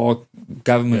 How are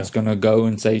governments going to go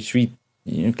and say, sweet,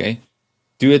 okay,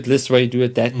 do it this way, do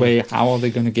it that way. How are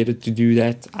they going to get it to do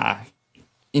that?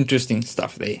 Interesting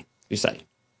stuff there, you say.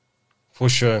 For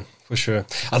sure.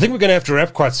 I think we're going to have to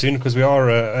wrap quite soon because we are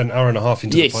an hour and a half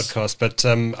into the podcast. But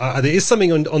there is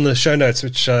something on the show notes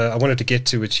which I wanted to get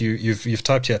to, which you've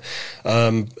typed here.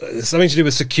 Something to do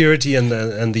with security and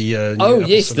the. Oh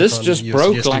yes, this just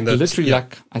broke literally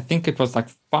I think it was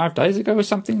 5 days ago or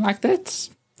something like that.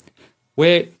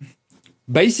 Where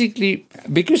basically,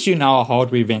 because you're now a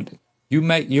hardware vendor,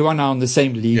 you are now in the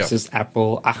same leagues as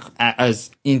Apple,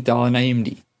 as Intel and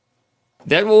AMD.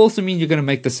 That will also mean you're going to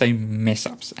make the same mess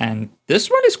ups. And this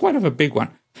one is quite of a big one.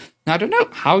 Now, I don't know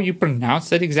how you pronounce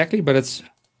that exactly, but it's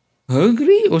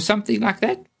Hungary or something like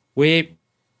that, where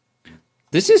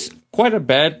this is quite a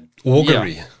bad...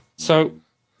 Augury. Yeah. So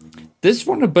this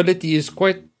vulnerability is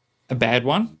quite a bad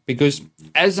one because,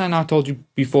 as I now told you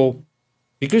before,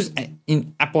 because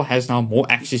Apple has now more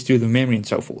access to the memory and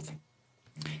so forth,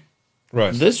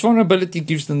 Right. This vulnerability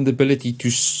gives them the ability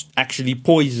to actually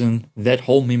poison that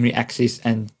whole memory access,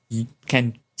 and you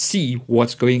can see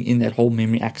what's going in that whole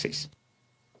memory access.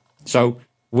 So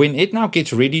when it now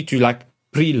gets ready to like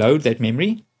preload that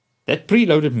memory, that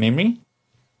preloaded memory,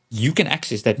 you can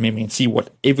access that memory and see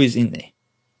whatever is in there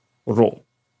raw.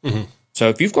 Mm-hmm. So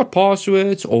if you've got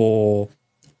passwords or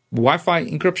Wi-Fi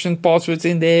encryption passwords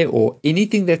in there or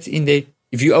anything that's in there,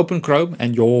 if you open Chrome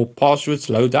and your passwords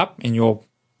load up in your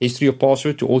history of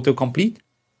password to autocomplete,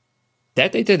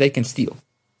 that data they can steal.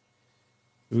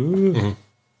 Ooh. Mm-hmm.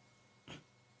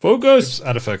 Focus! It's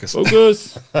out of focus.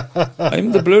 Focus!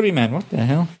 I'm the blurry man. What the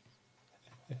hell?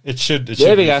 It should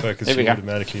There we go. focus There we go.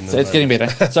 automatically. So it's getting better.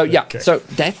 So yeah, Okay. so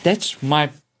that's my...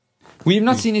 We've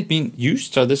not seen it being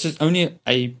used. So this is only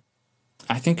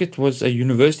I think it was a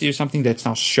university or something that's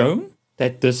now shown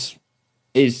that this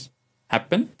is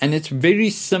happen. And it's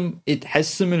very it has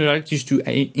similarities to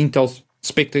Intel's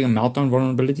Spectre and Meltdown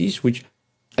vulnerabilities, which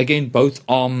again, both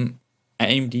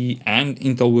AMD and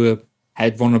Intel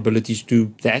had vulnerabilities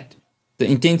to that. The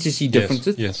intensity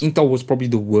differences, yes. Intel was probably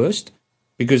the worst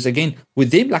because again,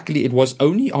 with them, luckily it was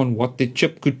only on what the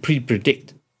chip could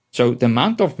pre-predict. So the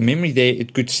amount of memory there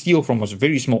it could steal from was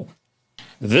very small.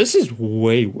 This is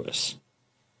way worse.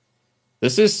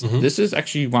 This is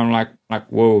actually one like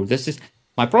whoa. This is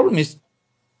my problem is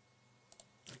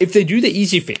if they do the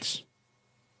easy fix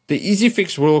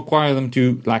will require them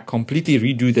to like completely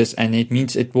redo this, and it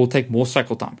means it will take more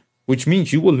cycle time, which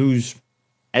means you will lose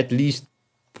at least,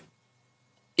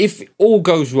 if all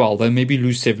goes well, they'll maybe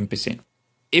lose 7%.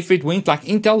 If it went like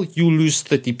Intel, you lose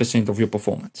 30% of your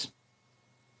performance.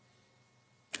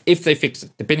 If they fix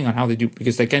it, depending on how they do,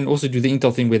 because they can also do the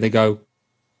Intel thing where they go,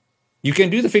 you can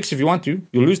do the fix if you want to,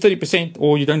 you'll lose 30%,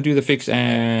 or you don't do the fix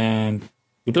and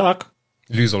good luck.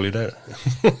 Lose all your data.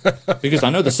 Because I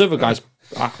know the server guys,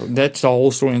 that's a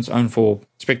whole story on its own for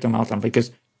Spectre Meltdown,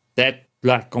 because that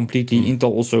like completely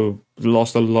Intel also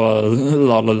lost a lot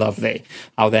of love there,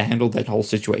 how they handled that whole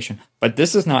situation. But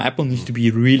this is now Apple needs to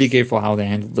be really careful how they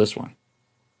handle this one,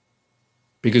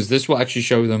 because this will actually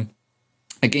show them,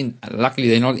 again, luckily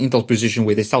they're not in Intel's position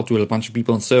where they sell to a bunch of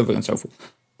people on server and so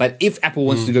forth. But if Apple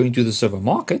wants to go into the server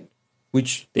market,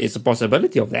 which there's a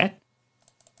possibility of that,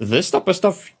 this type of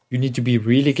stuff you need to be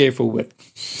really careful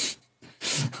with.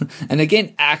 And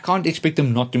again, I can't expect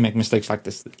them not to make mistakes like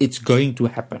this. It's going to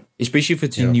happen, especially if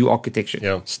it's in new architecture.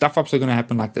 Yeah. Stuff ups are going to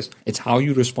happen like this. It's how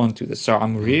you respond to this. So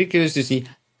I'm really curious to see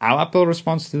how Apple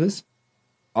responds to this.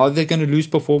 Are they going to lose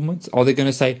performance? Are they going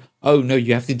to say, oh no,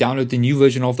 you have to download the new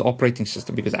version of the operating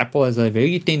system? Because Apple has a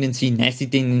very nasty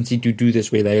tendency to do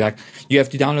this, where they like, you have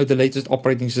to download the latest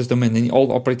operating system, and then the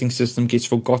old operating system gets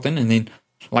forgotten. And then,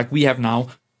 like we have now,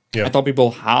 I tell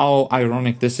people how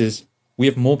ironic this is. We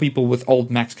have more people with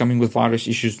old Macs coming with virus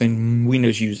issues than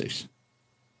Windows users.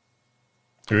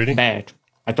 Really? Bad.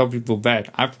 I tell people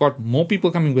bad. I've got more people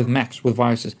coming with Macs with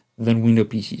viruses than Windows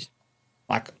PCs.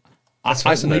 Like, I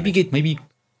maybe get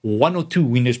one or two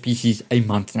Windows PCs a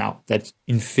month now that's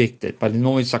infected, but it's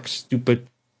always like stupid,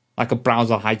 like a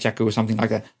browser hijacker or something like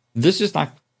that. This is like,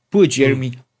 poor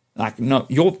Jeremy. Like, no,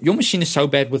 your machine is so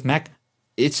bad with Mac,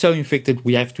 it's so infected,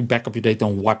 we have to back up your data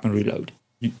and wipe and reload.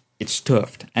 It's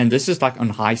turfed. And this is like on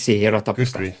High Sierra type of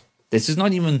stuff. This is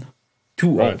not even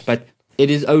too old, but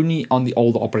it is only on the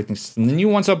older operating system. The new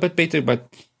ones are a bit better,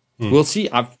 but we'll see.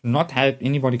 I've not had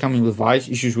anybody coming with virus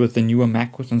issues with the newer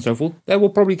Mac and so forth. That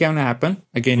will probably going to happen.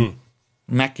 Again,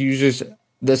 Mac users,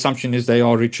 the assumption is they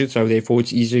are richer, so therefore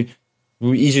it's easier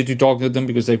to target them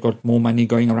because they've got more money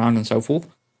going around and so forth.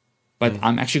 But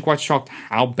I'm actually quite shocked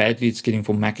how badly it's getting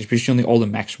for Mac, especially on the older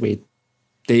Macs where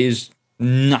there is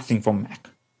nothing from Mac.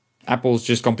 Apple's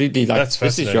just completely like,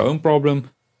 this is your own problem.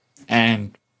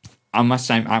 And I must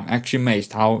say, I'm actually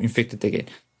amazed how infected they get.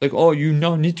 Like, oh, you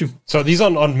now need to. So these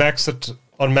are on Macs that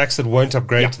won't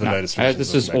upgrade to the latest versions.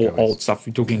 This is all old stuff.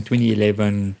 We're talking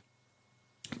 2011,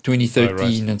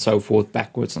 2013, and so forth,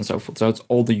 backwards and so forth. So it's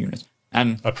all the units.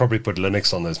 And I'd probably put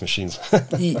Linux on those machines.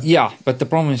 Yeah, but the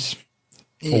problem is,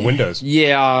 or Windows.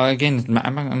 Yeah, again,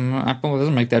 Apple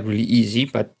doesn't make that really easy,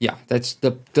 but yeah, that's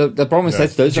the problem is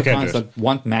that those are clients that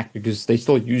want Mac because they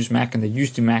still use Mac and they're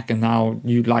used to Mac, and now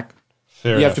you like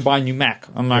have to buy a new Mac.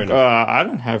 I'm like, I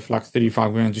don't have like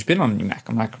 35 grand to spend on a new Mac.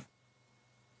 I'm like,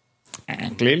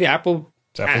 and clearly Apple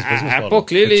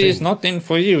clearly is not in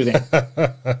for you then.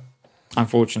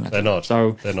 Unfortunately, they're not.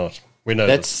 So they're not. We know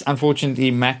that's unfortunately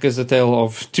Mac is a tale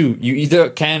of two. You either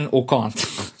can or can't.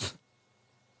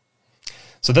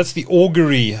 So that's the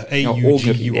Augury,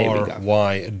 AUGURY,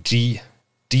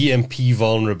 DMP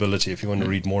vulnerability, if you want to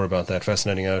read more about that.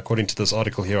 Fascinating. According to this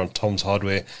article here on Tom's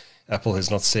Hardware, Apple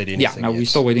has not said anything. Yeah, no, yet. we're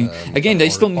still waiting. Again, they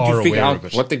still need to figure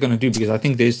out what they're going to do, because I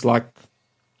think there's like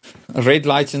red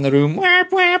lights in the room,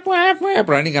 whap, whap, whap, whap,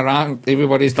 running around.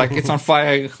 Everybody's like, it's on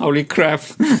fire. Holy crap.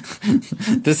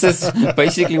 This is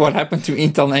basically what happened to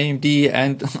Intel and AMD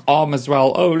and ARM as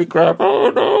well. Holy crap. Oh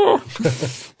no.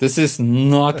 This is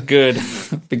not good,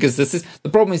 because the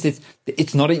problem is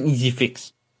it's not an easy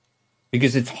fix,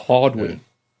 because it's hardware.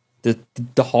 Yeah.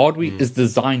 The hardware is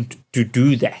designed to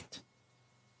do that.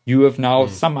 You have now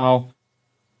somehow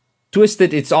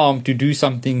twisted its arm to do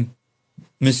something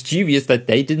mischievous that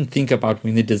they didn't think about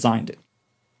when they designed it.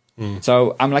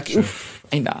 So I'm like, oof,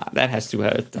 nah, that has to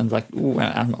hurt. I'm like, ooh,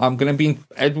 I'm gonna be.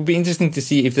 It would be interesting to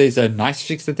see if there's a nice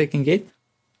fix that they can get,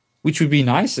 which would be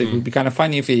nice. It would be kind of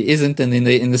funny if it isn't, and then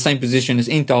they're in the same position as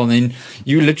Intel, and then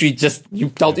you literally you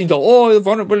told Intel, oh,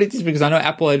 vulnerabilities, because I know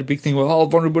Apple had a big thing with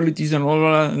vulnerabilities and all,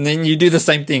 and then you do the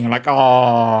same thing. I'm like,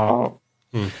 oh,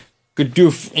 good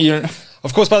doof. You know?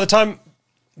 Of course, by the time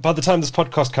this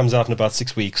podcast comes out in about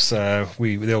 6 weeks, there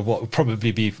will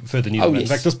probably be further news. Yes. In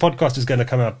fact, this podcast is going to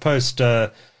come out post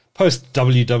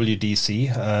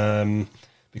WWDC,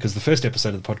 because the first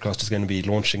episode of the podcast is going to be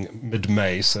launching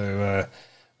mid-May. So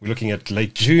we're looking at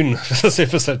late June for this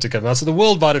episode to come out. So the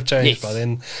world might have changed by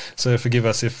then. So forgive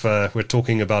us if we're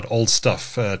talking about old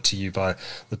stuff to you by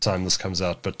the time this comes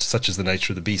out. But such is the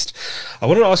nature of the beast. I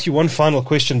wanted to ask you one final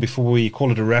question before we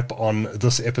call it a wrap on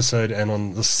this episode and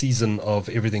on this season of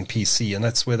Everything PC. And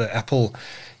that's whether Apple,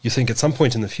 you think at some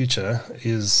point in the future,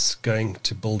 is going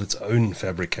to build its own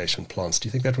fabrication plants. Do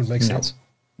you think that would make sense?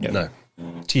 No.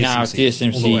 TSMC. Now,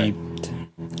 TSMC,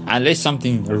 unless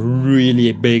something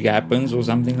really big happens or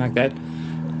something like that,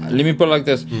 let me put it like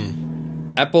this.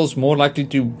 Apple's more likely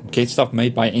to get stuff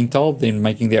made by Intel than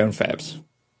making their own fabs.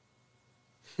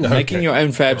 Okay. Making your own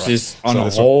fabs is on a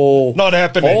whole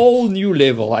new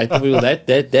level. I feel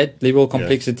that level of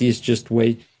complexity is just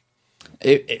way...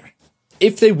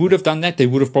 If they would have done that, they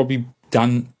would have probably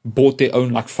bought their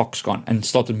own, like Foxconn, and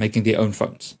started making their own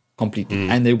phones completely,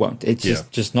 and they won't. It's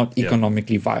just not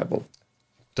economically viable.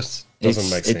 This doesn't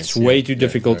make sense. It's way too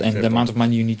difficult, and the amount of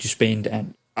money you need to spend,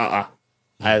 and I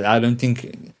don't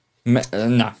think, no,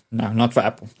 not for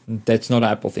Apple. That's not an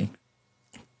Apple thing.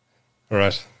 All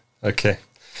right. Okay.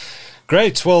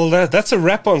 Great. Well, that's a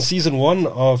wrap on season 1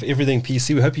 of Everything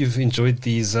PC. We hope you've enjoyed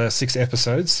these 6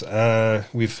 episodes.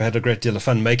 We've had a great deal of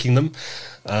fun making them.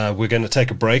 We're going to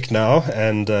take a break now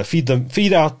and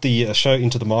feed out the show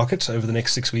into the market over the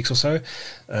next 6 weeks or so,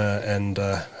 and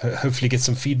hopefully get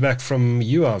some feedback from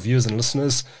you, our viewers and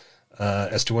listeners,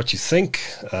 as to what you think,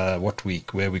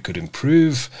 where we could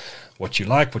improve, what you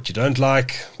like, what you don't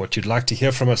like, what you'd like to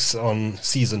hear from us on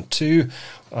season 2.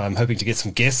 I'm hoping to get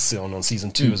some guests on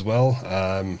season 2 as well.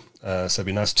 So it'd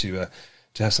be nice to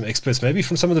have some experts, maybe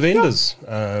from some of the vendors.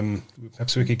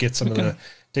 Perhaps we could get some of the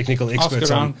technical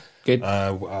experts on.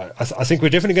 I think we're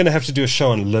definitely going to have to do a show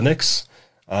on Linux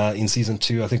in season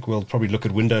 2. I think we'll probably look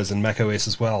at Windows and Mac OS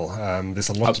as well. There's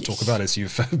a lot to talk about, as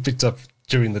you've picked up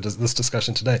during this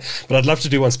discussion today. But I'd love to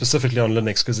do one specifically on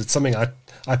Linux, because it's something I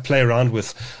play around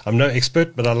with. I'm no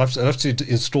expert, but I love to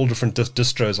install different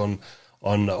distros on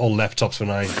all laptops. In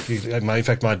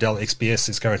fact, my Dell XPS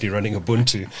is currently running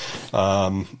Ubuntu,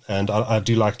 and I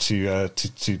do like to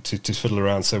fiddle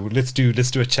around. So let's do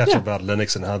a chat about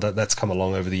Linux and how that's come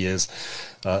along over the years.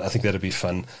 I think that'd be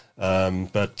fun.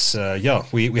 But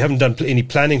we haven't done any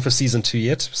planning for season 2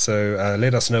 yet. So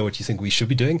let us know what you think we should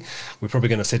be doing. We're probably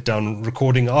going to set down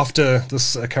recording after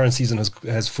this current season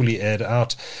has fully aired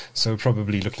out. So we're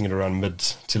probably looking at around mid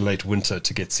to late winter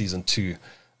to get season 2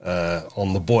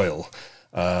 on the boil.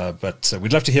 But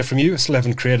we'd love to hear from you. Still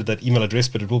haven't created that email address,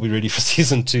 but it will be ready for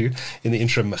season 2. In the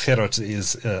interim, Gerard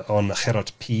is on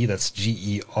Gerard P. That's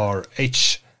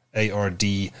GERHARDP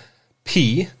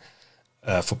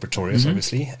for Pretorius,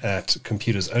 obviously, at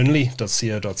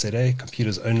computersonly.co.za.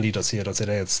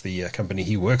 Computersonly.co.za. It's the company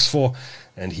he works for,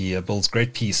 and he builds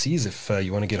great PCs. If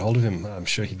you want to get hold of him, I'm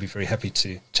sure he'd be very happy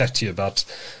to chat to you about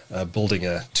building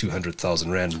a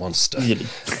 200,000 Rand monster,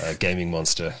 gaming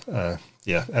monster.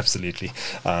 Yeah, absolutely.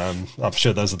 I'm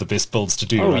sure those are the best builds to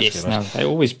do. Oh, right? Yes. No, they're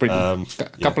always pretty. A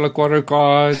couple of quarter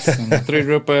cards and a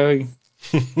Threadripper.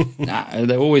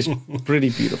 They're always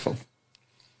pretty beautiful.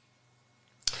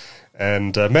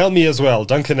 And mail me as well,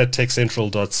 Duncan at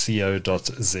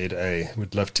techcentral.co.za.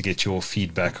 We'd love to get your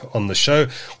feedback on the show.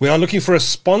 We are looking for a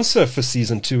sponsor for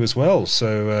season 2 as well.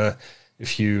 So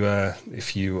if you work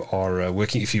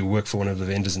for one of the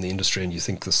vendors in the industry and you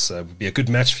think this would be a good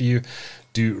match for you,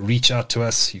 do reach out to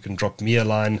us. You can drop me a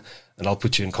line and I'll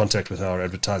put you in contact with our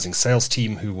advertising sales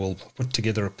team who will put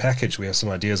together a package. We have some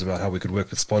ideas about how we could work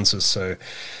with sponsors, so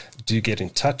do get in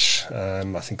touch.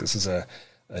 I think this is a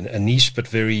niche but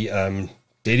very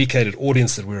dedicated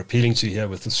audience that we're appealing to here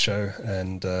with this show,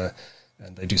 and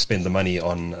they do spend the money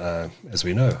on, as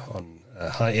we know, on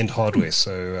high-end hardware.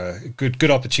 So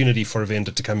good opportunity for a vendor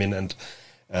to come in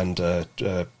and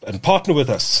partner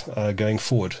with us going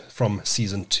forward from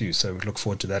season 2. So we look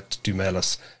forward to that. Do mail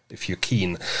us if you're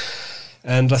keen.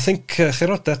 And I think,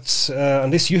 Gerard, that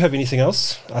unless you have anything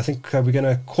else, I think we're going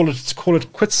to call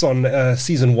it quits on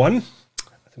season 1.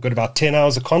 I've got about 10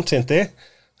 hours of content there.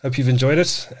 Hope you've enjoyed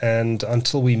it. And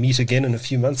until we meet again in a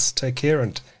few months, take care.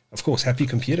 And, of course, happy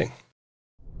computing.